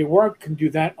standoutish when your work can do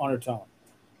that on its own.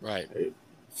 Right.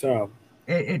 So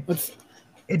it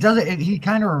doesn't. He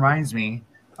kind of reminds me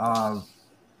of a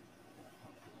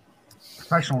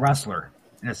professional wrestler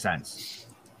in a sense.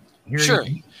 He's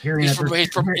promoting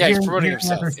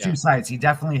himself. There's two sides. He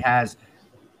definitely has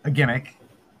a gimmick,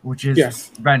 which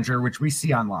is Venger, which we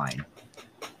see online,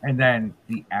 and then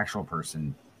the actual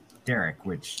person. Derek,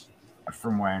 which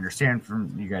from what I understand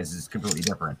from you guys is completely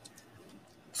different.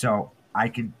 So I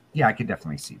could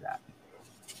definitely see that.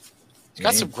 He's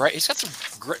got some great.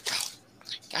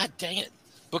 God dang it!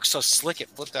 Book's so slick it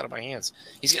flipped out of my hands.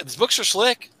 These books are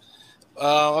slick.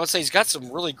 I would say he's got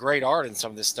some really great art in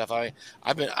some of this stuff. I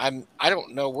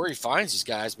don't know where he finds these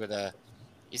guys, but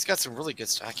he's got some really good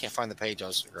stuff. I can't find the page.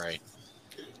 Those are great.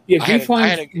 Yeah, he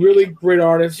finds really great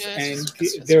artists, and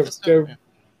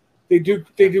They do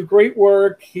great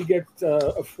work. He gets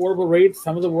affordable rates.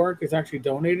 Some of the work is actually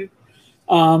donated.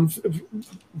 Again,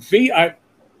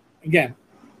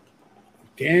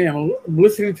 damn, I'm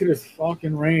listening to this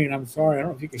fucking rain. I'm sorry. I don't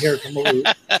know if you can hear it come over.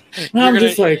 I'm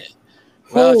just like,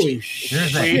 holy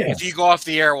shit. If you go off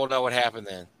the air, we'll know what happened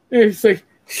then. It's like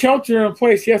shelter in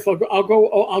place. Yes, I'll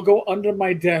go under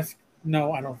my desk.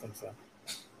 No, I don't think so.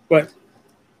 But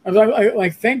I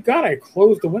thank God I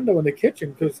closed the window in the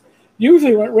kitchen because.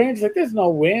 Usually when it rains, like there's no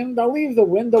wind. I'll leave the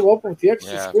window open with the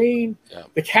extra screen. Yeah.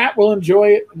 The cat will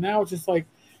enjoy it. And now it's just like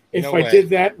if I did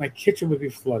that, my kitchen would be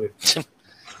flooded.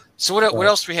 So what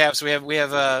else do we have? So we have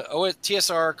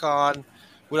TSR Con.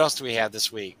 What else do we have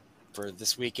this week for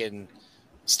this weekend?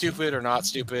 Stupid or not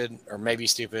stupid or maybe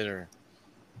stupid or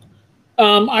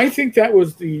I think that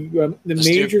was the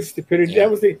major stupidity. Yeah.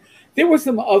 That was there was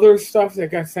some other stuff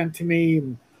that got sent to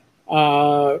me.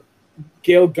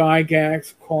 Gail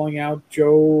Gygax calling out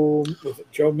Joe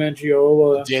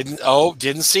Mangiarola.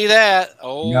 Didn't see that.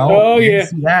 Oh, No, yeah.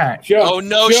 see that. Joe,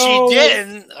 she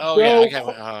didn't. Oh,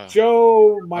 yeah.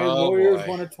 Joe, my lawyers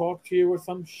want to talk to you or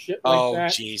some shit like that. Oh,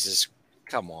 Jesus.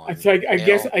 Come on. It's like,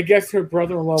 I guess her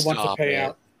brother-in-law wants to pay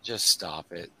out. Just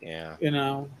stop it. Yeah. You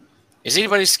know. Is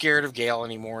anybody scared of Gail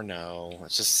anymore? No.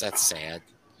 That's sad.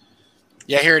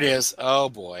 Yeah, here it is. Oh,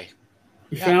 boy.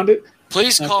 You found it?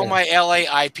 Please call my LA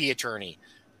IP attorney.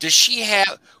 Does she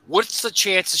have? What's the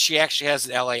chances she actually has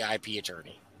an LA IP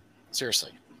attorney?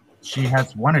 Seriously. She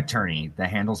has one attorney that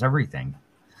handles everything.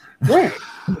 Right.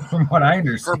 From what I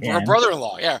understand. Her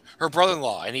brother-in-law. Yeah, her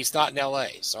brother-in-law, and he's not in LA.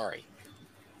 Sorry.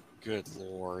 Good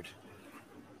Lord.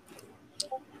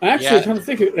 Actually, I'm trying to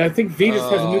think. I think Vetus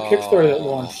has a new Kickstarter that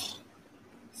launched.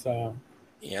 So.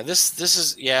 Yeah, this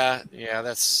is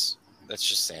that's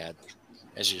just sad,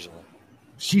 as usual.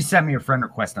 She sent me a friend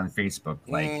request on Facebook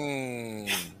like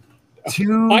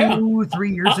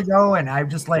 2-3 years ago, and I've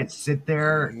just let it sit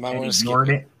there and ignored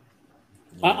it.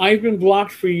 I've been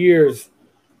blocked for years.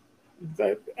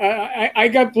 I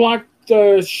got blocked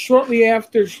shortly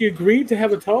after she agreed to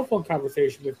have a telephone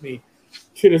conversation with me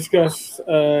to discuss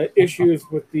issues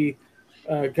with the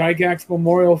Gygax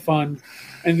Memorial Fund,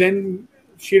 and then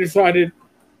she decided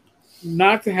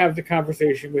not to have the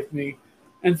conversation with me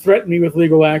and threatened me with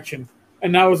legal action.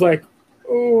 And I was like,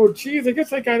 oh, geez, I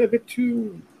guess I got a bit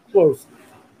too close.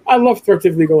 I love threats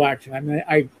of legal action. I mean,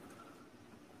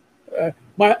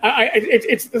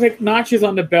 it's like notches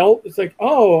on the belt. It's like,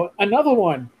 oh, another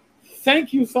one.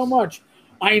 Thank you so much.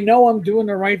 I know I'm doing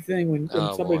the right thing when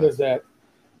somebody does that.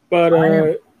 But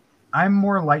I'm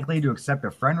more likely to accept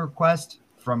a friend request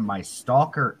from my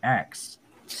stalker ex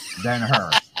than her.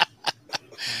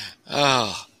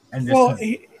 Oh, and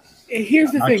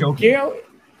here's the thing, joking.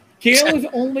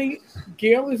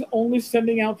 Gail is only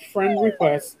sending out friend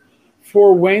requests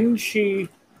for when she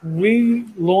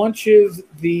relaunches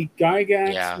the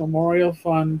Gygax Memorial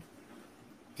Fund.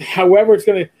 However,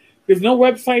 there's no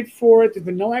website for it. There's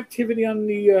been no activity on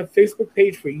the Facebook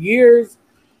page for years.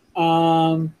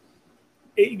 I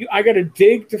got to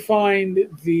dig to find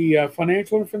the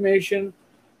financial information,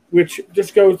 which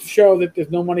just goes to show that there's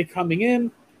no money coming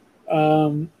in.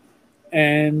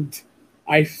 And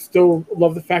I still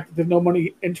love the fact that there's no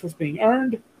money interest being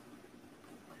earned.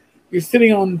 You're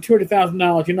sitting on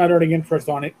 $200,000. You're not earning interest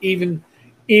on it, even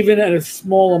at a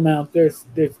small amount. There's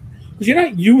because you're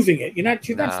not using it. You're not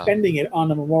spending it on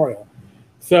the memorial.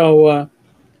 So,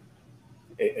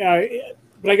 but I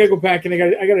gotta go back and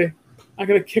I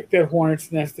gotta kick that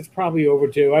hornet's nest. It's probably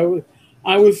overdue.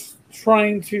 I was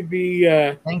trying to be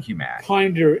thank you, Matt.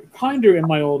 kinder in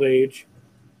my old age,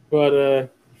 but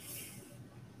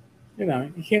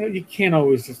you can't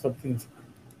always just let things.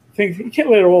 You can't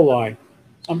let it all lie.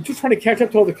 I'm just trying to catch up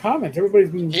to all the comments.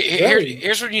 Everybody's been.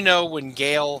 Here's when you know when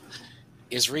Gail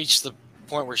is reached the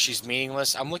point where she's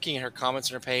meaningless. I'm looking at her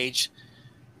comments on her page.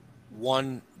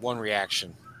 One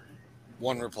reaction,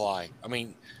 one reply. I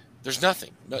mean, there's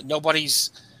nothing. Nobody's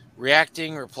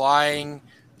reacting, replying.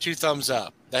 2 thumbs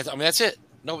up. That's it.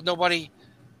 Nobody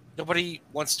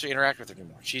wants to interact with her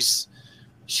anymore. She doesn't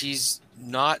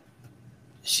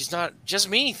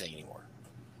mean anything anymore.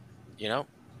 You know,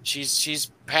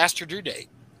 she's past her due date.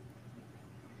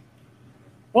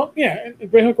 Well, yeah,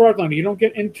 Great Hook Rockline, you don't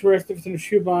get interested if it's in a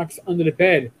shoebox under the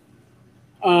bed.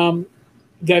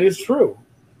 That is true.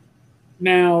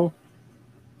 Now,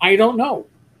 I don't know.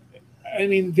 I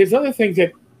mean, there's other things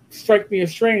that strike me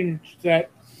as strange, that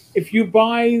if you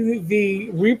buy the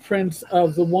reprints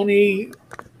of the 1E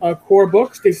core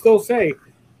books, they still say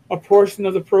a portion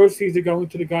of the proceeds are going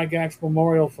to the Gygax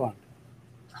Memorial Fund.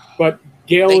 But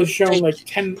Gail is showing like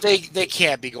 10. They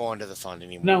can't be going to the fund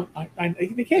anymore. No,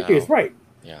 they can't be. It's right.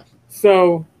 Yeah.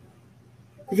 So,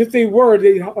 because if they were,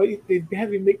 they'd have to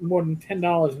be making more than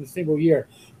 $10 in a single year.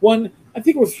 I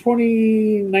think it was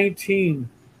 2019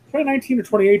 or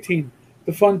 2018.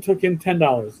 The fund took in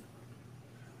 $10,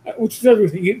 which is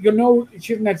everything. You know,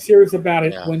 she's not serious about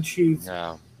it when she's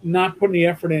not putting the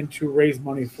effort in to raise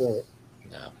money for it.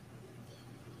 No,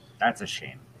 that's a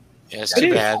shame. Yeah, it's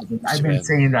too bad. I've been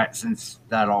saying that since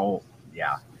that all.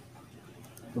 Yeah.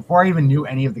 Before I even knew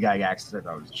any of the Gygaxes, I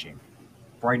thought it was a shame.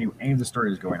 Before I knew any of the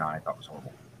stories going on, I thought it was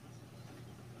horrible.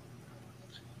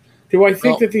 Do I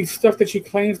think that the stuff that she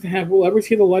claims to have will ever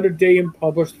see the light of day in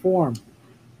published form?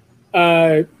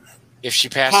 If she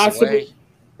passes away,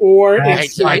 or I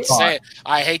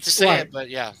hate to say it, but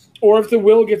yeah. Or if the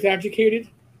will gets educated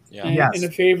in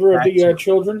the favor of the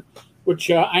children,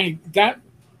 which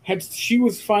she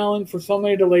was filing for so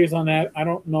many delays on that. I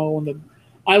don't know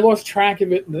I lost track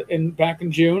of it back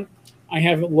in June. I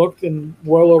haven't looked in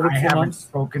well over 2 months. I haven't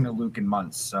spoken to Luke in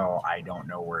months, so I don't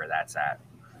know where that's at.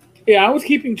 Yeah, I was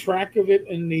keeping track of it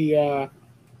in the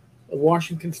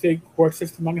Washington State court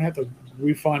system. I'm gonna have to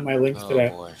refine my links to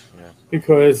that. Boy. Yeah.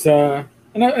 Because and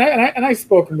I've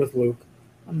spoken with Luke,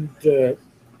 and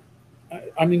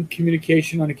I'm in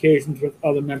communication on occasions with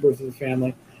other members of the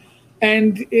family,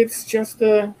 and it's just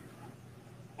I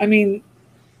mean,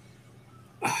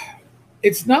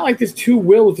 it's not like there's two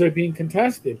wills that are being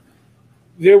contested.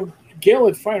 Gail,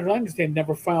 as far as I understand,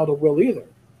 never filed a will either.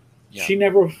 Yeah. She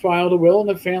never filed a will, and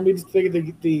the family just figured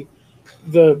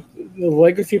the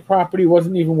legacy property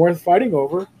wasn't even worth fighting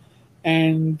over.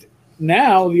 And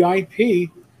now the IP,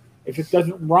 if it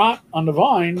doesn't rot on the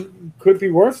vine, could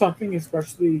be worth something,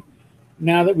 especially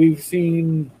now that we've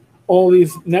seen all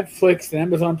these Netflix and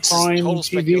Amazon Prime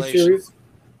TV series.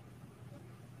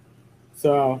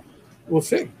 So we'll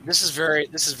see. This is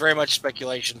very much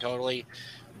speculation. Totally.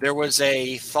 There was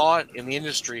a thought in the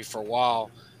industry for a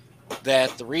while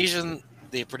that the reason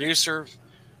the producer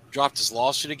dropped his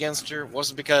lawsuit against her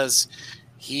wasn't because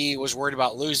he was worried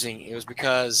about losing. It was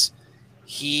because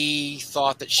he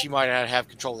thought that she might not have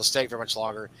control of the state for much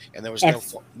longer, and there was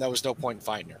no point in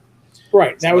fighting her.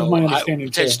 Right. That was my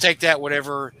understanding too. Just take that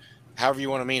however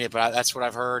you want to mean it, but that's what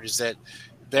I've heard is that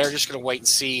they're just going to wait and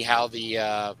see how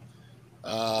the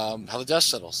dust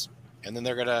settles, and then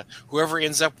they're going to whoever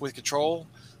ends up with control,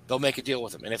 they'll make a deal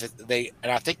with them. And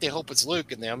I think they hope it's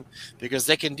Luke and them because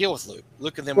they can deal with Luke.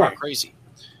 Luke and them aren't crazy,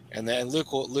 and then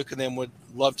Luke and them would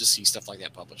love to see stuff like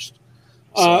that published.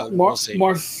 So we'll see.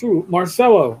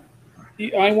 Marcelo,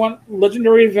 I want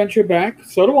Legendary Adventure back.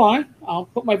 So do I. I'll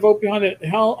put my vote behind it.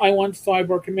 Hell, I want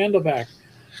Cyborg Commando back.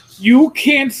 You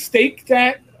can't stake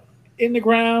that in the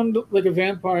ground like a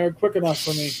vampire quick enough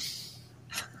for me.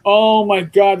 Oh my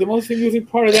God! The most amusing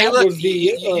part of that was the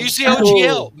use the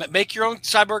OGL. Make your own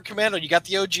Cyborg Commando. You got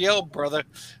the OGL, brother.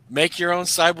 Make your own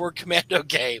Cyborg Commando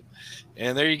game,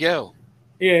 and there you go.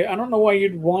 Yeah, I don't know why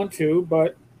you'd want to,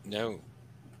 but no.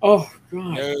 Oh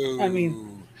God! No. I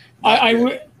mean,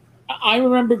 I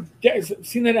remember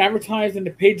seeing that advertised in the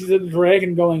pages of the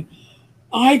Dragon, going,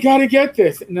 "I gotta get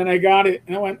this," and then I got it,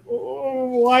 and I went, "Oh,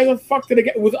 why the fuck did I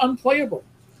get it?" It was unplayable.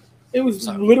 It was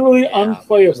literally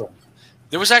unplayable.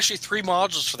 There was actually 3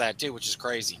 modules for that too, which is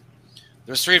crazy.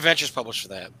 There was 3 adventures published for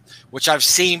that, which I've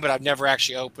seen, but I've never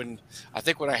actually opened. I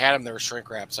think when I had them, they were shrink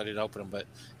wrapped, so I didn't open them. But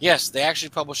yes, they actually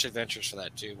published adventures for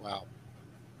that too. Wow.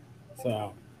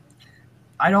 So,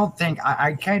 I don't think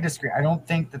I kind of disagree. I don't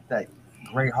think that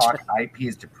Greyhawk IP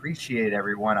is depreciated.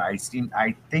 Everyone, I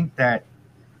think that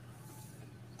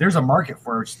there's a market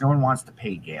for it. Just no one wants to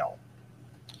pay Gail.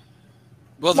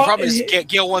 Well, the problem is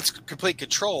Gail wants complete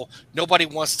control. Nobody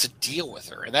wants to deal with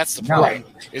her, and that's the problem.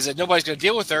 Is that nobody's going to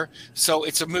deal with her, so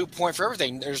it's a moot point for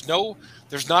everything. There's not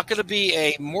going to be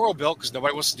a moral build because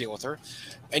nobody wants to deal with her,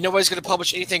 and nobody's going to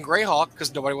publish anything Greyhawk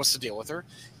because nobody wants to deal with her,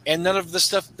 and none of the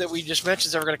stuff that we just mentioned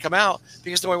is ever going to come out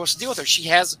because nobody wants to deal with her. She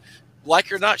has, like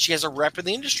it or not, she has a rep in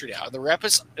the industry now. The rep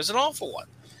is an awful one,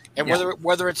 and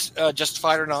whether it's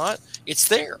justified or not, it's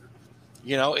there.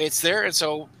 It's there, and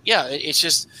so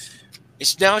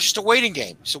it's now just a waiting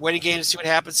game. It's a waiting game to see what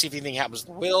happens, see if anything happens to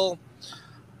the will,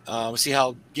 see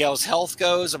how Gail's health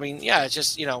goes. I mean, it's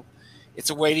just, it's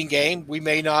a waiting game. We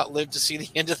may not live to see the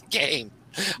end of the game.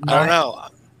 I don't know.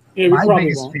 Yeah,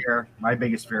 my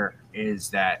biggest fear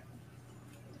is that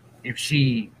if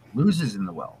she loses in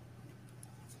the will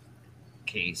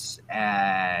case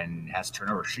and has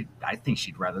turnover, I think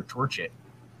she'd rather torch it,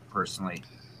 personally.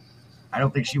 I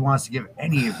don't think she wants to give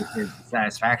any of the kids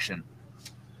satisfaction.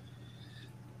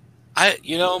 I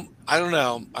don't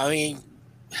know. I mean,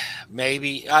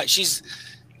 maybe she's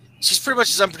pretty much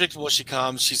as unpredictable as she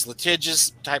comes. She's a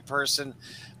litigious type person.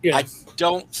 Yes. I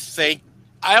don't think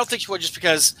she would, just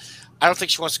because I don't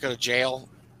think she wants to go to jail,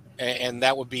 and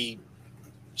that would be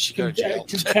she go to jail.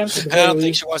 I don't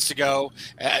think she wants to go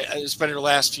spend her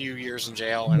last few years in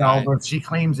jail. But if she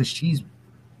claims that she's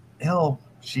ill,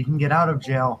 she can get out of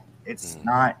jail. It's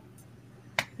not.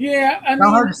 Yeah, it's not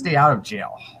hard to stay out of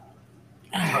jail.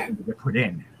 To put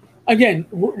in again,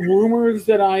 rumors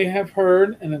that I have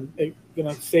heard, and I'm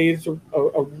gonna say it's a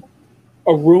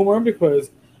rumor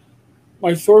because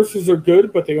my sources are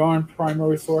good, but they aren't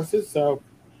primary sources. So,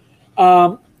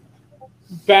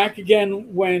 back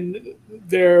again when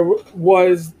there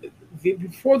was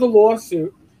before the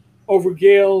lawsuit over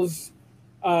Gail's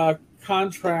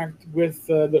contract with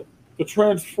the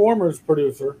Transformers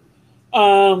producer,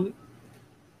 my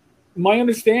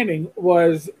understanding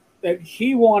was that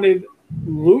he wanted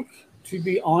Luke to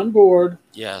be on board.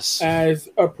 Yes. As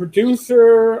a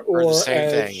producer or as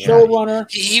showrunner.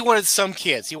 He wanted some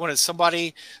kids. He wanted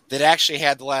somebody that actually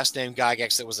had the last name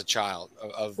Gygax that was a child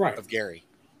of Gary.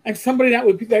 And somebody that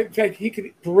would be that he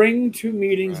could bring to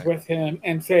meetings with him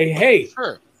and say, "Hey,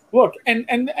 look," and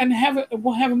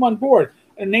we'll have him on board.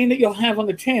 A name that you'll have on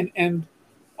the tin. And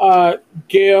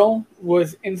Gail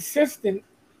was insistent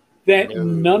that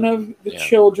none of the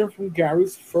children from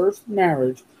Gary's first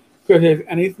marriage could have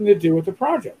anything to do with the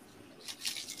project.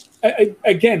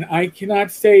 Again, I cannot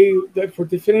say that for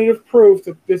definitive proof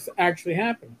that this actually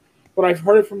happened, but I've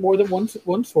heard it from more than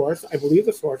one source. I believe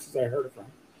the sources I heard it from.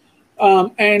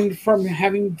 And from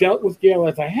having dealt with Gail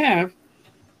as I have,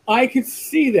 I could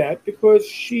see that because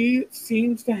she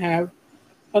seems to have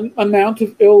an amount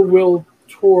of ill will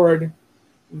toward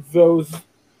those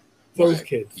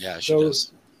kids. Yeah, she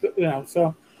does.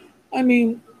 So, I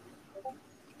mean,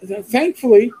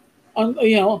 thankfully,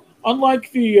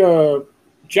 unlike the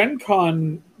Gen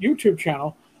Con YouTube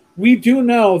channel, we do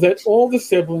know that all the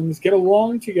siblings get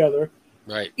along together.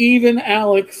 Right. Even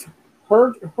Alex,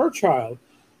 her child,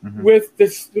 with the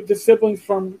siblings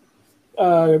from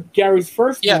Gary's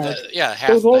first marriage. Their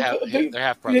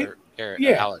half brother,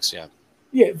 Alex.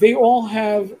 Yeah, they all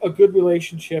have a good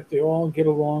relationship. They all get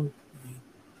along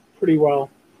pretty well,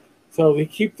 so they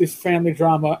keep this family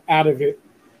drama out of it.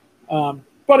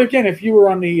 But again, if you were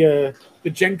on the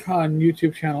Gen Con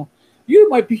YouTube channel, you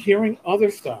might be hearing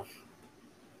other stuff.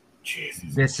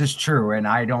 Jesus. This is true, and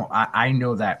I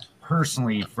know that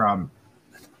personally from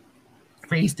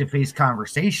face-to-face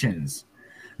conversations.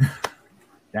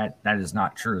 that is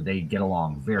not true. They get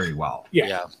along very well.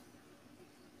 Yeah.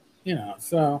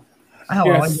 So. Hell,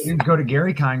 I didn't go to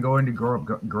Gary Con, go into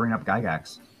growing up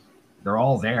Gygax. They're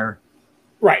all there.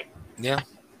 Right. Yeah.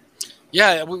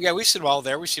 Yeah, we see them all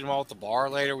there. We see them all at the bar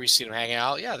later. We see them hanging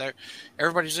out. Yeah,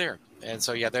 everybody's there. And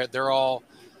so, they're all.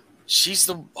 She's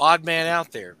the odd man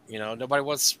out there. Nobody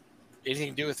wants anything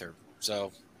to do with her.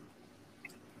 So,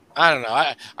 I don't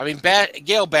know. I mean,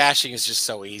 Gail bashing is just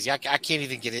so easy. I can't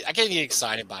even get it. I can't get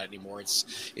excited about it anymore. It's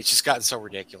just gotten so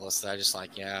ridiculous that I just I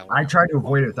try to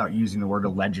avoid it without using the word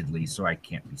allegedly, so I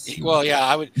can't be sued. Well, yeah,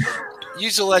 I would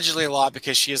use allegedly a lot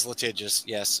because she is litigious.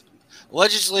 Yes,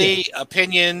 allegedly,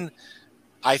 opinion.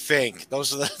 I think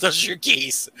those are your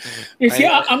keys. You see,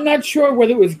 I'm not sure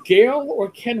whether it was Gail or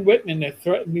Ken Whitman that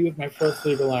threatened me with my first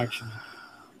legal action.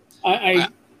 I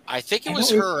think it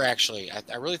was her, actually.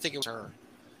 I really think it was her.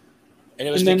 And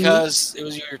it was because it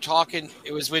was you're talking.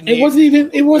 It was when it wasn't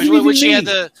even when she had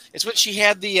it's when she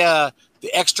had the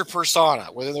extra persona.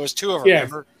 Whether there was two of them. Yes.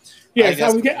 Remember? Yes,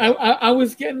 I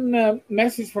was getting a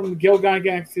message from Gail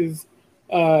Gygax's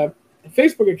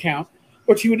Facebook account,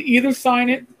 but she would either sign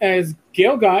it as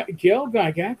Gail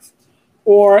Gygax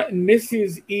or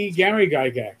Mrs. E. Gary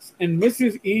Gygax, and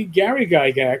Mrs. E. Gary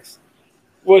Gygax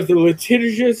was the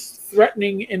litigious,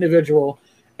 threatening individual.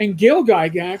 And Gail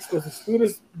Gygax was the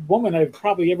sweetest woman I've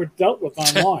probably ever dealt with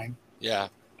online. Yeah.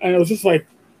 And it was just like,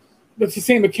 it's the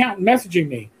same account messaging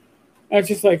me. And it's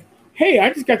just like, hey,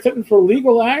 I just got something for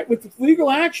legal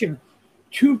action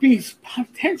to be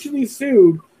potentially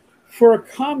sued for a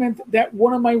comment that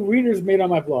one of my readers made on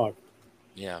my blog.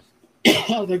 Yeah.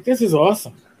 I was like, this is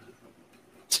awesome.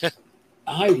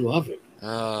 I love it.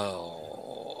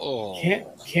 Oh.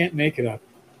 Can't make it up.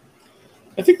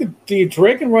 I think the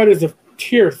Drake and Writers of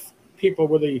Tirth people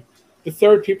were the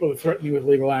third people that threatened me with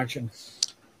legal action.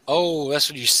 Oh, that's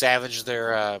when you savaged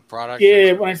their product?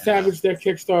 Yeah, when I savaged their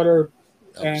Kickstarter,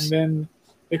 and then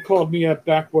they called me a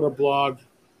backwater blog.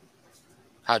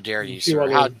 How dare you, sir?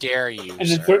 How dare you, and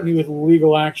then threatened me with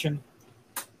legal action.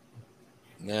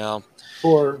 No.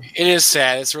 It is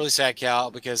sad. It's really sad,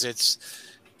 Cal, because it's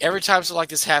every time something like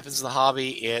this happens in the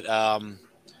hobby, it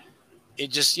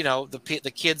just,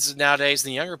 the kids nowadays and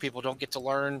the younger people don't get to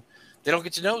learn. They don't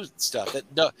get to know stuff.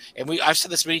 I've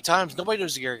said this many times. Nobody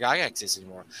knows who Gary Gygax is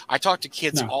anymore. I talk to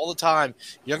kids all the time,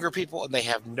 younger people, and they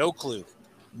have no clue.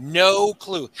 No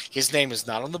clue. His name is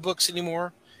not on the books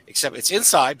anymore, except it's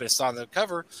inside, but it's not on the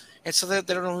cover. And so they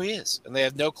don't know who he is. And they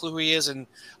have no clue who he is. And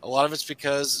a lot of it's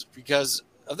because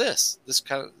of this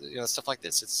kind of stuff like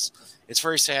this. It's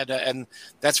very sad. And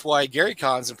that's why Gary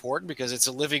Con is important, because it's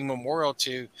a living memorial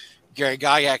to Gary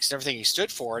Gygax and everything he stood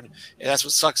for. And that's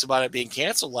what sucks about it being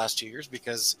canceled the last 2 years,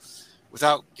 because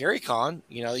without Gary Con,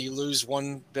 you lose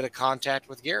one bit of contact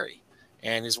with Gary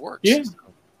and his works. Yeah.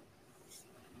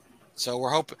 So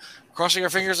we're crossing our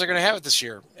fingers they're going to have it this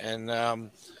year. And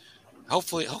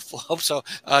hopefully, hope so.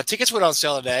 Tickets went on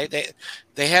sale today.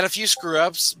 They had a few screw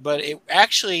ups, but it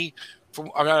actually,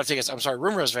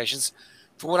 room reservations.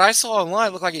 From what I saw online,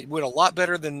 it looked like it went a lot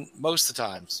better than most of the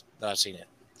times that I've seen it.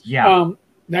 Yeah.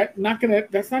 That's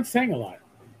not saying a lot.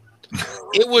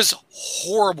 It was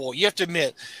horrible. You have to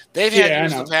admit, they've had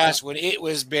years in the past when it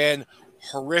was been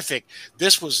horrific.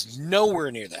 This was nowhere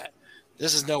near that.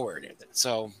 This is nowhere near that.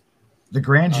 So the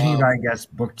Grand Geneva, I guess,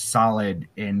 booked solid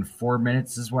in 4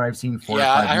 minutes is what I've seen. 4 or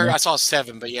 5 minutes. I saw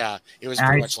 7, but yeah, it was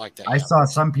pretty much like that. I saw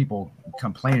some people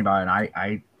complain about it,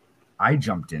 and I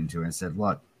jumped into it and said,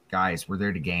 look, guys, we're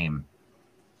there to game.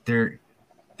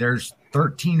 There's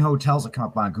 13 hotels that come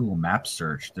up on Google Maps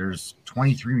search. There's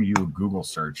 23 when you do a Google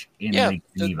search in Lake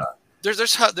Geneva.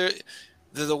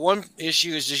 The one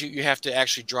issue is just you have to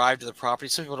actually drive to the property.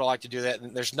 Some people don't like to do that.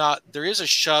 And there is a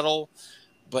shuttle,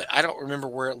 but I don't remember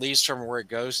where it leaves from or where it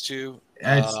goes to.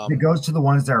 It goes to the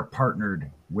ones that are partnered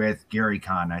with Gary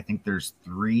Con. I think there's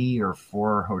 3 or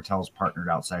 4 hotels partnered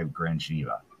outside of Grand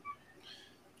Geneva.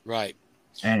 Right.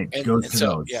 And it goes to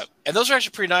those. Yeah. And those are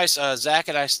actually pretty nice. Zach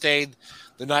and I stayed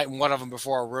the night in one of them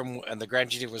before our room, and the Grand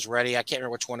Geneva was ready. I can't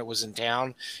remember which one it was in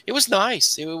town. It was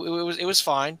nice. It was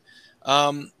fine.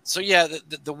 So yeah,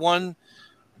 the one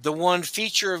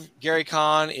feature of Gary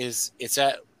Con is it's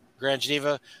at Grand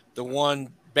Geneva. The one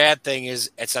bad thing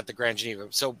is it's at the Grand Geneva.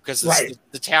 So because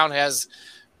the town has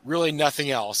really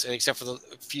nothing else except for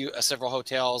several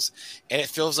hotels, and it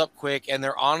fills up quick. And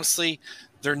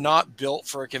they're not built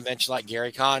for a convention like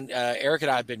Gary Con. Eric and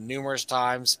I have been numerous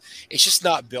times. It's just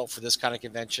not built for this kind of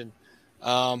convention.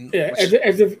 You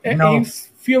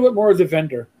feel it more as a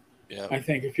vendor. Yeah. I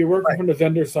think if you're working from the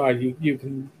vendor side, you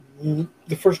can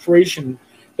the frustration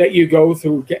that you go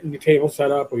through getting your table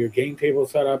set up or your game table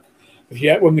set up.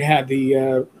 When we had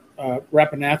the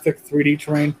Rappahannock 3D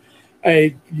terrain,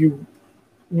 you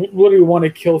really want to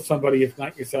kill somebody if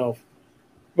not yourself.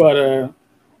 But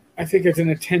I think as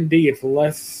an attendee, it's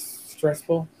less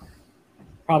stressful,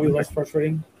 probably less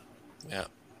frustrating. Yeah.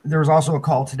 There was also a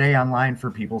call today online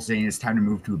for people saying it's time to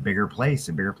move to a bigger place.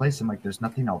 I'm like, there's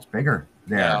nothing else bigger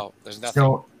there. No, there's nothing.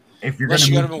 So if you're Unless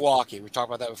you go to Milwaukee, we talked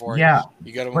about that before. Yeah.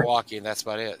 You go to Milwaukee, and that's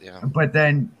about it. Yeah. But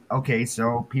then, okay,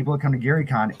 so people that come to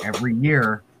GaryCon every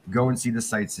year go and see the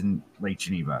sites in Lake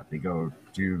Geneva. They go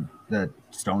to the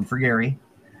Stone for Gary.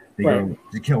 They go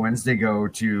to Kilwins. They go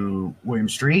to William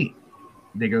Street.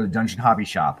 They go to the Dungeon Hobby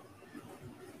Shop.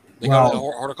 They go to the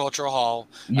Horticultural Hall.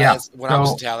 Yeah. When I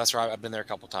was in town, that's where I've been there a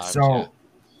couple times. So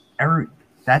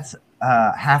that's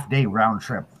a half-day round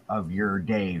trip of your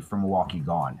day from Milwaukee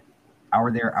gone.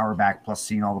 Hour there, hour back, plus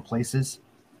seeing all the places.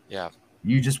 Yeah.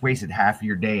 You just wasted half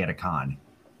your day at a con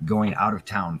going out of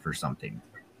town for something.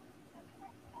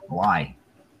 Why?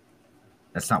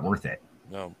 That's not worth it.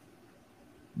 No.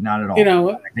 Not at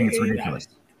all. I think it's ridiculous.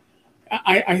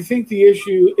 I think the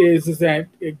issue is that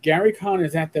GaryCon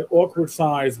is at the awkward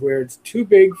size where it's too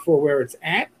big for where it's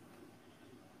at,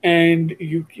 and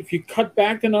if you cut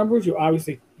back the numbers, you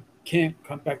obviously can't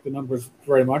cut back the numbers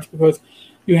very much because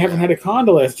you haven't had a con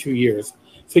the last 2 years.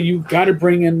 So you've got to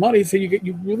bring in money. So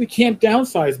you really can't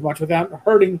downsize much without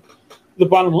hurting the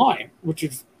bottom line, which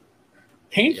is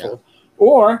painful. Yeah.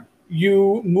 Or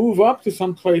you move up to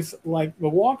some place like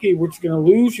Milwaukee, which is going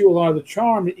to lose you a lot of the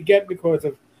charm that you get because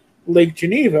of Lake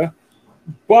Geneva,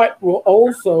 but will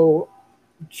also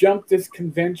jump this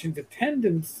convention's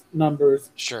attendance numbers.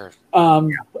 Sure.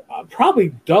 Probably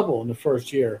double in the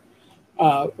first year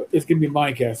is going to be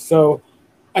my guess. So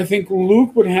I think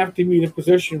Luke would have to be in a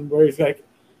position where he's like,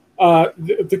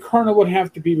 the colonel would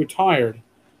have to be retired,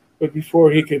 but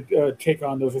before he could take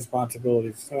on those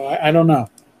responsibilities. So I don't know.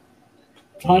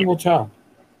 Time will tell.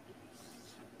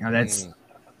 That's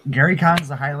GaryCon's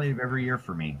the highlight of every year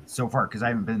for me so far because I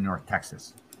haven't been in North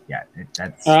Texas yet.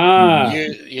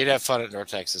 You'd have fun at North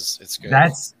Texas. It's good.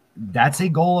 That's a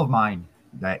goal of mine.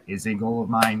 That is a goal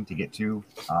of mine to get to.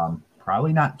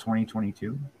 Probably not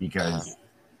 2022 because,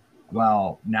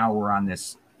 well, now we're on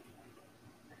this.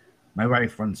 My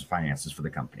wife runs finances for the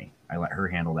company. I let her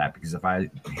handle that because if I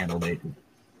handled it,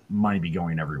 money be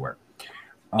going everywhere.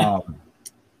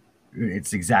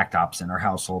 It's the exact opposite in our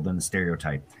household than the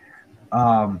stereotype.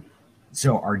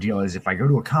 So our deal is if I go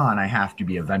to a con, I have to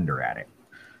be a vendor at it.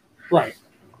 Right.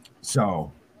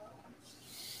 So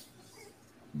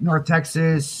North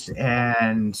Texas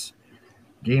and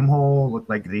Gamehole look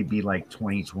like they'd be like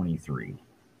 2023.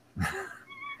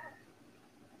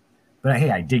 But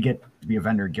hey, I did get to be a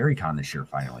vendor at GaryCon this year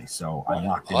finally, so I'm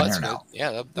locked in there now.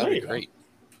 Yeah, that'd be great.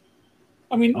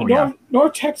 I mean,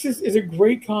 North Texas is a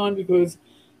great con because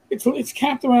it's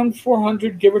capped around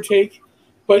 400, give or take.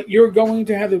 But you're going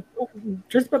to have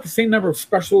just about the same number of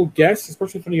special guests,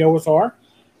 especially from the OSR,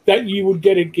 that you would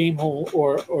get at Gamehole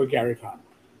or GaryCon.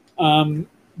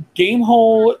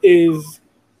 Gamehole is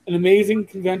an amazing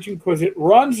convention because it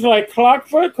runs like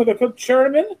clockwork with a good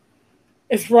chairman.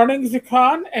 is running the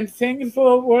con and things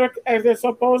will work as they're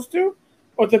supposed to,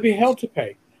 or to be held to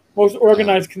pay. Most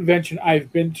organized convention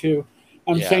I've been to.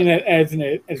 I'm saying that as an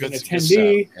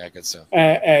attendee, good stuff.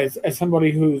 As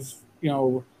somebody who's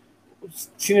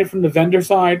seen it from the vendor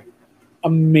side,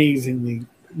 amazing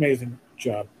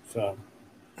job. So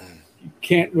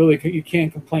you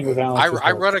can't complain with Alex.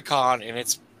 I run a con and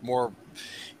it's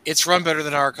run better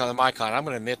than our con, than my con. I'm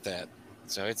going to admit that.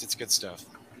 So it's good stuff.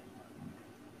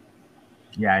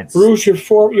 Yeah, it's Bruce. You're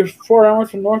 4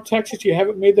 hours from North Texas. You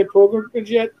haven't made the pilgrimage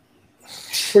yet.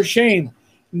 For shame.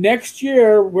 Next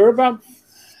year, we're about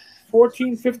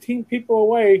 14, 15 people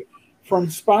away from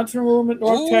sponsoring room at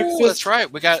North Texas. That's right.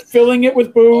 We got filling it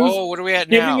with booze. Oh, what are we at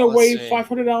now? Giving away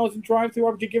 $500 in drive-through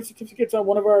RPG gift certificates on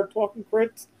one of our Talking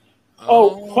Crits.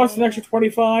 Plus an extra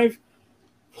 25.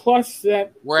 Plus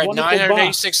that. We're at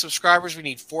 986 subscribers. We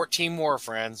need 14 more,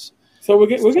 friends. So we're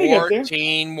gonna get there.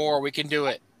 14 more. We can do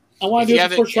it. I want to do it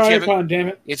before ShireCon, damn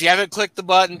it. If you haven't clicked the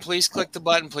button, please click the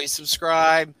button. Please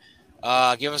subscribe.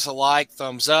 Give us a like,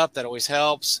 thumbs up. That always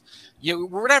helps.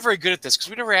 We're not very good at this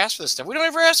because we never ask for this stuff. We don't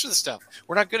ever ask for this stuff.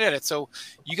 We're not good at it. So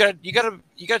you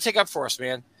gotta take up for us,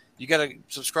 man. You gotta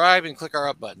subscribe and click our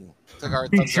up button. Click our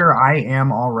thumbs sure up. I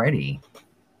am already.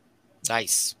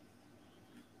 Nice.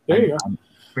 There you go. I'm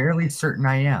fairly certain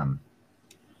I am.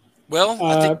 Well,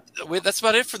 I think that's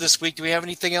about it for this week. Do we have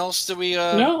anything else that we?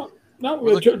 No.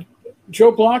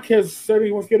 Joe Block has said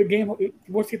he wants to get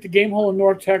the game hole in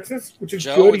North Texas, which is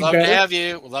Joe, good. we'd love to have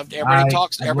you. We'd love to. Everybody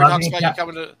talks about you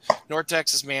coming to North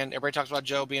Texas, man. Everybody talks about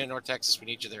Joe being in North Texas. We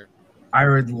need you there. I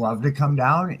would love to come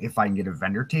down if I can get a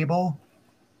vendor table.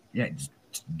 Yeah, just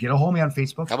get a hold of me on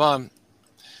Facebook. Come on.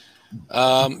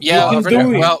 Our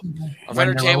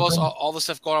vendor tables, all the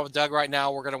stuff going on with Doug right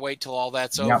now. We're going to wait till all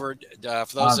that's over. For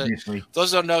those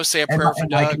that don't know, say a prayer for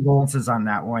Doug. My condolences on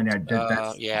that one.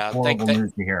 That's horrible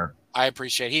news to hear. I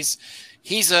appreciate it.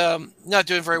 He's not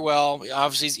doing very well.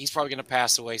 Obviously, he's probably going to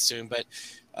pass away soon, but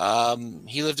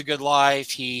he lived a good life.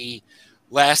 He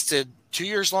lasted 2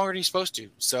 years longer than he's supposed to.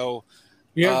 So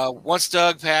once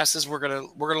Doug passes, we're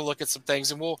gonna look at some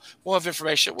things, and we'll have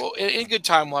information. Well, in good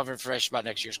time, we'll have information about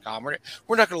next year's con. We're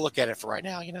not gonna look at it for right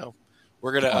now.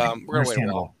 We're gonna wait a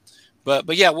while.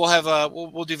 But yeah, we'll have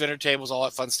we'll do vendor tables, all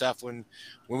that fun stuff when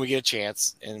we get a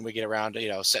chance and we get around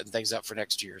to setting things up for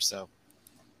next year. So.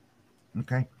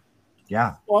 Okay.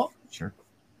 Yeah. Well, sure.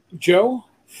 Joe,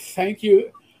 thank you.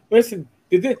 Listen,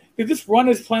 did this run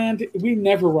as planned? We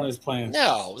never run as planned.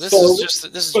 No, this is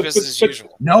business as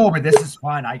usual. No, but this is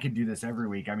fun. I could do this every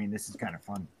week. I mean, this is kind of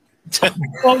fun.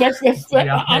 Well, that's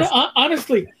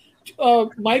honestly,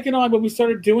 Mike and I, when we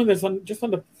started doing this on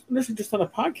the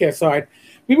podcast side,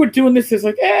 we were doing this as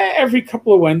like every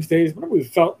couple of Wednesdays. Whenever we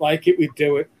felt like it, we'd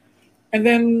do it. And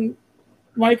then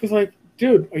Mike was like,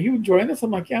 dude, are you enjoying this?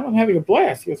 I'm like, yeah, I'm having a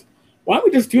blast. He goes, why don't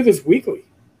we just do this weekly?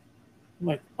 I'm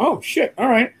like, oh, shit. All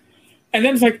right. And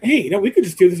then it's like, hey, we could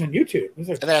just do this on YouTube. Like,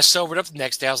 and then I sobered up the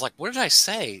next day. I was like, what did I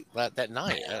say that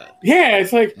night?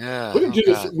 It's like, we can do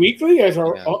this weekly as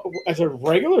a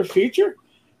regular feature.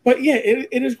 But, yeah,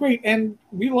 it is great. And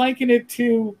we liken it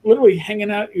to literally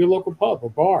hanging out at your local pub or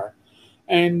bar.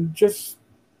 And just,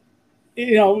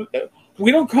 we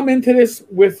don't come into this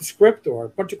with a script or a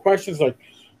bunch of questions like,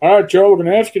 all right, Joe, we're going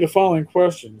to ask you the following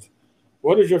questions.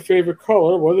 What is your favorite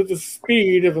color? What is the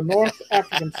speed of a North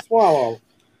African swallow?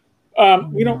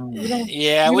 We didn't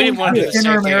want to do the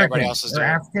same thing everybody else is doing.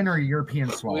 African or European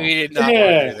swallow. We did not want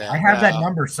to do that. I have that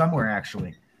number somewhere,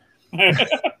 actually.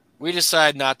 We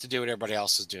decided not to do what everybody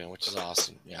else is doing, which is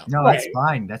awesome. Yeah. No, that's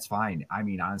fine. That's fine. I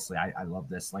mean, honestly, I love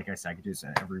this. Like I said, I could do this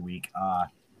every week.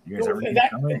 You guys ever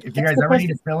need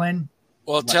to fill in?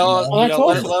 Well,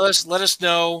 let us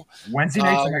know. Wednesday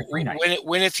nights are free night.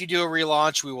 When if you do a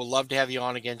relaunch, we will love to have you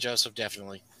on again, Joseph.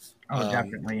 Definitely. Oh,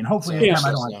 definitely, and hopefully this time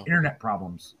I don't have internet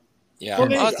problems. Yeah, no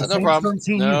problem.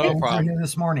 No problem.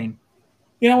 This morning.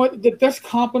 You know what? The best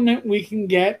compliment we can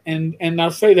get, and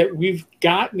I'll say that we've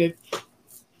gotten it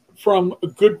from a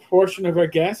good portion of our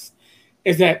guests,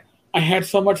 is that I had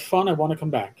so much fun. I want to come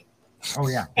back. Oh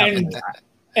yeah, and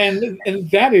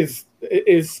that is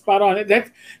spot on.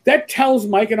 That tells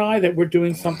Mike and I that we're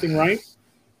doing something right,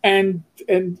 and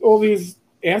all these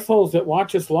assholes that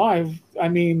watch us live. I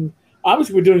mean,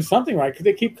 obviously we're doing something right because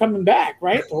they keep coming back,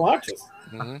 right, to watch us.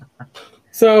 Mm-hmm.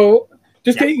 So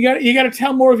just you got to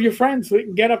tell more of your friends so we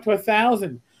can get up to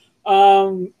 1,000.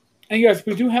 And yes,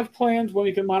 we do have plans when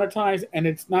we can monetize, and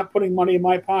it's not putting money in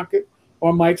my pocket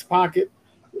or Mike's pocket.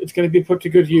 It's going to be put to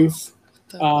good use.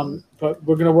 But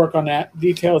we're going to work on that.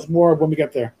 Details more when we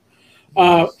get there.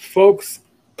 Folks,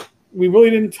 we really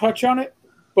didn't touch on it,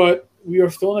 but we are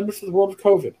still in the midst of the world of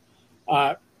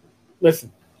COVID.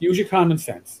 Listen, use your common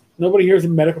sense. Nobody here is a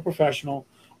medical professional.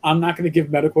 I'm not going to give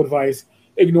medical advice.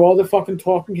 Ignore the fucking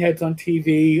talking heads on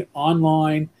TV,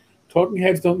 online. Talking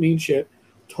heads don't mean shit.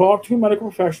 Talk to a medical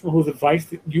professional whose advice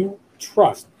that you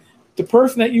trust. The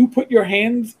person that you put your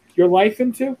life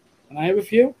into, and I have a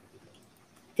few,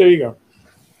 there you go.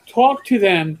 Talk to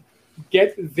them.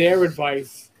 Get their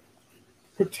advice.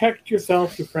 Protect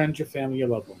yourself, your friends, your family, your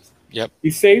loved ones. Yep. Be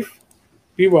safe.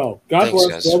 Be well. God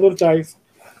bless. Roll those dice.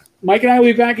 Mike and I will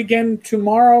be back again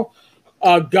tomorrow.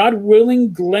 God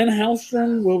willing, Glenn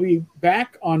Hellstrom will be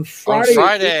back on Friday. On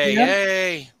Friday,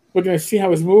 yay. We're going to see how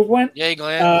his move went. Yay,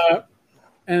 Glenn.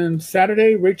 And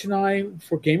Saturday, Rach and I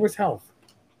for Gamers Health.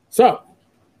 So,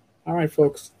 all right,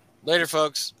 folks. Later,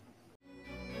 folks.